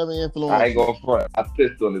let me influence. I ain't going front. I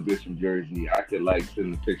pissed on the bitch from Jersey. I could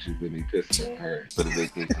send the pictures of me pissing on her for the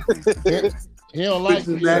vacation. He don't like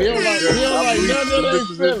nothing that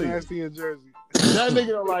ain't Philly. Nasty in Jersey. That nigga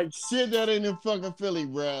don't like shit that ain't in fucking Philly,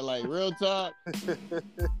 bro. Like, real talk.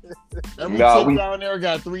 Every chick down there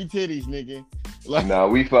got 3 titties, nigga. Like, no,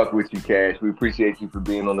 we fuck with you, Cash. We appreciate you for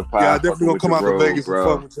being on the pod. Yeah, I definitely gonna come out to Vegas and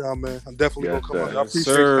fuck with y'all, man. I'm definitely gonna come out. I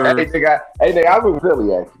appreciate you. Hey, nigga, I'm in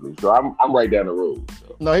Philly actually, so I'm right down the road.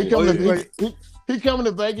 So. No, he coming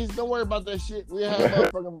to Vegas. Don't worry about that shit. We have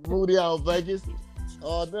motherfucking Moody out in Vegas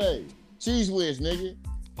all day. Cheese whiz, nigga.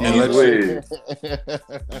 And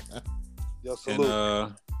Yo,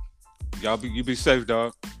 salute. And you be safe,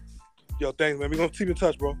 dog. Yo, thanks, man. We gonna keep in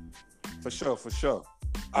touch, bro. For sure.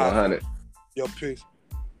 100. Yo, peace.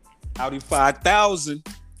 Audi 5000.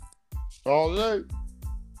 All day.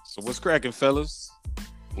 So what's cracking, fellas?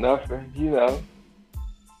 Nothing, you know.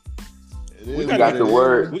 We got the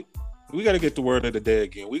word. We gotta get the word of the day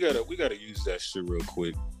again. We gotta use that shit real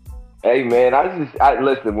quick. Hey man, I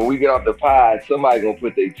listen. When we get off the pod, somebody gonna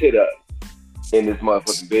put their tit up in this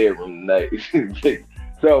motherfucking bedroom tonight.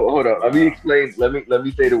 So hold on. Let me explain. Let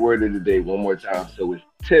me say the word of the day one more time. So it's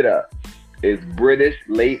tit up. It's British,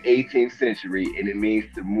 late 18th century, and it means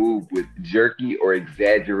to move with jerky or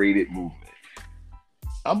exaggerated movement.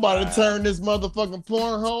 I'm about to turn this motherfucking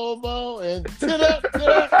Pornhub on and tit up, tit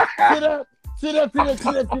up, tit up. Them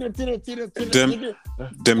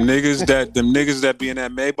niggas that be in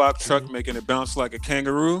that Maybach truck making it bounce like a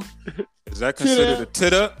kangaroo. Is that considered a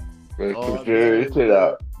tit up? Tit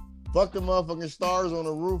up. Fuck the motherfucking stars on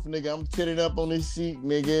the roof, nigga. I'm titting up on this seat,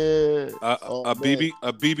 nigga. A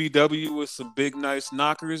BBW with some big nice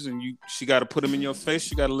knockers, and she got to put them in your face.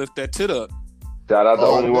 She got to lift that tit up. Shout out to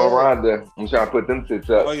Only One Rhonda. I'm trying to put them tits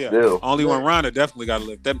up. Oh yeah, still. Only One Rhonda definitely got to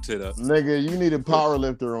lift them tit up. Nigga, you need a power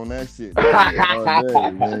lifter on that shit.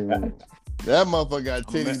 Nigga. That motherfucker got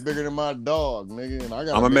titties bigger than my dog, nigga. And I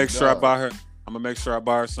got. I'm gonna make sure I buy her. I'm gonna make sure I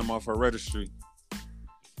buy her some off her registry.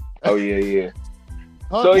 Oh yeah.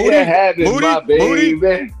 So Moody, yeah, have it, Moody, my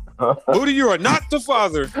baby. Moody, you are not the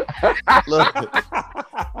father. Look,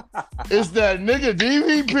 it's that nigga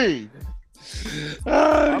DVP.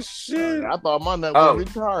 Oh shit! I thought my nut was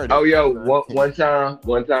retarded. Oh yo, one time.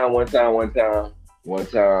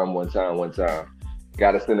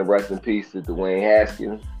 Gotta send a rest in peace to Dwayne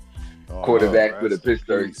Haskins, quarterback for the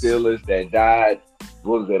Pittsburgh Steelers that died.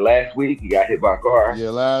 What was it, last week? He got hit by a car. Yeah,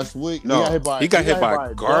 last week. No, he got hit by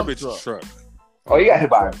a garbage truck. Oh, he got hit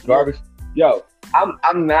by a garbage. Yo,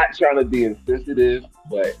 I'm not trying to be insensitive,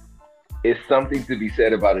 but it's something to be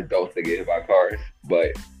said about adults that get hit by cars,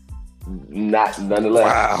 but nonetheless.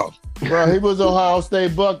 Wow. Bro, he was Ohio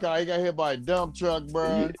State Buckeye. He got hit by a dump truck,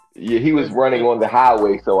 bro. Yeah, he was running on the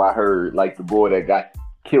highway, so I heard, like the boy that got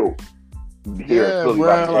killed here in Philly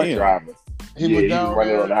by the truck driver. He was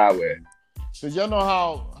running on the highway. Cause y'all know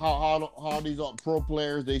how these pro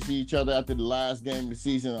players, they see each other after the last game of the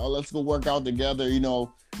season. Oh, let's go work out together. You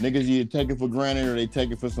know, niggas either take it for granted or they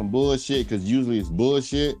take it for some bullshit. Cause usually it's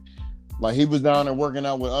bullshit. Like he was down there working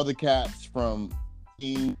out with other cats from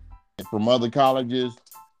other colleges,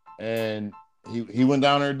 and he went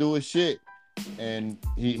down there to do his shit, and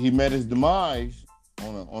he met his demise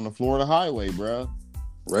on the Florida highway, bro.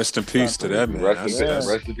 Rest in peace to that man. Rest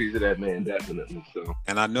in peace to that man, definitely. So,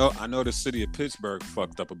 and I know the city of Pittsburgh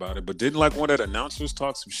fucked up about it, but didn't like one of the announcers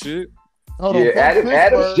talk some shit? Adam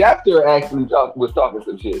Schefter actually was talking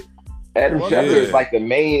some shit. Adam Schefter is like the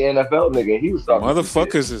main NFL nigga. He was talking.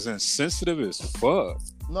 Motherfuckers is insensitive as fuck.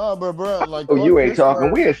 No, but bro, like you ain't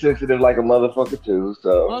talking. We insensitive like a motherfucker too.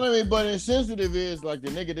 So I mean, but insensitive is like the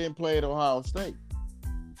nigga didn't play at Ohio State.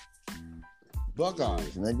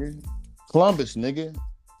 Buckeyes, nigga. Columbus, nigga.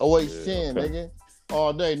 08-10, nigga.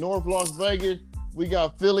 All day. North Las Vegas. We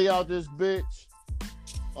got Philly out this bitch.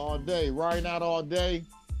 All day. Riding out all day.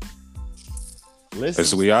 Listen.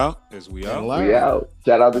 Is we out? We out.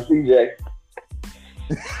 Shout out to CJ.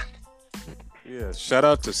 Yeah, shout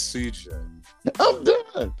out to CJ. I'm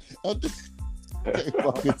done.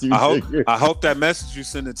 I hope that message you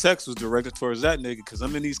sent in text was directed towards that nigga, because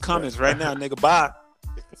I'm in these comments right now, nigga. Bye.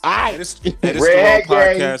 All right. This is the Raw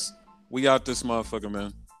Podcast. We out this motherfucker,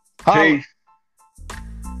 man. Peace.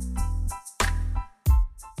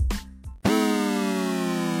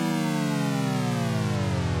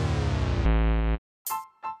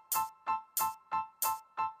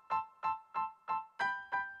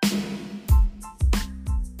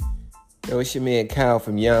 Yo, it's your man Kyle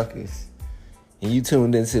from Yonkers, and you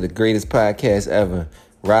tuned into the greatest podcast ever,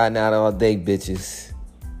 Riding Out All Day, bitches.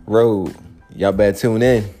 Road. Y'all better tune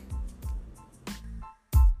in.